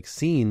also like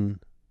seen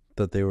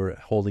that they were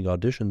holding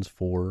auditions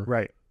for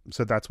right.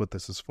 So that's what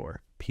this is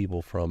for.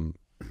 People from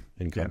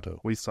Encanto. Yeah.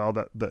 We saw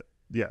that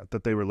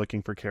they were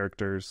looking for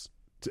characters,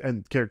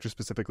 and characters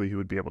specifically who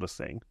would be able to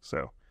sing.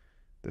 So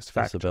this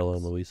fact, Isabella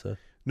and Luisa.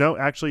 No,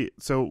 actually.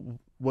 So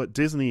what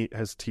Disney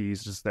has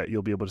teased is that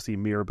you'll be able to see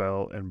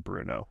Mirabel and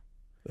Bruno.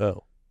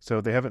 Oh. So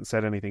they haven't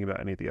said anything about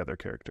any of the other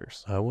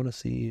characters. I want to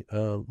see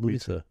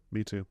Luisa.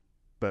 Me too.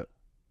 But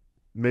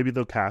maybe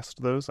they'll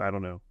cast those. I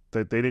don't know.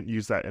 They didn't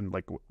use that in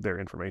like their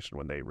information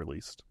when they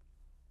released.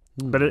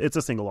 But it's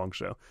a sing-along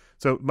show.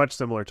 So much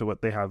similar to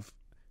what they have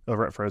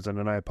over at Frozen.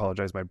 And I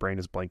apologize, my brain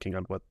is blanking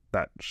on what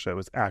that show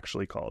is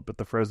actually called. But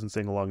the Frozen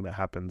sing-along that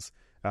happens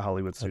at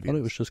Hollywood Studios. I thought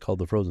it was just called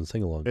the Frozen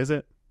Sing-Along. Is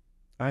it?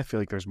 I feel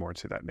like there's more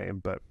to that name,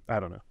 but I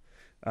don't know.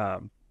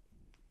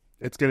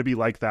 It's going to be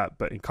like that,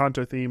 but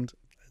Encanto themed.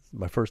 It's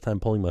my first time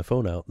pulling my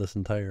phone out this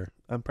entire...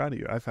 I'm proud of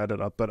you. I've had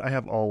it up, but I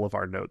have all of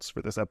our notes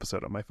for this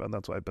episode on my phone.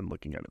 That's why I've been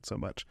looking at it so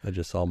much. I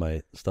just saw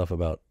my stuff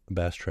about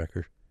Bass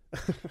Tracker.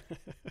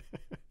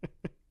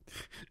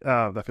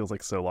 That feels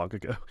like so long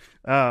ago.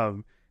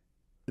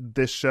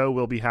 This show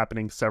will be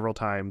happening several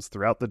times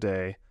throughout the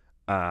day.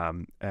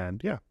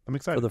 And yeah, I'm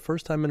excited. For the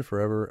first time in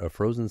forever, a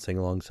Frozen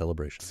sing-along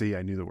celebration. See,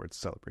 I knew the word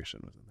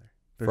celebration was in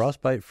there.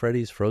 Frostbite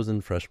Freddy's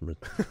Frozen Freshman.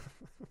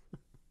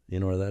 You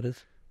know where that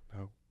is?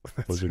 No.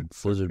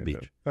 Blizzard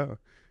Beach. Oh.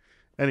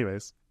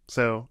 Anyways,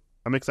 so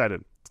I'm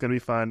excited. It's going to be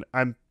fun.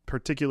 I'm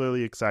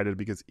particularly excited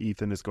because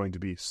Ethan is going to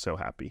be so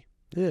happy.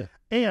 Yeah.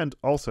 And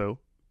also,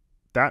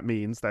 that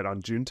means that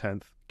on June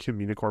 10th,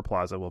 CommuniCore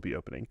Plaza will be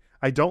opening.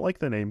 I don't like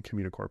the name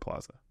CommuniCore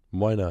Plaza.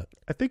 Why not?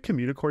 I think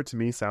CommuniCore to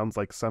me sounds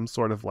like some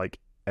sort of like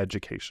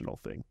educational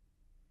thing.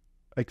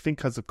 I think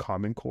because of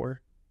Common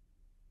Core.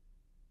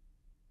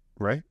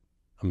 Right?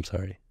 I'm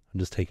sorry. I'm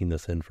just taking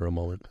this in for a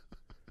moment.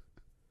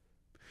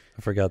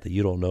 I forgot that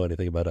you don't know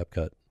anything about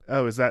EPCOT.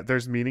 Oh, is that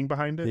there's meaning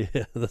behind it?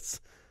 Yeah,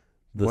 that's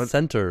the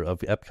center of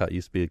EPCOT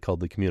used to be called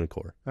the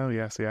CommuniCore. Oh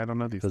yeah, see, I don't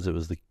know these because it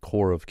was the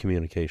core of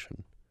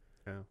communication.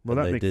 Yeah. Well, and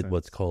that they makes did sense.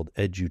 what's called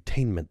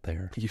edutainment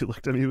there. You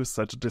looked at me with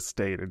such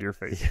disdain in your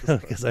face. Yeah,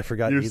 because I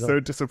forgot. You're so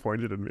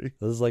disappointed in me.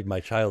 This is like my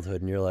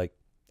childhood, and you're like,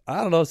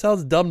 I don't know, it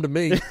sounds dumb to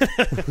me.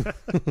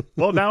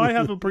 Well, now I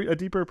have a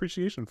deeper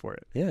appreciation for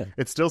it. Yeah.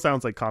 It still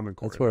sounds like Common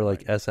Core. That's where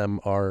like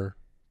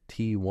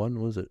SMRT1,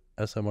 was it?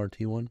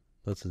 SMRT1?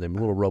 That's his name,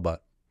 little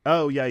robot.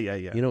 Oh, yeah.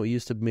 You know what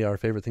used to be our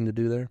favorite thing to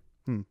do there?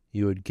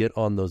 You would get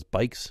on those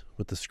bikes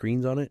with the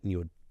screens on it, and you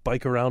would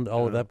bike around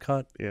all of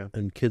Epcot. Yeah.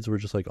 And kids were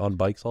just like on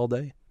bikes all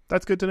day.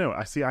 That's good to know.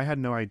 I had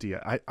no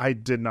idea. I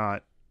did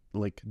not,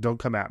 like, don't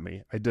come at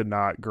me. I did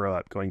not grow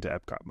up going to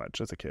Epcot much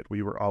as a kid.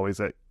 We were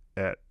always at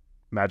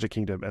Magic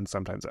Kingdom and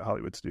sometimes at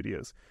Hollywood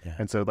Studios. Yeah.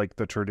 And so, like,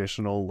 the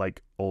traditional,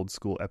 like, old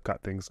school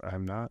Epcot things,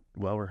 I'm not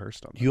well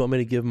rehearsed on. You want me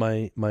to give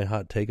my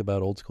hot take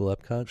about old school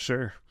Epcot?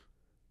 Sure.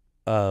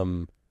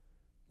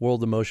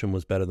 World of Motion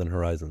was better than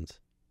Horizons.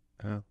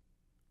 Oh.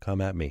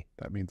 Come at me.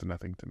 That means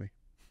nothing to me.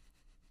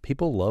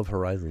 People love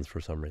Horizons for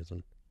some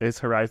reason. Is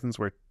Horizons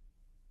where...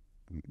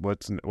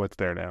 What's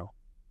there now?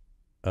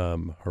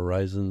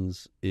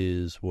 Horizons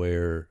is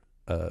where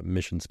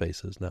Mission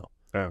Space is now.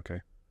 Oh,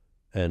 okay.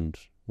 And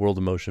World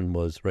of Motion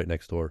was right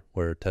next door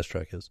where Test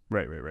Track is.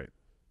 Right.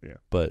 Yeah.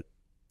 But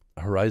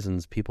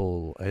Horizons,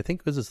 people, I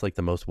think this is like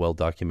the most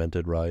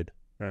well-documented ride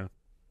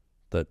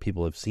that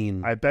people have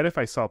seen. I bet if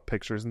I saw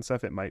pictures and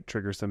stuff, it might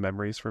trigger some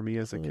memories for me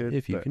as a kid.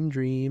 If you can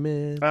dream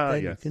it,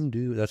 you can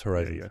do. That's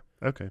Horizons.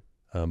 Yeah. Okay.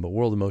 But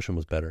World of Motion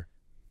was better.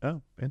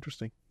 Oh,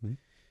 interesting. Mm-hmm.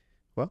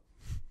 Well,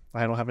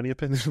 I don't have any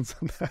opinions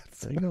on that.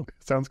 So there you go.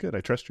 Sounds good.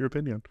 I trust your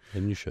opinion.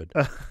 And you should.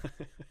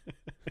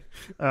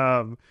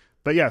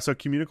 But yeah, so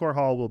CommuniCore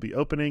Hall will be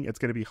opening. It's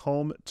going to be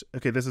home.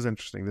 Okay, this is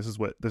interesting. This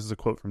is a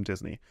quote from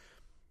Disney.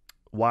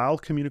 while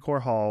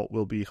CommuniCore Hall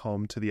will be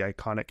home to the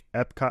iconic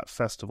EPCOT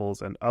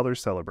festivals and other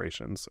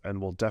celebrations,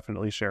 and we'll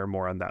definitely share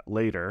more on that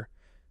later,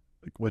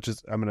 which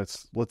is,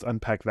 let's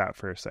unpack that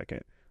for a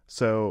second.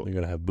 So you're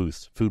going to have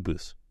booths, food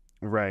booths.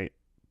 Right.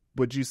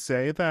 Would you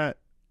say that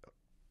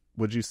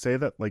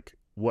like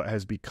what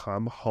has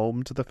become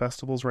home to the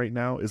festivals right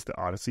now is the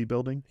Odyssey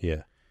building?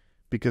 Yeah.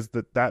 Because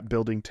that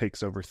building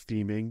takes over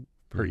theming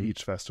for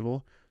each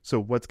festival. So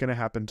what's going to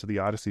happen to the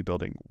Odyssey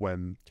building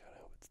when... God,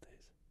 I hope it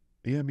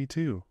stays. Yeah, me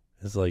too.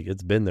 It's like,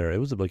 it's been there. It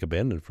was like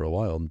abandoned for a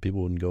while and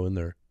people wouldn't go in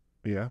there.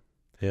 Yeah.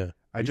 Yeah.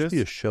 There used to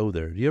be a show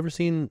there. You ever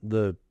seen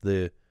the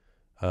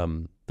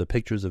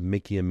pictures of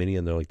Mickey and Minnie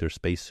and their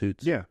space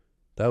suits? Yeah.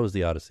 That was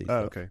the Odyssey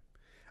stuff. Okay.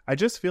 I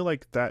just feel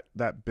like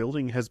that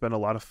building has been a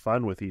lot of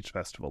fun with each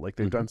festival. Like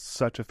they've done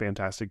such a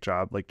fantastic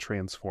job like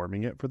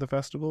transforming it for the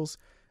festivals.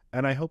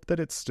 And I hope that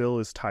it still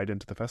is tied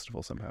into the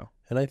festival somehow.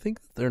 And I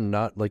think they're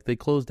not, like, they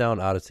closed down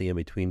Odyssey in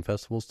between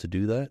festivals to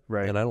do that.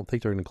 Right. And I don't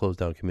think they're going to close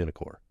down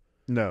CommuniCore.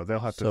 No, they'll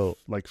have to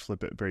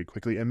flip it very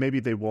quickly. And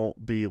maybe they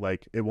won't be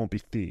it won't be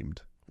themed.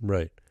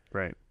 Right.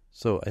 Right.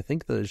 So I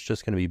think that it's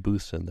just going to be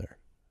booths in there.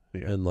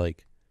 Yeah. And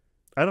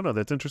I don't know.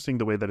 That's interesting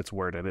the way that it's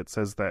worded. It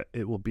says that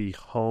it will be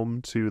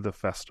home to the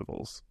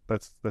festivals.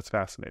 That's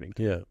fascinating.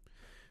 Yeah.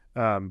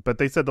 But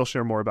they said they'll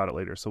share more about it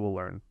later, so we'll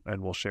learn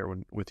and we'll share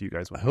with you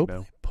guys when we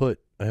know.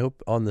 I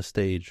hope on the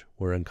stage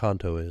where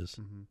Encanto is,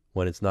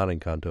 when it's not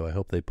Encanto, I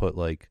hope they put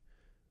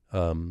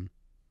that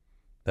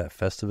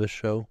Festivus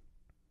show.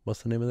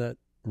 What's the name of that?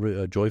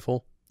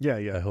 Joyful. Yeah,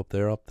 yeah. I hope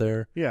they're up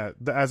there. Yeah,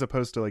 as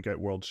opposed to at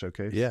World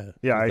Showcase. Yeah,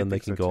 yeah. Then they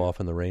can go off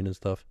in the rain and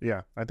stuff.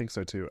 Yeah, I think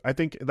so too. I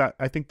think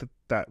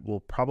that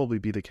will probably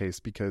be the case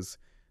because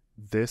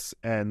this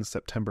ends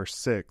September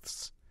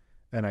 6th.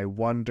 And I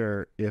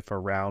wonder if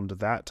around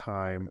that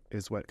time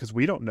is because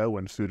we don't know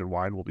when Food and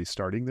Wine will be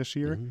starting this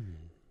year.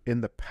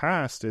 In the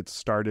past, it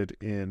started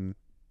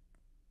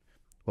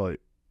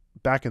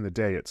back in the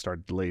day, it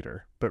started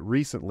later. But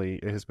recently,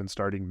 it has been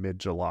starting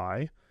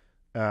mid-July.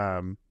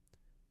 And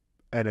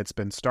it's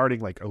been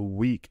starting a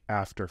week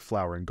after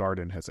Flower and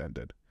Garden has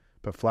ended.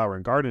 But Flower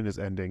and Garden is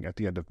ending at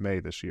the end of May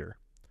this year,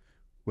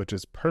 which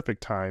is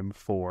perfect time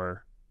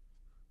for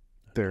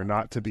there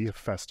not to be a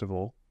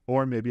festival.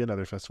 Or maybe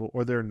another festival,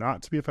 or there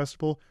not to be a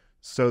festival,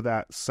 so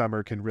that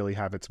summer can really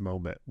have its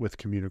moment with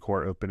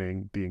CommuniCore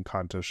opening, the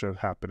Encanto show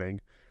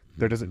happening.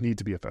 There doesn't need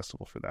to be a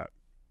festival for that.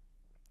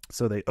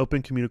 So they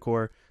open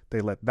CommuniCore, they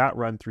let that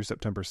run through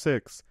September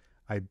 6th.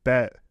 I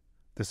bet,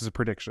 this is a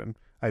prediction,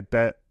 I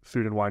bet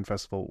Food and Wine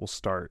Festival will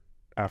start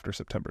after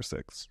September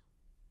 6th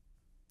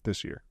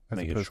this year.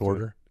 Make it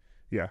shorter?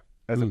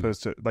 As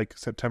opposed to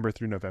September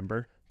through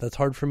November. That's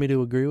hard for me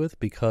to agree with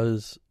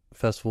because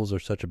festivals are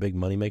such a big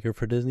moneymaker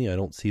for Disney. I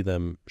don't see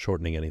them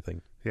shortening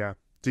anything. Yeah.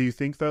 Do you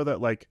think though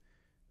that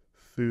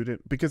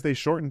because they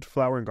shortened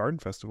Flower and Garden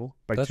Festival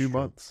by 2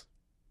 months.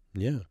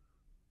 Yeah.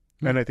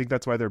 And I think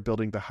that's why they're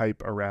building the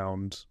hype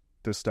around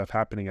this stuff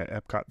happening at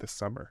EPCOT this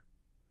summer.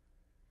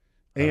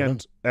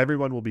 And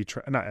everyone will be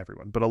not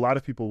everyone, but a lot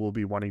of people will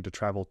be wanting to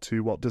travel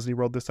to Walt Disney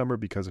World this summer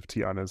because of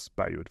Tiana's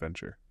Bayou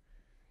Adventure.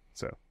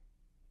 So,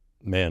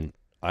 man,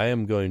 I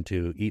am going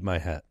to eat my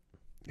hat.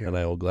 Yeah. And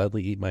I will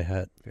gladly eat my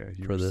hat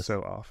for this.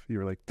 So off. You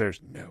were like, there's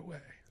no way.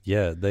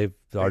 Yeah, they've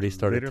already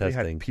started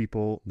testing.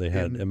 They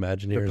had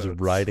Imagineers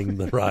riding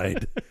the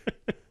ride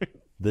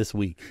this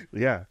week.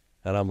 Yeah.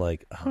 And I'm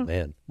like, oh,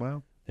 man.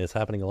 Wow. It's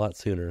happening a lot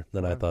sooner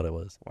than I thought it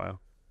was. Wow.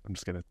 I'm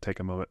just going to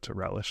take a moment to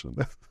relish in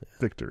the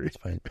victory. It's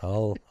fine.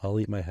 I'll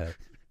eat my hat.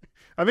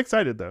 I'm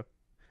excited, though.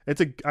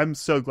 I'm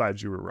so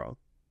glad you were wrong.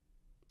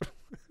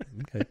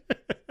 Okay.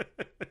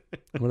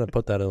 I'm going to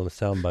put that on a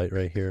soundbite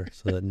right here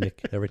so that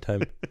Nick, every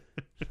time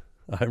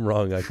I'm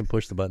wrong, I can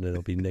push the button and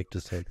it'll be Nick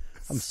just saying,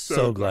 I'm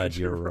so glad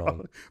you're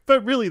wrong.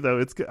 But really,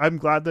 though, I'm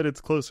glad that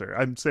it's closer.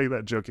 I'm saying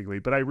that jokingly,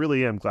 but I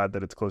really am glad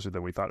that it's closer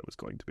than we thought it was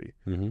going to be.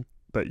 Mm-hmm.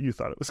 That you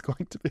thought it was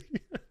going to be.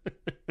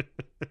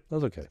 That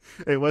was okay.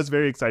 It was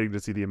very exciting to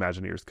see the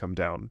Imagineers come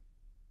down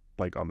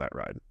on that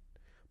ride.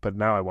 But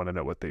now I want to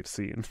know what they've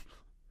seen.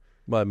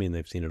 Well, I mean,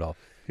 they've seen it all.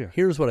 Yeah.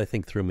 Here's what I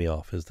think threw me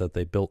off is that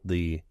they built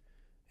the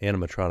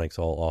animatronics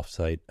all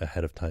off-site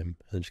ahead of time.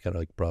 And just kind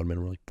of brought them in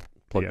and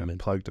plugged them in.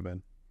 Plugged them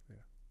in. Yeah.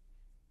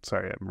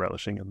 Sorry, I'm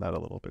relishing in that a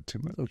little bit too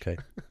much. Okay.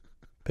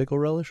 Pickle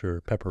relish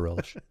or pepper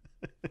relish?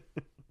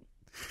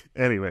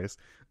 Anyways,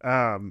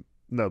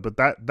 no, but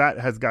that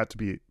has got to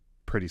be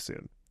pretty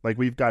soon.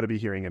 We've got to be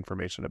hearing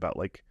information about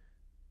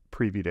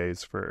preview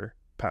days for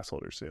pass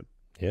holders soon.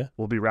 Yeah.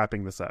 We'll be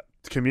wrapping this up.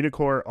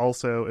 CommuniCore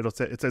also,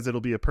 it says it'll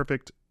be a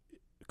perfect,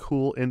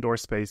 cool indoor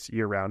space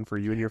year-round for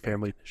you and your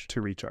family to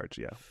recharge.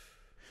 Yeah.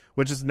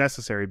 Which is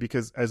necessary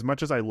because as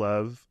much as I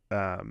love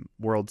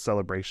World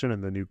Celebration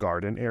and the new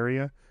garden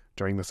area,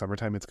 during the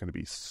summertime, it's going to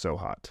be so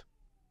hot.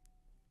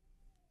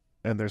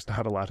 And there's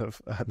not a lot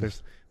of,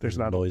 there's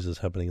not noises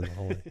happening in the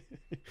hallway.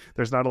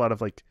 There's not a lot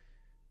of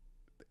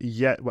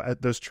yet.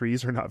 Those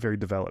trees are not very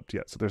developed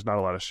yet. So there's not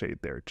a lot of shade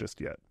there just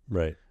yet.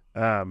 Right.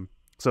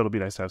 So it'll be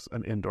nice to have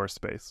an indoor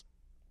space.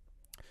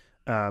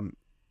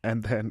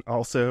 And then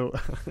also...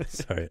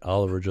 Sorry,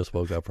 Oliver just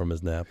woke up from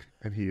his nap.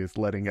 And he is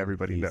letting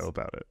everybody He's know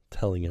about it.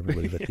 Telling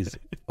everybody that he's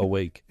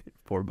awake.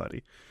 Poor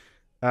buddy.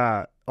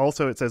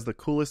 Also, it says the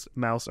coolest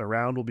mouse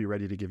around will be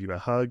ready to give you a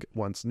hug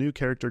once new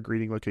character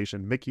greeting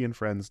location Mickey and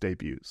Friends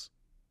debuts.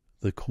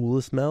 The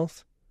coolest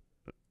mouse?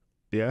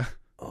 Yeah.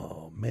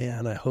 Oh,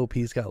 man, I hope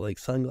he's got, like,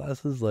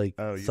 sunglasses, like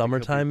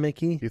summertime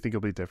Mickey. You think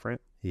he'll be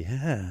different?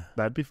 Yeah.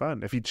 That'd be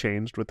fun. If he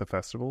changed with the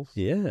festivals.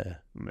 Yeah.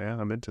 Yeah,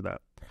 I'm into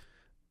that.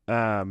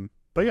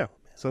 But yeah,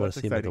 so I want that's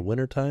to see him exciting. at the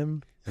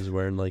wintertime. He's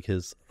wearing, like,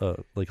 his,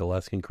 like,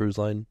 Alaskan Cruise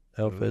Line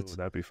outfits. Ooh,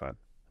 that'd be fun.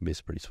 That'd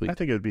be pretty sweet. I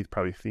think it would be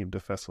probably themed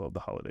to Festival of the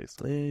Holidays.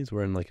 Yeah, he's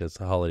wearing, like, a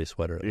holiday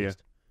sweater at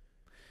least.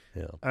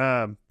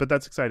 Yeah. But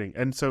that's exciting.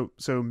 And so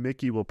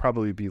Mickey will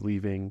probably be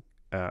leaving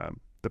the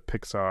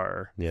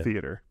Pixar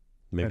theater.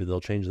 Maybe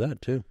they'll change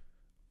that, too.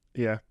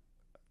 Yeah.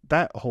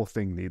 That whole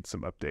thing needs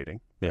some updating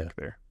back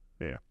there.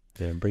 Yeah.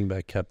 Yeah, bring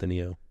back Captain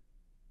EO.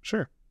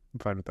 Sure. I'm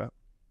fine with that.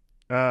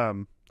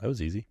 That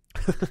was easy.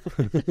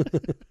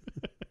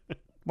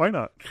 Why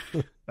not?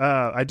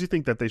 I do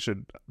think that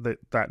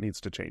that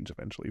needs to change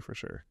eventually for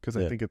sure. Because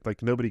I think it's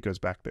like nobody goes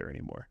back there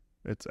anymore.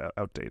 It's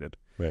outdated.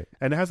 Right.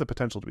 And it has the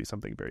potential to be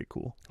something very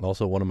cool.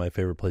 Also, one of my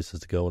favorite places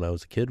to go when I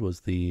was a kid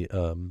was the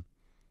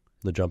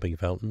jumping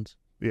fountains.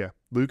 Yeah.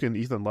 Luke and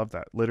Ethan loved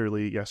that.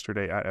 Literally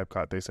yesterday at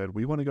EPCOT, they said,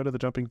 we want to go to the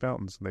jumping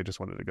fountains. And they just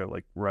wanted to go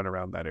like run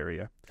around that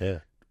area. Yeah.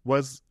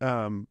 Was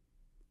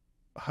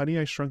Honey,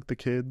 I Shrunk the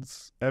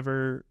Kids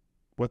ever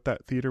what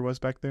that theater was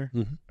back there?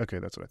 Mm-hmm. Okay,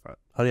 that's what I thought.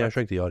 Honey, I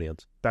Shrunk the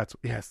Audience. That's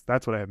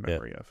what I have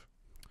memory of.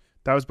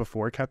 That was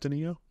before Captain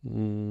EO?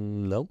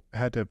 No. It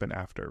had to have been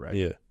after,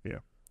 right?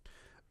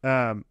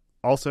 Yeah.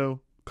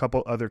 Also, a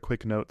couple other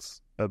quick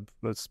notes of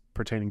that's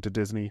pertaining to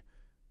Disney.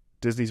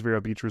 Disney's Vero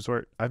Beach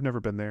Resort. I've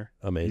never been there.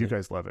 Amazing. You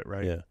guys love it,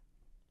 right? Yeah.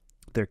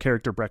 Their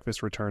character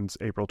breakfast returns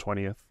April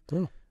 20th.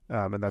 Oh.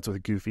 And that's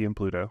with Goofy and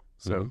Pluto.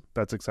 So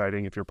that's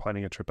exciting. If you're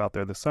planning a trip out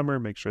there this summer,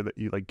 make sure that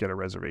you like get a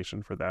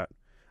reservation for that.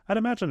 I'd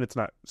imagine it's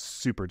not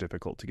super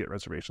difficult to get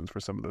reservations for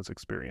some of those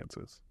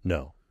experiences.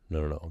 No.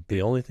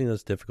 The only thing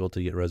that's difficult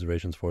to get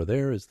reservations for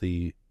there is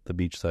the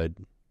beachside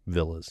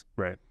villas.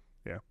 Right.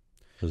 Yeah.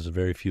 There's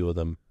very few of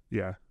them.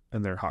 Yeah.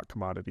 And they're hot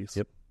commodities.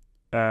 Yep.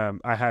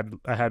 I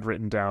had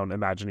written down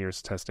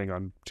Imagineers testing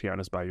on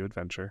Tiana's Bayou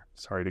Adventure.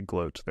 Sorry to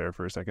gloat there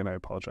for a second. I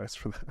apologize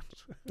for that.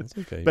 It's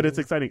okay. But it's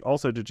exciting.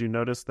 Also, did you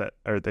notice that,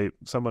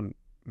 someone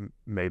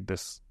made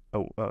this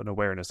an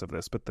awareness of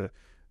this, but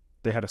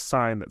they had a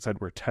sign that said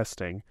we're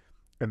testing,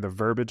 and the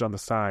verbiage on the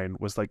sign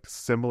was like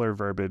similar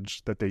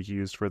verbiage that they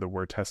used for the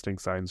we're testing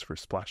signs for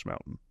Splash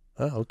Mountain.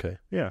 Oh, okay.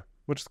 Yeah,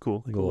 which is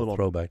cool. Like a little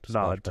throwback to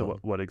nod Splash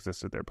to what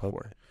existed there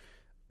before.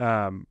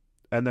 Okay.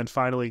 And then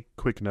finally,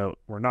 quick note,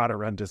 we're not a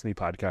Run Disney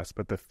podcast,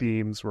 but the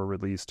themes were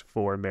released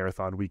for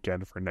Marathon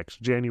Weekend for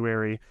next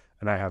January,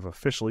 and I have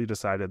officially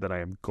decided that I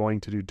am going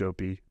to do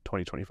Dopey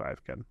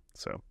 2025 again.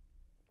 So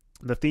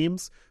the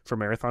themes for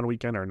Marathon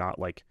Weekend are not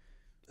like...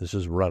 It's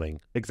just running.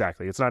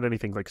 Exactly. It's not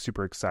anything like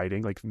super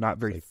exciting, like not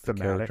very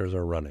thematic. The characters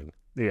are running.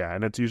 Yeah,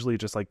 and it's usually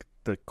just like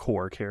the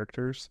core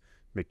characters,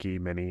 Mickey,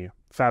 Minnie,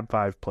 Fab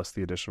Five plus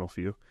the additional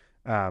few.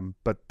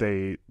 But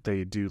they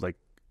do like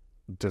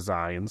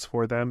designs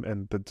for them,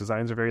 and the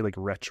designs are very like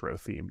retro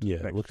themed.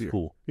 Yeah, it looks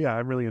cool. Yeah,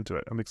 I'm really into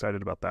it. I'm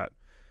excited about that.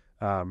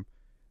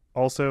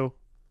 Also,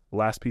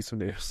 last piece of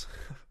news.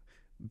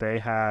 They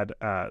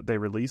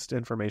released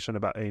information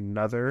about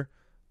another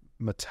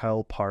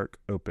Mattel park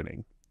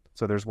opening.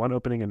 So there's one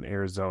opening in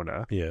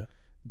Arizona. Yeah.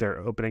 They're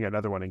opening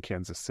another one in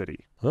Kansas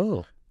City.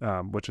 Oh.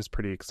 Which is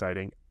pretty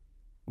exciting.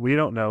 We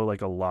don't know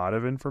like a lot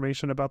of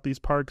information about these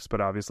parks,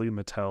 but obviously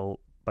Mattel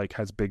like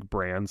has big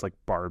brands like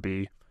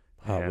Barbie,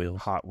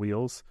 Hot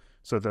Wheels.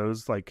 So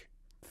those like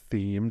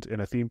themed in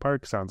a theme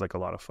park sounds like a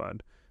lot of fun.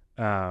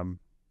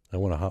 I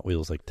want a Hot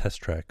Wheels like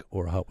test track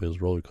or a Hot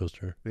Wheels roller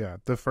coaster. Yeah.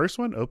 The first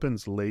one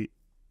opens late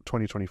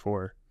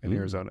 2024 in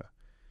Arizona.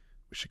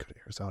 We should go to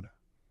Arizona.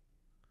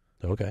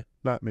 Okay.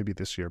 Not maybe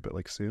this year, but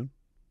like soon.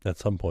 At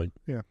some point.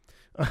 Yeah.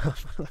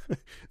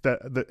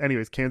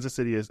 Anyways, Kansas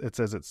City it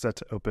says it's set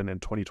to open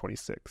in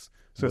 2026.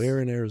 So where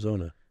in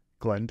Arizona?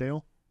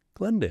 Glendale.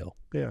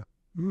 Yeah.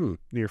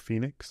 Near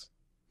Phoenix.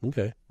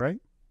 Okay. Right?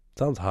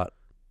 Sounds hot.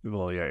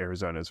 Well, yeah,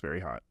 Arizona is very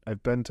hot.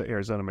 I've been to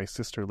Arizona. My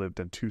sister lived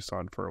in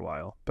Tucson for a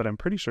while, but I'm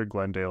pretty sure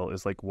Glendale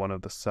is like one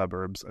of the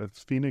suburbs of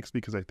Phoenix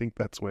because I think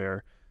that's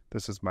where,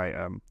 this is my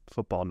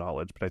football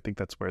knowledge, but I think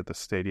that's where the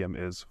stadium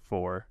is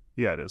for,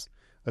 it is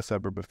a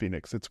suburb of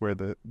Phoenix. It's where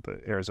the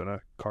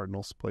Arizona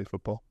Cardinals play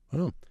football.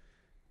 Oh.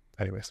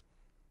 Anyways.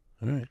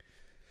 All right.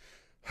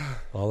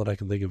 All that I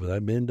can think of is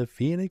I've been to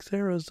Phoenix,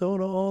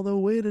 Arizona, all the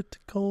way to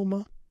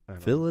Tacoma,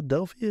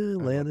 Philadelphia,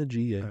 Atlanta,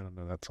 GA. I don't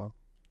know that song.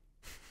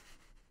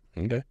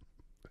 Okay.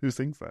 Who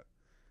sings that?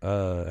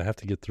 I have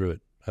to get through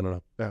it. I don't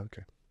know. Oh,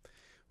 okay.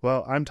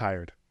 Well, I'm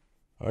tired.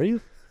 Are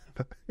you?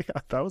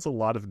 Yeah, that was a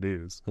lot of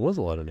news. It was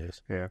a lot of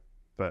news. Yeah,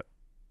 but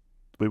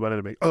we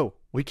wanted to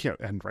we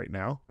can't end right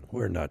now.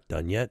 We're not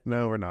done yet.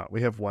 No, we're not.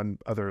 We have one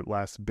other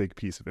last big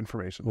piece of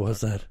information.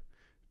 What's that?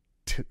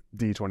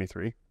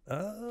 D23.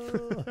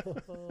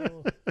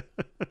 Oh.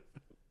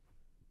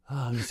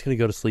 I'm just going to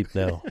go to sleep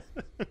now.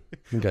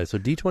 Okay, so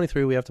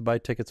D23 we have to buy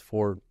tickets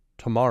for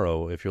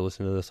tomorrow if you're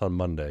listening to this on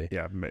Monday.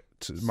 Yeah,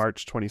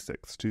 March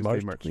 26th, Tuesday,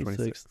 March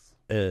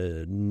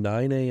 26th.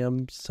 9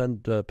 a.m.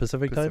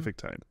 Pacific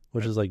time?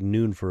 Which is like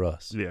noon for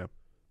us. Yeah.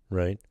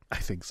 Right? I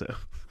think so.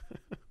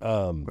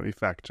 Let me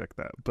fact check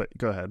that, but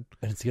go ahead.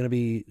 And it's going to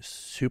be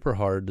super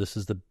hard. This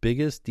is the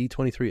biggest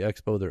D23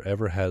 Expo there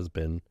ever has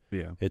been.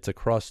 Yeah. It's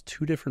across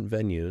two different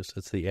venues.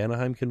 It's the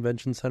Anaheim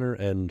Convention Center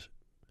and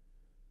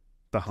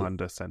the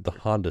Honda Center. The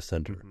Honda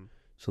Center. Mm-hmm.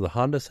 So the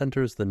Honda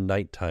Center is the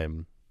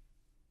nighttime,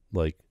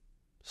 like,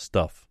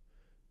 stuff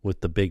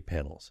with the big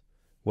panels.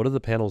 What are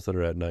the panels that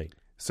are at night?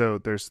 So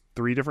there's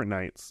 3 different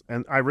nights,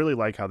 and I really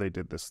like how they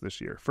did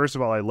this year. First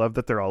of all, I love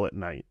that they're all at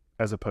night,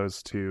 as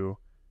opposed to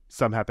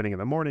some happening in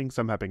the morning,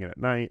 some happening at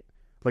night.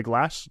 Like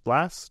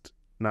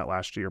not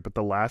last year, but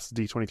the last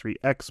D23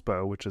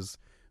 Expo, which is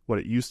what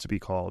it used to be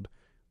called,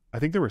 I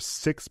think there were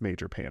 6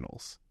 major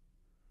panels.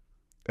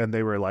 And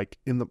they were like,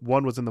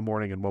 one was in the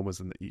morning and one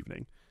was in the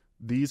evening.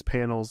 These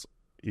panels,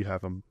 you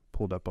have them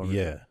pulled up on.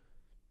 Yeah.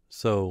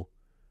 So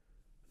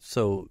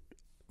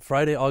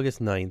Friday, August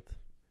 9th,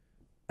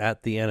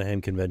 at the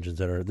Anaheim Convention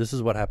Center. This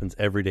is what happens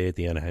every day at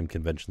the Anaheim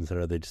Convention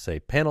Center. They just say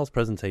panels,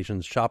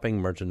 presentations, shopping,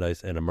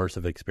 merchandise, and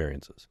immersive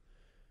experiences.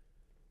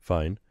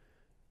 Fine.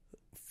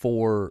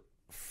 For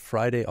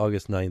Friday,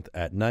 August 9th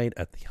at night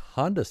at the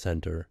Honda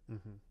Center,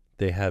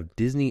 they have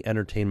Disney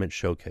Entertainment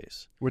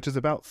Showcase. Which is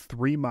about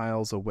 3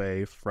 miles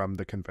away from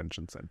the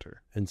convention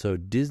center. And so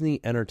Disney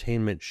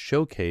Entertainment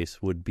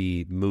Showcase would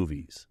be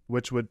movies.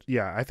 Which would,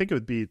 yeah, I think it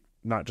would be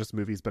not just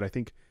movies, but I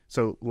think,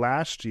 so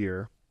last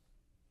year,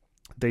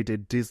 they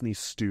did Disney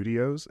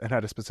Studios and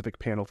had a specific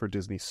panel for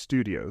Disney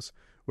Studios,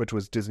 which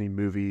was Disney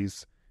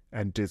movies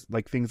and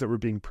like things that were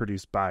being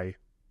produced by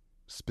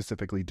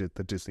specifically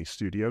the Disney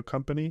Studio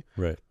Company.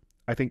 Right.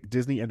 I think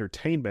Disney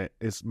Entertainment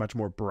is much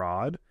more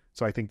broad.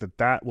 So I think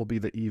that will be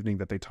the evening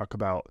that they talk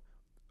about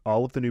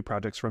all of the new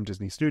projects from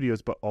Disney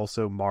Studios, but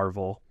also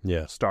Marvel,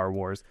 Star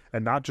Wars,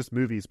 and not just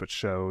movies, but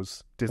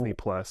shows, Disney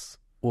Plus.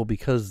 Well,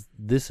 because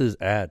this is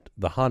at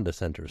the Honda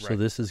Center. So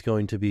this is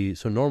going to be,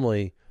 so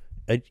normally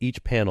at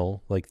each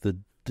panel, like the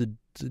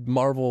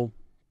Marvel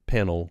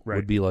panel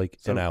would be like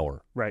an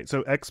hour. Right.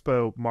 So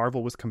Expo,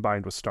 Marvel was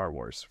combined with Star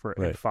Wars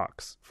and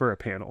Fox for a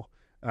panel.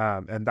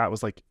 And that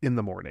was like in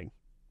the morning.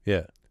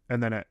 Yeah.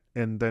 And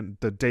then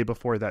the day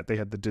before that, they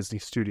had the Disney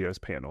Studios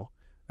panel.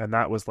 And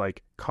that was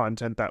like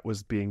content that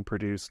was being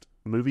produced,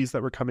 movies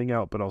that were coming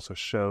out, but also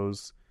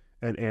shows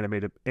and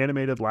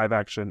animated live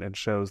action and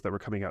shows that were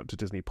coming out to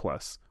Disney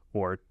Plus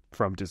or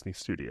from Disney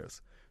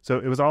Studios. So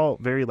it was all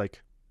very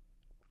like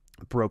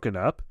broken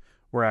up.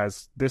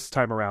 Whereas this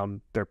time around,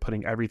 they're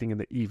putting everything in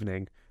the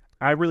evening.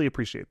 I really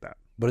appreciate that.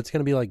 But it's going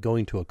to be like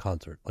going to a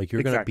concert. Like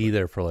you're going to be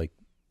there for like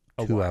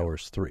 2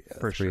 hours, 3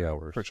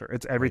 hours. For sure.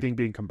 It's everything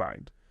being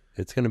combined.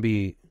 It's going to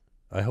be,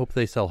 I hope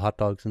they sell hot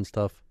dogs and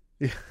stuff.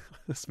 Yeah,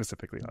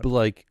 specifically. But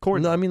like,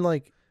 corn. No, I mean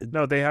like.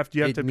 No, you have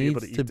to be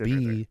able to eat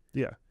dinner there.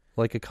 Yeah.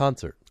 Like a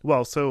concert.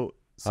 Well, so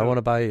I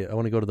want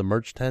to go to the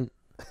merch tent.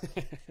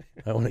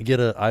 I want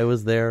to I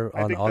was there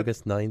on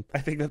August 9th. I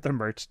think that the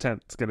merch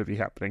tent's going to be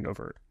happening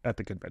over at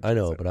the convention. I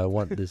know, but I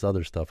want this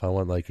other stuff. I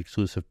want like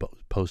exclusive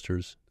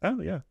posters.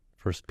 Oh, yeah.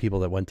 For people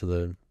that went to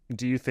the...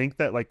 Do you think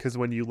that like, because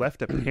when you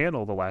left a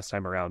panel the last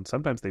time around,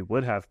 sometimes they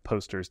would have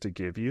posters to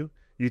give you.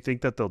 You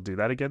think that they'll do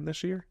that again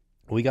this year?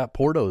 We got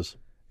Portos.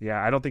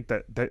 Yeah, I don't think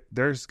that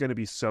there's going to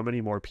be so many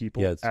more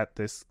people at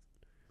this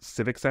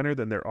Civic Center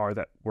than there are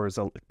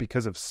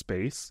because of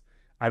space.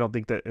 I don't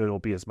think that it'll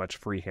be as much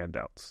free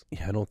handouts.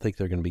 Yeah, I don't think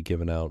they're going to be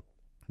giving out.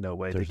 No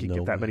way. They can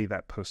give that many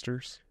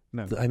posters.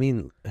 No. I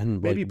mean,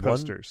 and maybe like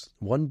posters.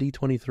 One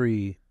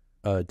D23,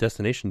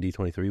 Destination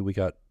D23, we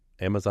got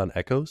Amazon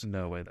Echoes.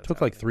 No way. That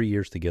took like 3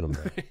 years to get them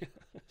there.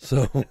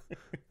 So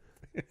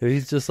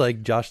he's just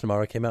like, Josh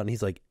Namara came out and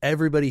he's like,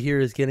 everybody here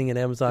is getting an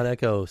Amazon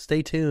Echo.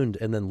 Stay tuned.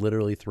 And then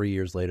literally 3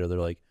 years later, they're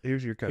like,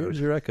 here's your code. Here's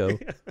your Echo.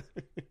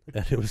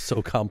 And it was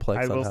so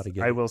complex on how to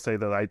get it. I will say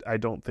though, I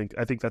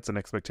think that's an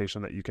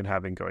expectation that you can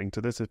have in going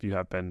to this. If you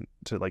have been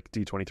to like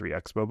D23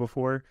 Expo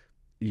before,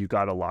 you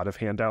got a lot of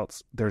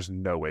handouts. There's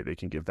no way they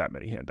can give that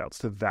many handouts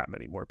to that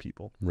many more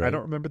people. Right. I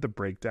don't remember the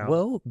breakdown.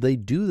 Well, they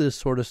do this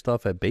sort of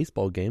stuff at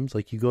baseball games.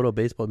 Like you go to a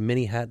baseball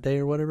mini hat day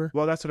or whatever.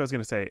 Well, that's what I was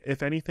going to say.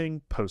 If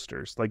anything,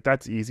 posters. Like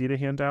that's easy to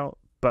hand out,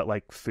 but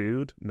like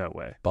food, no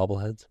way.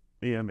 Bobbleheads?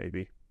 Yeah,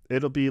 maybe.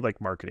 It'll be like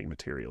marketing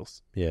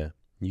materials. Yeah.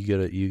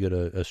 You get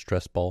a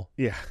stress ball.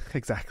 Yeah,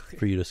 exactly.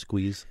 For you to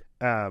squeeze.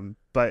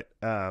 But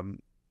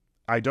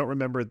I don't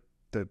remember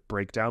the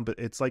breakdown, but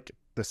it's like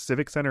the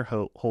Civic Center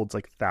holds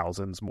like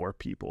thousands more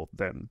people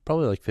than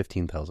probably like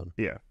 15,000.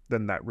 Yeah,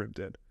 than that room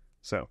did.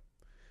 So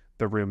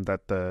the room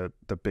that the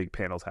big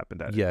panels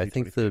happened at. Yeah, I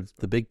think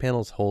the big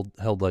panels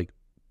held like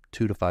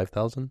 2,000 to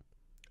 5,000.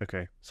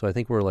 Okay. So I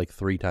think we're like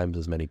 3 times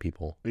as many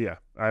people. Yeah,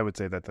 I would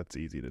say that's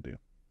easy to do.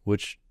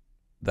 Which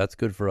that's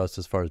good for us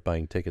as far as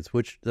buying tickets.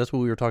 Which that's what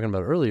we were talking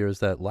about earlier. Is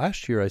that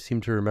last year I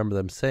seem to remember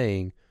them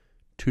saying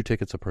 2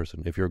 tickets a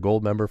person. If you're a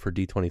gold member for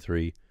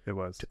D23, it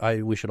was.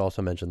 We should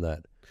also mention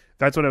that.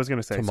 That's what I was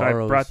going to say. So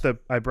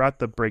I brought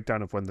the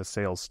breakdown of when the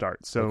sales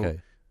start. So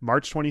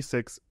March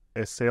 26th,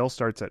 a sale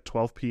starts at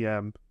 12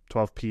 p.m.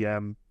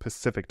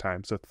 Pacific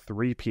time, so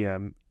 3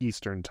 p.m.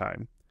 Eastern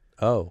time.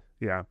 Oh.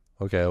 Yeah.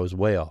 Okay, I was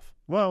way off.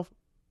 Well,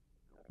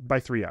 by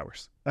 3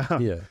 hours.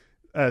 Yeah.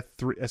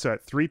 So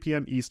at 3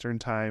 p.m. Eastern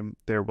time,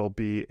 there will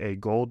be a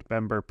gold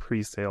member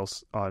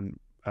pre-sales on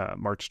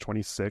March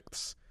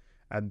 26th,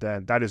 and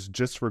then that is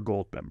just for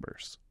gold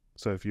members.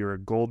 So if you're a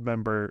gold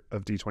member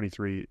of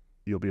D23,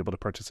 you'll be able to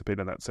participate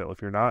in that sale.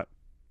 If you're not,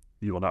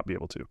 you will not be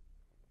able to.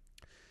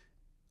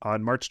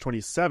 On March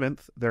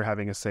 27th, they're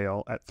having a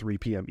sale at 3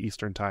 p.m.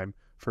 Eastern time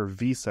for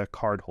Visa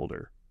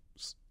cardholders.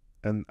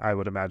 And I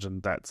would imagine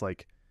that's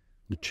like...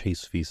 the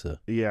Chase Visa.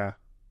 Yeah.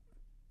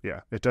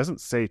 Yeah. It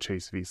doesn't say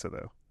Chase Visa,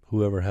 though.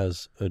 Whoever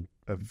has a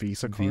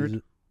Visa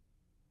card?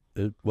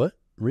 What?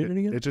 Read it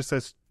again? It just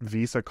says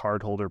Visa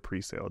cardholder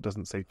presale. It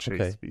doesn't say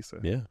Chase Visa.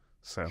 Yeah.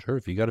 So sure,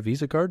 if you got a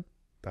Visa card,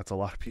 that's a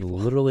lot of people.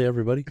 Literally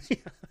everybody.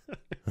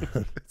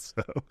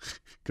 So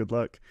good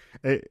luck.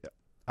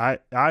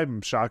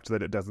 I'm shocked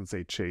that it doesn't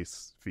say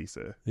Chase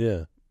Visa.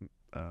 Yeah.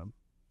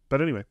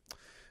 But anyway,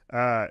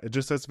 it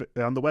just says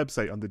on the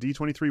website, on the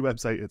D23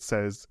 website, it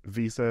says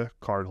Visa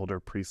cardholder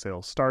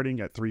presale starting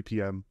at 3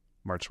 p.m.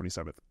 March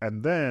 27th.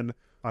 And then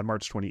on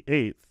March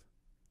 28th,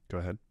 go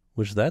ahead.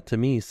 Which that to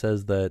me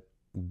says that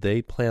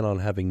they plan on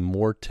having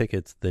more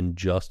tickets than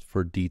just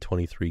for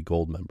D23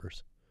 gold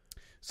members.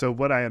 So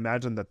what I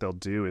imagine that they'll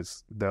do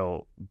is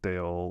they'll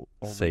only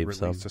save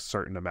release a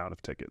certain amount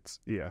of tickets.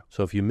 Yeah.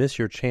 So if you miss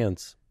your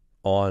chance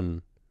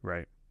on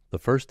the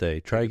first day,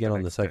 try again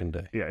on the second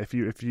day. Yeah,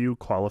 if you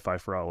qualify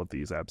for all of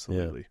these,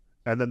 absolutely.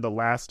 Yeah. And then the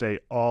last day,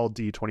 all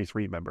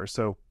D23 members.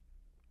 So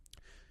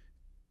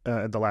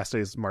the last day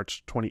is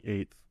March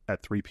 28th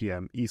at 3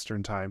 p.m.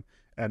 Eastern time.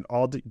 And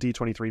all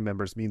D23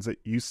 members means that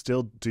you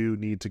still do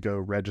need to go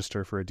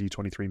register for a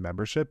D23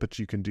 membership, but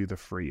you can do the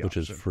free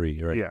option. Which is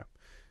free, right? Yeah.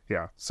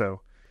 Yeah.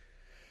 So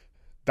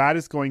that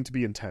is going to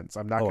be intense.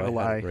 I'm not going to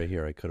lie. Right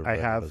here, I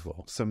have as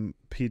well. Some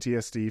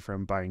PTSD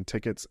from buying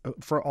tickets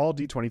for all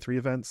D23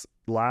 events.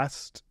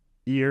 Last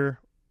year,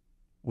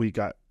 we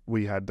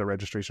had the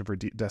registration for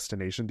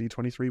Destination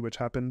D23, which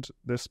happened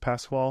this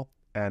past fall,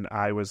 and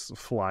I was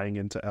flying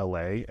into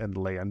LA and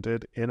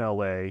landed in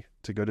LA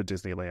to go to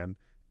Disneyland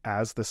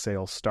as the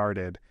sale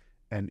started,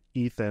 and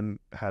Ethan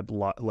had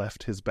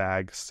left his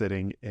bag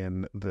sitting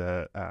in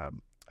the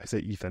I say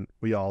Ethan,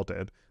 we all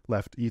did,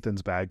 left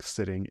Ethan's bag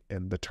sitting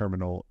in the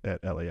terminal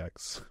at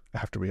LAX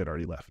after we had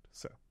already left.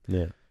 So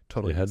yeah,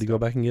 totally you had to go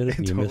back and get it.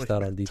 And you missed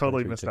out on D23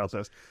 totally missed out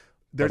those.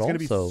 There's going to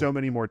be so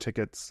many more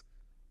tickets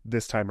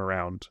this time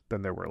around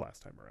than there were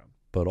last time around.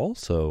 But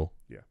also,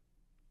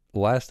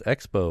 last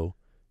Expo,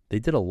 they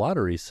did a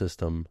lottery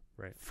system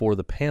for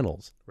the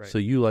panels. Right. So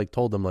you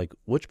told them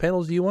which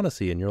panels do you want to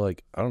see? And you're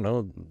like, I don't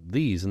know,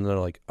 these. And they're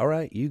like, all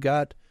right, you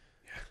get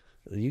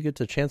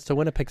a chance to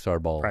win a Pixar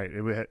ball.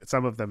 Right.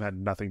 Some of them had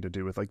nothing to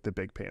do with the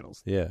big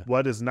panels. Yeah.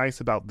 What is nice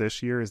about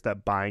this year is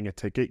that buying a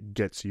ticket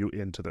gets you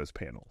into those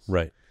panels.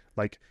 Right.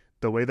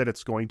 The way that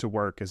it's going to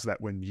work is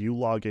that when you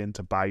log in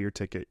to buy your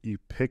ticket, you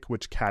pick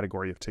which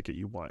category of ticket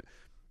you want.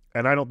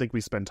 And I don't think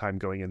we spend time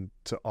going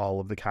into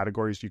all of the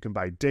categories. You can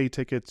buy day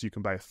tickets. You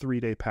can buy a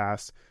 3-day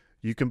pass.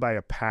 You can buy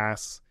a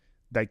pass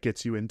that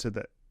gets you into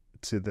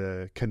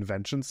the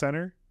convention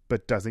center,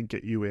 but doesn't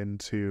get you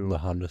into the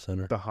Honda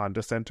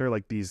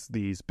Center,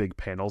 these big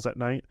panels at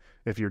night.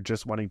 If you're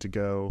just wanting to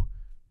go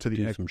to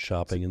do some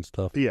shopping and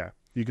stuff. Yeah.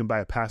 You can buy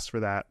a pass for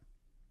that.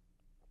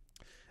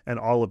 And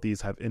all of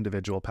these have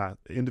individual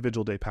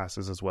day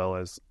passes as well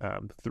as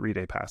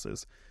 3-day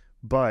passes.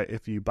 But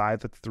if you buy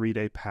the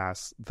 3-day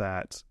pass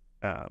that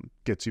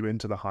gets you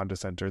into the Honda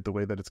Center, the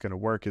way that it's going to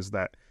work is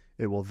that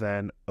it will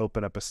then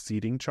open up a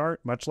seating chart,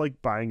 much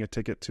like buying a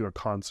ticket to a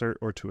concert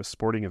or to a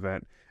sporting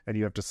event, and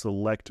you have to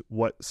select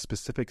what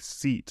specific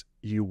seat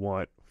you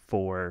want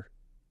for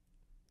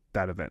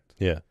that event.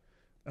 Yeah.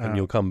 And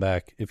you'll come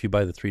back. If you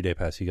buy the 3-day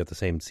pass, you get the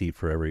same seat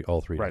for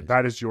all 3 days. Right.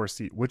 That is your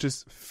seat, which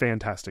is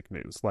fantastic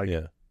news.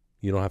 Yeah.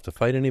 You don't have to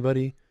fight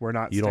anybody.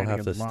 You don't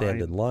have to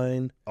stand in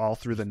line all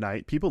through the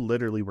night. People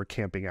literally were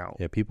camping out.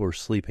 Yeah, people were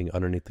sleeping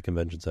underneath the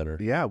convention center.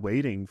 Yeah,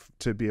 waiting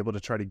to be able to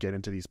try to get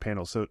into these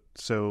panels.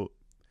 So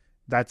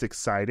that's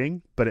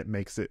exciting, but it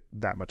makes it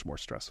that much more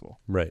stressful.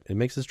 Right. It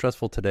makes it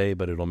stressful today,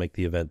 but it'll make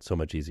the event so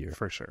much easier.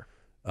 For sure.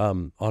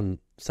 On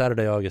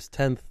Saturday, August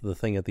 10th, the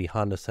thing at the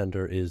Honda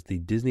Center is the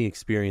Disney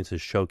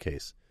Experiences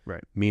Showcase.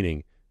 Right.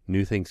 Meaning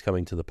new things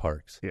coming to the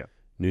parks. Yeah.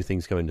 New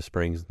things coming to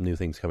Springs, new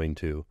things coming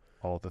to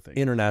all the things.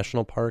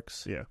 International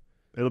parks. Yeah.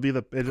 It'll be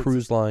the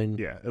cruise line.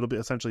 Yeah. It'll be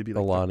essentially be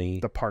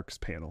the parks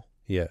panel.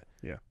 Yeah.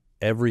 Yeah.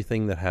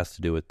 Everything that has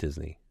to do with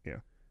Disney. Yeah.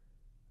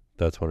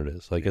 That's what it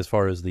is. As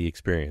far as the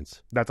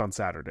experience. That's on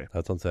Saturday.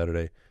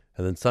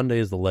 And then Sunday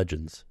is the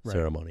Legends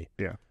ceremony.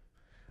 Yeah.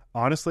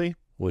 Honestly.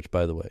 Which,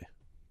 by the way.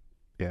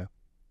 Yeah.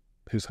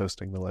 Who's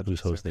hosting the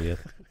Legends? Who's hosting it?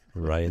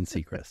 Ryan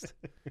Seacrest.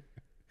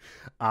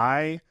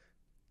 I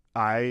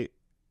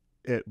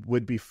it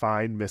would be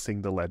fine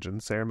missing the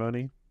Legends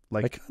ceremony.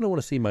 I kind of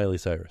want to see Miley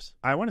Cyrus.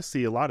 I want to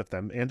see a lot of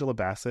them. Angela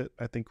Bassett,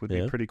 I think, would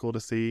be pretty cool to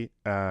see.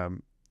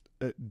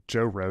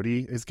 Joe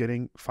Rohde is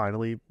getting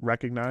finally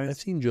recognized. I've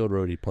seen Joe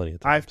Rohde plenty of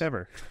times. I've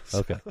never.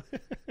 Okay.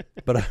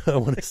 But I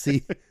want to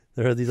see,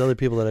 there are these other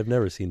people that I've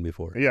never seen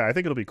before. Yeah, I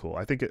think it'll be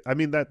cool.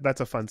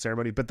 That's a fun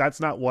ceremony, but that's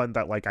not one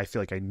that like I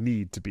feel like I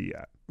need to be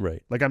at.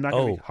 Right. Like I'm not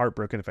going to be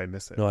heartbroken if I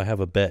miss it. No, I have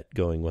a bet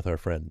going with our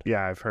friend.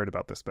 Yeah, I've heard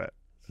about this bet.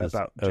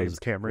 About James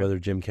Cameron. Whether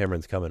Jim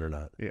Cameron's coming or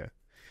not. Yeah.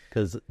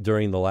 Because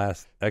during the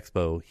last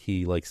expo,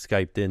 he like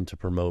Skyped in to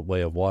promote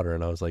Way of Water,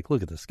 and I was like,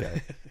 look at this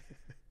guy.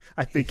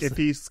 I think if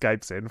he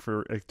Skypes in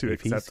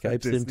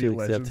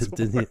accept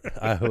Disney,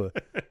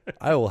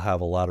 I will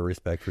have a lot of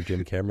respect for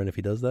Jim Cameron if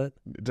he does that.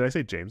 Did I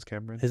say James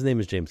Cameron? His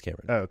name is James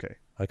Cameron. Oh, okay.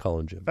 I call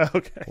him Jim. Oh,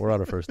 okay. We're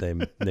on a first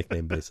name,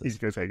 nickname basis. You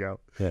guys hang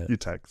out. Yeah. You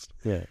text.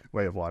 Yeah.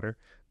 Way of Water.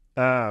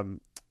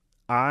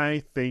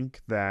 I think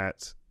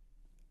that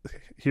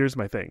here's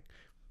my thing.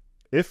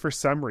 If for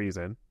some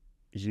reason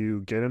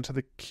you get into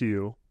the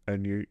queue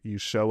and you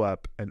show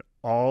up and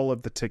all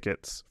of the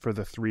tickets for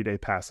the 3-day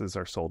passes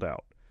are sold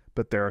out,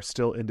 but there are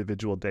still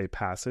individual day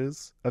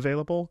passes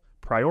available,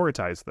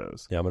 prioritize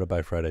those. Yeah, I'm going to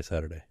buy Friday,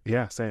 Saturday.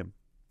 Yeah, same.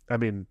 I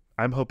mean,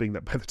 I'm hoping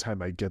that by the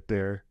time I get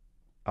there,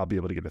 I'll be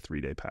able to get a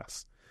 3-day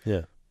pass.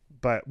 Yeah.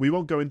 But we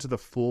won't go into the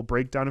full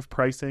breakdown of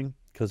pricing.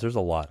 Because there's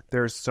a lot.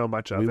 There's so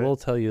much of it. We will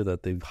tell you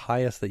that the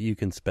highest that you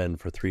can spend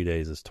for 3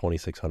 days is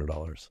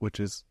 $2,600. Which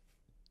is,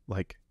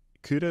 like,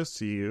 kudos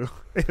to you.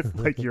 If,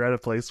 like, you're at a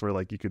place where,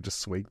 like, you could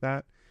just swing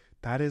that.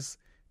 That is,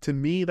 to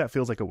me, that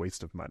feels like a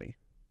waste of money.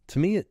 To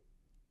me,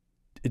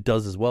 it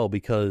does as well,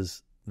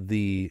 because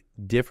the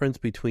difference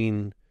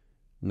between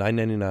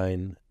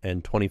 $9.99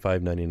 and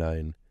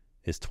 $25.99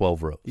 is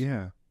 12 rows.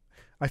 Yeah.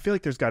 I feel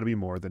like there's got to be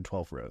more than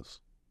 12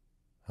 rows.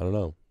 I don't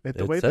know.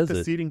 The way that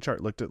the seating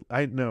chart looked at,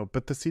 I know,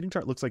 but the seating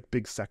chart looks like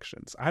big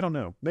sections. I don't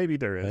know. Maybe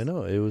there is. I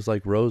know. It was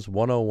like rows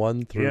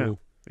 101 through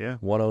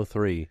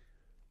 103.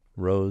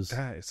 Rows.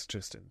 That is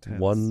just intense.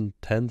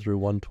 110 through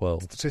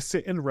 112. To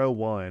sit in row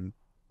 1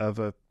 of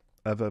a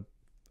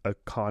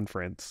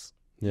conference,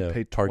 yeah,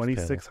 pay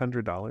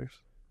 $2,600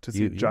 to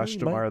see Josh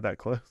D'Amaro that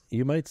close.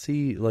 You might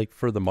see, like,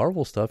 for the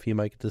Marvel stuff, you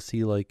might get to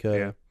see like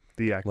the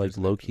actors, like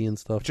Loki and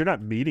stuff. But you're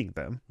not meeting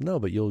them. No,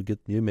 but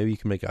maybe you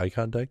can make eye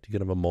contact. You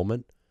can have a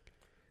moment.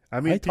 I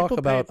mean, I talk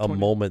about a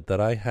moment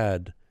that I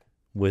had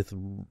with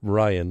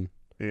Ryan.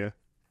 Yeah.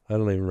 I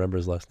don't even remember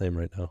his last name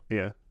right now.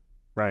 Yeah.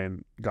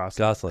 Ryan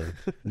Gosling.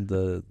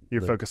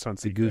 You're focused on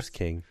the Goose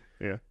King.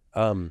 Yeah.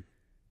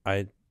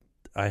 I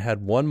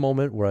had one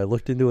moment where I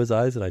looked into his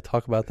eyes, and I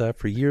talk about that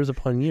for years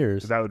upon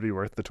years. That would be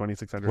worth the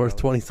 $2,600. Worth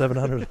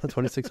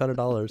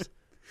 $2,600.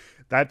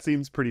 That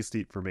seems pretty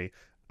steep for me.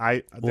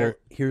 Well,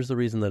 here's the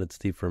reason that it's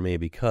steep for me,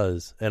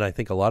 because, and I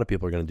think a lot of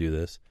people are going to do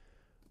this,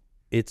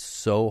 it's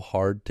so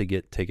hard to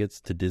get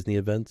tickets to Disney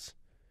events.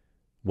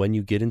 When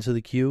you get into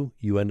the queue,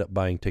 you end up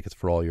buying tickets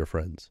for all your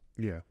friends.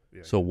 Yeah.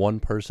 So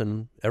one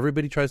person,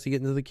 everybody tries to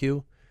get into the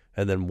queue,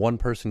 and then one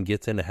person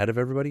gets in ahead of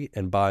everybody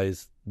and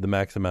buys the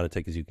max amount of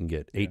tickets you can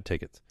get, 8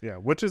 tickets. Yeah,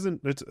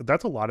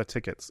 that's a lot of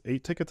tickets.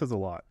 8 tickets is a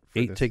lot.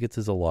 8 tickets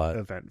is a lot.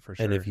 Event for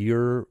sure. And if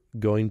you're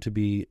going to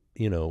be,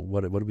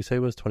 what did we say it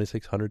was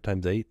 2,600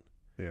 times 8?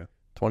 Yeah.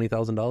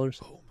 $20,000?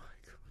 Oh my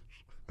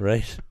gosh.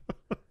 Right?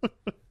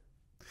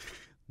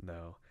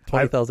 No.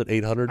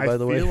 20,800 by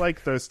the way. I feel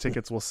like those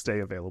tickets will stay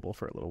available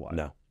for a little while.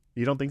 No.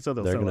 You don't think so?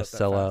 They're going to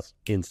sell out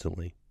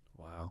instantly.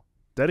 Wow.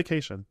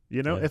 Dedication.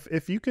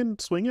 If you can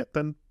swing it,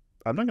 then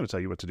I'm not going to tell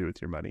you what to do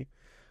with your money.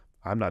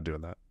 I'm not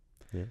doing that.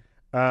 Yeah.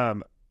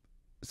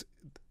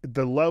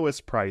 The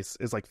lowest price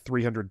is like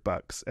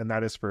 $300, and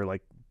that is for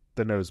like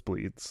the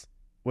nosebleeds,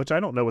 which I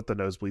don't know what the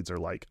nosebleeds are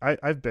like.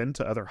 I've been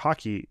to other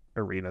hockey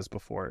arenas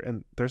before,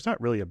 and there's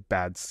not really a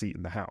bad seat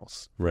in the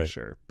house, for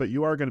sure. But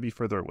you are going to be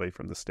further away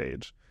from the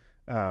stage.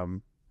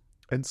 And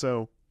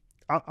so,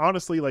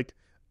 honestly, like,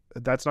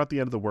 that's not the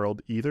end of the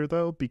world either,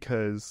 though,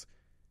 because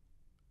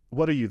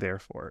what are you there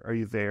for?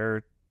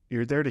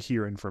 You're there to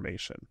hear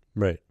information.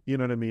 Right. You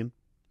know what I mean?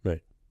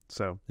 Right.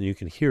 So. You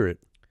can hear it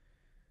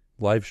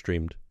live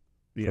streamed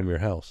from your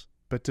house.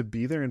 But to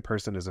be there in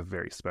person is a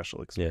very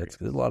special experience.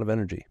 Yeah, it's a lot of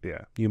energy.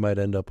 Yeah. You might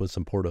end up with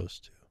some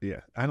Portos, too.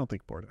 Yeah. I don't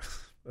think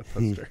Portos. That's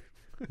true.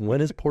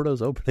 When is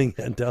Portos opening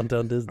at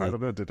Downtown Disney? I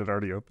don't know. Did it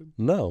already open?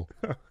 No.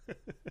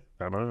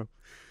 I don't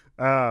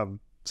know.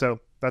 So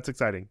that's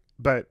exciting.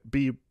 But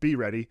be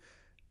ready.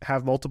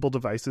 Have multiple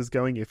devices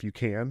going if you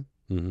can.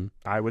 Mm-hmm.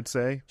 I would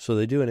say. So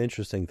they do an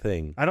interesting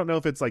thing. I don't know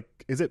if it's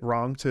like, is it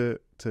wrong to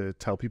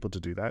tell people to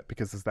do that?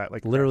 Because is that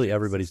like literally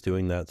everybody's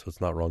doing that, so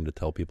it's not wrong to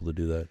tell people to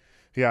do that.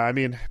 Yeah, I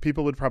mean,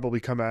 people would probably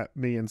come at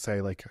me and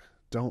say like,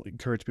 don't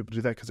encourage people to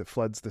do that because it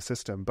floods the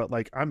system. But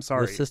like, I'm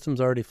sorry, the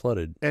system's already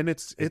flooded, and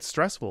it's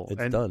stressful.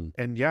 It's done,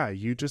 and yeah,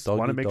 you just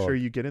want to make sure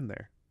you get in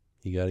there.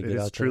 You got to get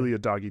out. It's truly a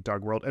dog eat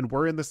dog world, and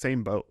we're in the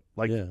same boat.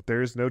 Like,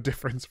 there's no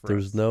difference for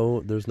us.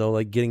 There's no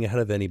like getting ahead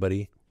of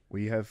anybody.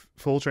 We have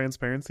full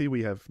transparency.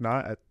 We have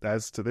not,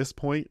 as to this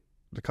point,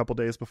 a couple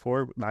days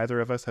before. Neither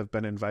of us have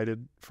been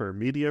invited for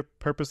media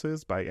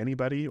purposes by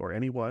anybody or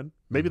anyone.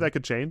 Maybe that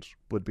could change.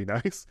 Would be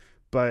nice.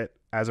 But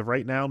as of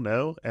right now,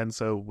 no. And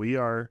so we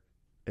are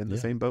in the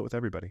same boat with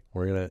everybody.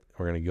 We're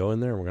gonna go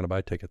in there and we're gonna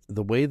buy tickets.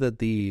 The way that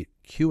the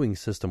queuing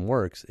system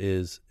works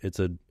is it's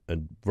a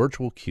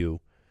virtual queue,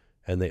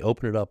 and they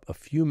open it up a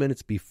few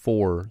minutes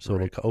before. So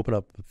it'll open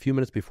up a few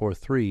minutes before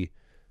 3,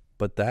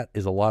 but that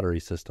is a lottery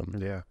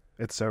system. Yeah,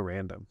 it's so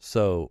random.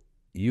 So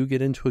you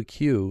get into a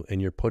queue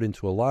and you're put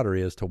into a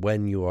lottery as to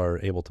when you are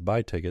able to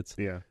buy tickets.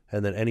 Yeah.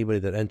 And then anybody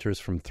that enters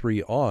from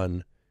 3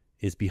 on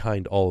is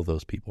behind all of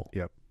those people.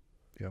 Yep.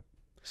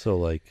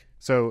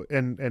 So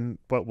and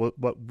what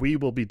we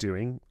will be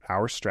doing,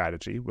 our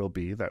strategy will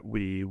be that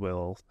we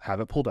will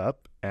have it pulled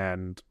up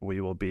and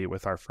we will be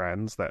with our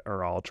friends that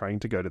are all trying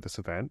to go to this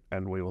event,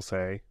 and we will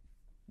say,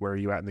 where are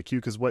you at in the queue?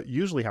 Because what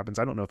usually happens,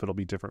 I don't know if it'll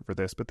be different for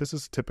this, but this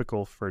is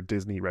typical for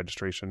Disney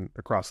registration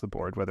across the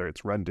board, whether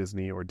it's Run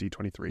Disney or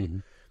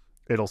D23.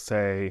 It'll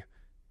say,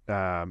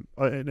 and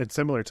it's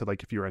similar to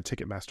like if you were on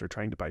Ticketmaster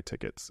trying to buy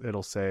tickets,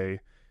 it'll say,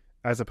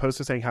 as opposed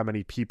to saying how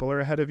many people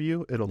are ahead of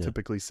you, it'll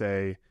typically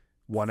say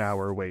 1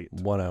 hour wait.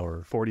 1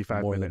 hour.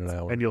 45 more minutes. than an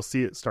hour. And you'll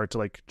see it start to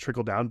like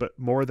trickle down, but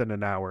more than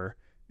an hour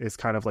is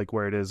kind of like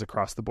where it is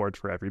across the board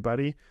for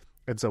everybody.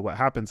 And so what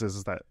happens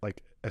is that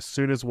like as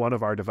soon as one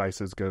of our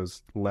devices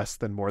goes less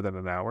than more than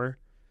an hour,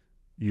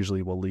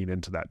 usually we'll lean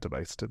into that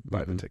device to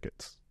buy the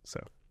tickets. So,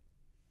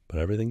 but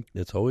everything,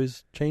 it's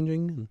always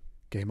changing.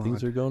 Game on.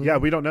 Things are going. Yeah,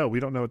 we don't know. We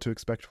don't know what to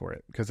expect for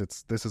it because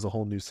this is a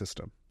whole new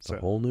system. It's a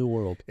whole new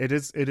world. It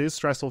is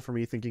stressful for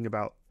me thinking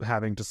about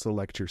having to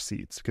select your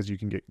seats because you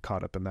can get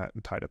caught up in that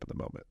and tied up in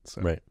the moment.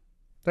 So, right.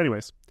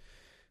 Anyways,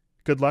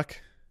 good luck.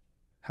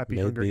 Happy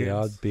May Hunger the Games.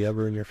 odds be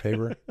ever in your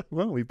favor.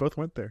 Well, we both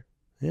went there.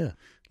 Yeah.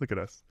 Look at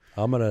us.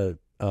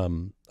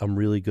 I'm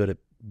really good at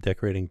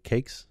decorating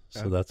cakes,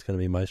 so that's gonna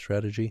be my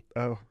strategy.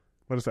 Oh,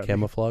 what does that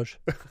Camouflage.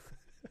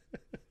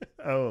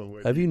 Oh,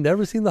 have you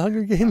never seen the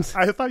Hunger Games?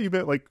 I thought you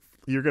meant like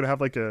you're gonna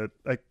have like a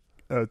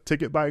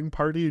ticket buying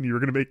party and you were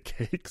gonna make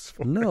cakes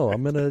for No, it.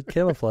 I'm gonna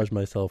camouflage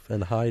myself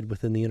and hide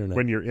within the internet.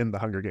 When you're in the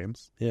Hunger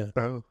Games. Yeah.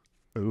 Oh,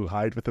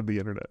 hide within the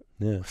internet.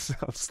 Yeah.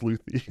 Sounds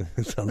sleuthy.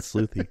 It sounds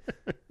sleuthy.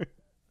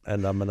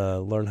 And I'm gonna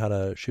learn how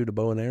to shoot a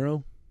bow and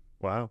arrow.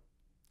 Wow.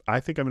 I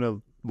think I'm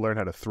gonna learn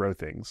how to throw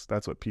things.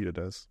 That's what PETA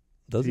does.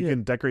 He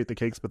can decorate the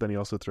cakes, but then he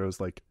also throws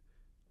like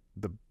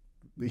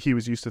he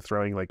was used to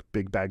throwing like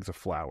big bags of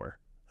flour.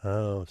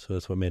 Oh, so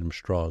that's what made him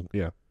strong.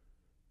 Yeah.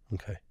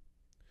 Okay.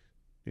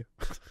 Yeah.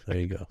 There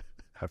you go.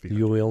 Happy.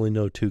 You only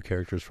know 2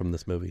 characters from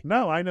this movie.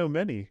 No, I know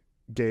many.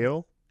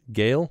 Gale.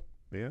 Gale?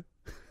 Yeah.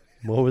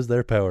 What was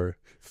their power?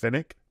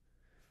 Finnick.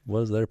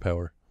 What was their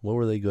power? What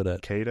were they good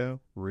at?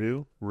 Kato.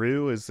 Rue.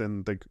 Rue is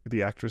in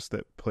the actress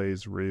that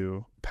plays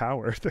Rue.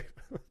 Power.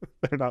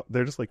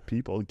 They're just like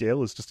people.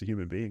 Gale is just a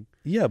human being.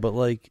 Yeah, but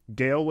like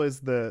Gale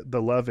was the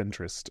love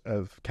interest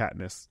of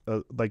Katniss,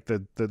 like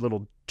the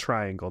little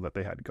triangle that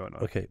they had going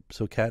on. Okay,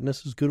 so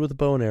Katniss is good with a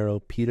bow and arrow.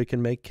 PETA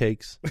can make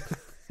cakes.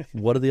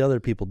 What do the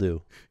other people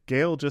do?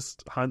 Gale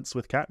just hunts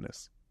with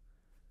Katniss.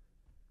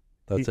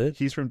 That's it?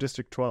 He's from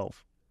District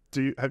 12.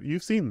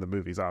 You've seen the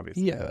movies,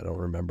 obviously? Yeah, I don't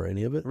remember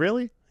any of it.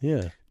 Really?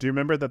 Yeah. Do you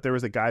remember that there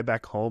was a guy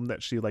back home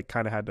that she like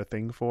kind of had a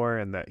thing for,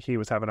 and that he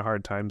was having a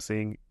hard time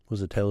seeing?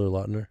 Was it Taylor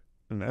Lautner?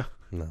 No,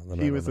 No.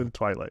 He was in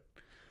Twilight.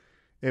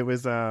 It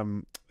was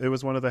one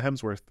of the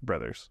Hemsworth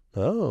brothers.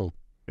 Oh.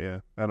 Yeah,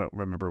 I don't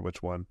remember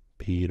which one.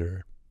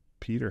 Peter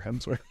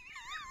Hemsworth.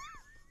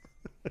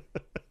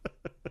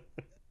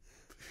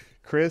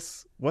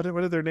 Chris. What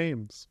are their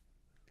names?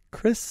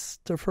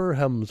 Christopher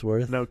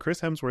Hemsworth. No,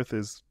 Chris Hemsworth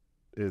is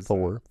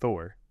Thor.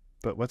 Thor.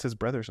 But what's his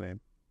brother's name?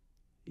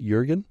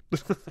 Jurgen?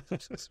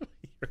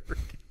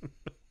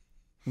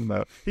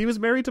 No. He was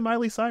married to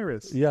Miley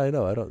Cyrus. Yeah, I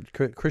know. I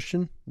don't.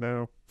 Christian?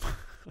 No.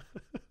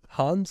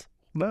 Hans?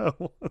 No.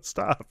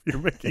 Stop. You're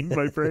making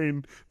my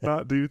brain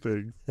not do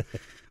things.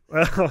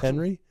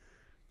 Henry?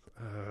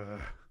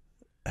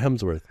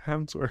 Hemsworth.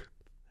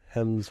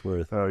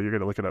 Hemsworth. Oh, you're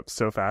going to look it up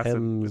so fast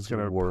and it's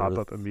going to pop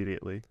up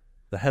immediately.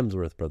 The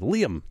Hemsworth brother.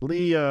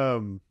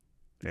 Liam.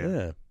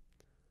 Yeah.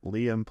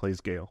 Liam plays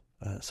Gale.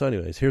 So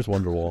anyways, here's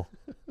Wonderwall.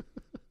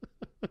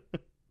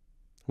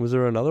 Was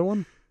there another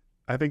one?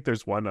 I think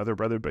there's one other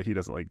brother, but he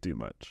doesn't like do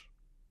much.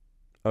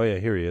 Oh yeah,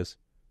 here he is.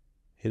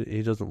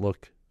 He doesn't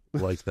look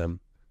like them.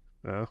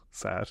 Oh,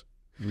 sad.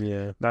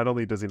 Yeah. Not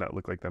only does he not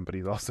look like them, but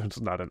he's also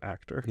just not an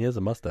actor. He has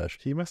a mustache.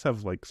 He must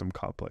have like some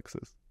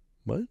complexes.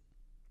 What?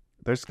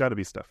 There's got to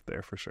be stuff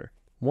there for sure.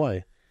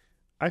 Why?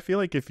 I feel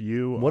like if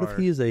if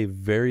he is a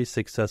very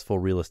successful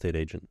real estate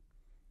agent?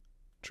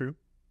 True.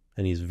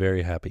 And he's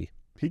very happy.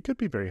 He could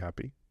be very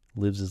happy.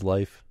 Lives his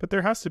life. But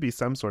there has to be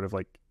some sort of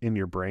like in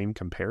your brain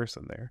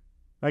comparison there.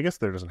 I guess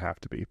there doesn't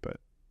have to be, but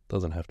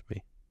doesn't have to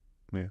be.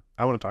 Yeah.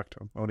 I want to talk to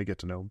him. I want to get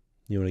to know him.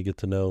 You want to get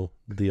to know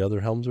the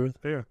other Helmsworth?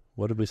 Yeah.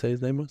 What did we say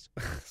his name was?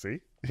 See?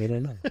 I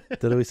don't know.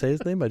 Did we say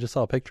his name? I just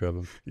saw a picture of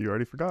him. You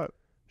already forgot.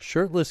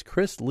 Shirtless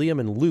Chris, Liam,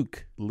 and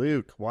Luke.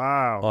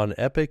 Wow. On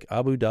epic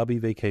Abu Dhabi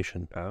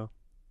vacation. Oh.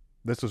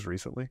 This was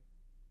recently?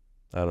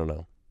 I don't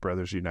know.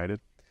 brothers united.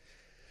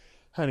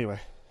 Anyway,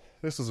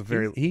 this was a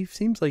very... He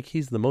seems like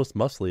he's the most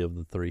muscly of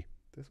the three.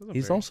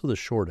 He's also the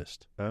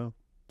shortest. Oh.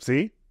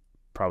 See?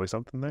 Probably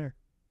something there.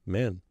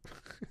 Man.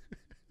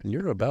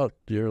 You're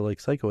like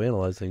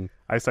psychoanalyzing.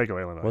 I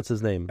psychoanalyze. What's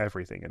his name?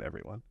 Everything and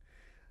everyone.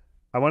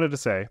 I wanted to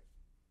say...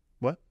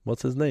 What?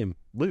 What's his name?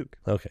 Luke.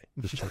 Okay.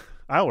 Just check.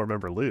 I'll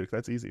remember Luke.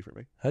 That's easy for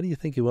me. How do you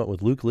think he went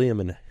with Luke,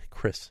 Liam, and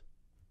Chris?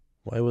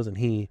 Why wasn't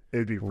he? It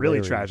would be really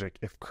tragic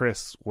if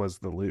Chris was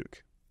the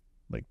Luke.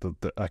 Like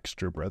the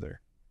extra brother.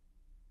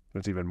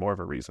 That's even more of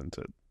a reason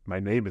to... My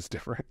name is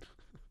different.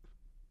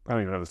 I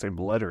don't even have the same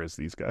letter as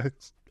these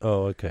guys.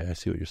 Oh, okay. I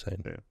see what you're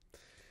saying.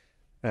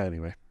 Yeah.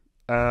 Anyway.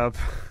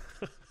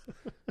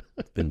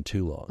 It's been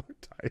too long. I'm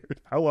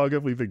tired. How long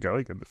have we been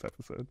going in this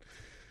episode?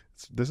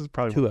 This is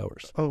probably... 2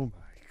 hours. Oh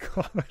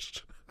my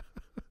gosh.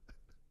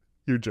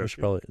 You're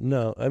joking.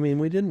 No, I mean,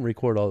 we didn't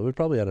record all... We're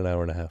probably at an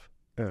hour and a half.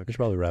 Okay. We should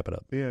probably wrap it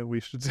up. Yeah, we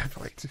should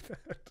definitely do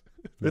that.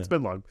 It's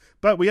been long,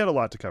 but we had a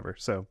lot to cover.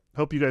 So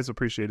hope you guys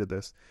appreciated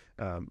this.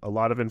 A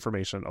lot of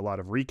information, a lot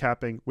of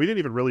recapping. We didn't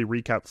even really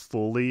recap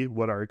fully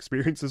what our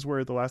experiences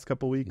were the last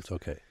couple weeks. It's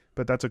okay.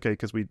 But that's okay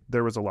because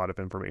there was a lot of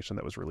information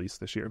that was released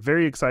this year.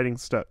 Very exciting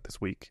stuff this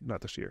week,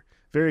 not this year.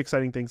 Very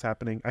exciting things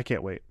happening. I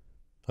can't wait.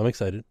 I'm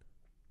excited.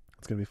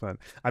 It's going to be fun.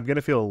 I'm going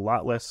to feel a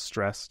lot less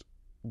stressed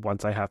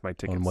once I have my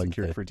tickets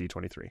secured for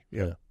D23.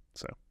 Yeah.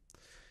 So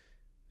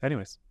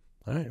anyways.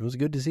 All right. It was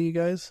good to see you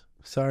guys.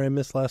 Sorry I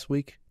missed last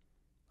week.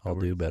 I'll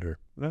do better.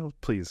 No,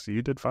 please.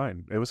 You did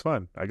fine. It was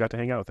fun. I got to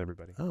hang out with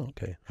everybody. Oh,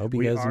 okay. Hope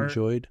you guys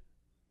enjoyed.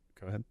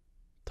 Go ahead.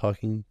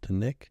 Talking to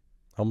Nick.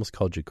 I almost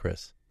called you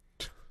Chris.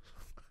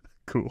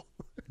 Cool.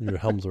 You're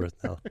Helmsworth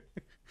now.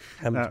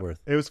 Hemsworth.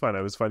 It was fun.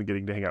 It was fun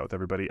getting to hang out with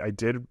everybody. I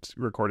did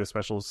record a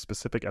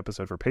specific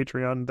episode for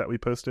Patreon that we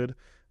posted.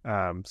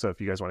 So if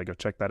you guys want to go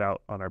check that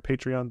out on our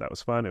Patreon, that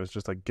was fun. It was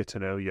just like get to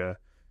know you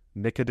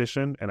Nick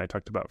edition. And I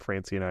talked about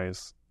Francie and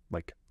I's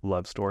like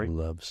love story.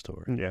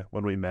 Yeah.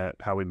 When we met,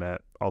 how we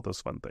met, all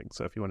those fun things.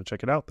 So if you want to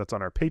check it out, that's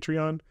on our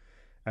Patreon,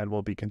 and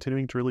we'll be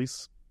continuing to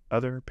release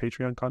other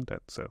Patreon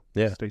content. So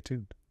stay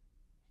tuned.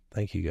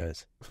 Thank you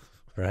guys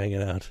for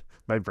hanging out.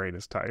 My brain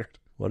is tired.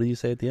 What do you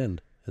say at the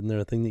end? Isn't there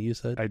a thing that you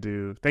said? I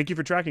do. Thank you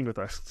for tracking with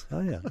us. Oh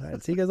yeah. All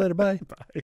right. See you guys later. Bye. Bye.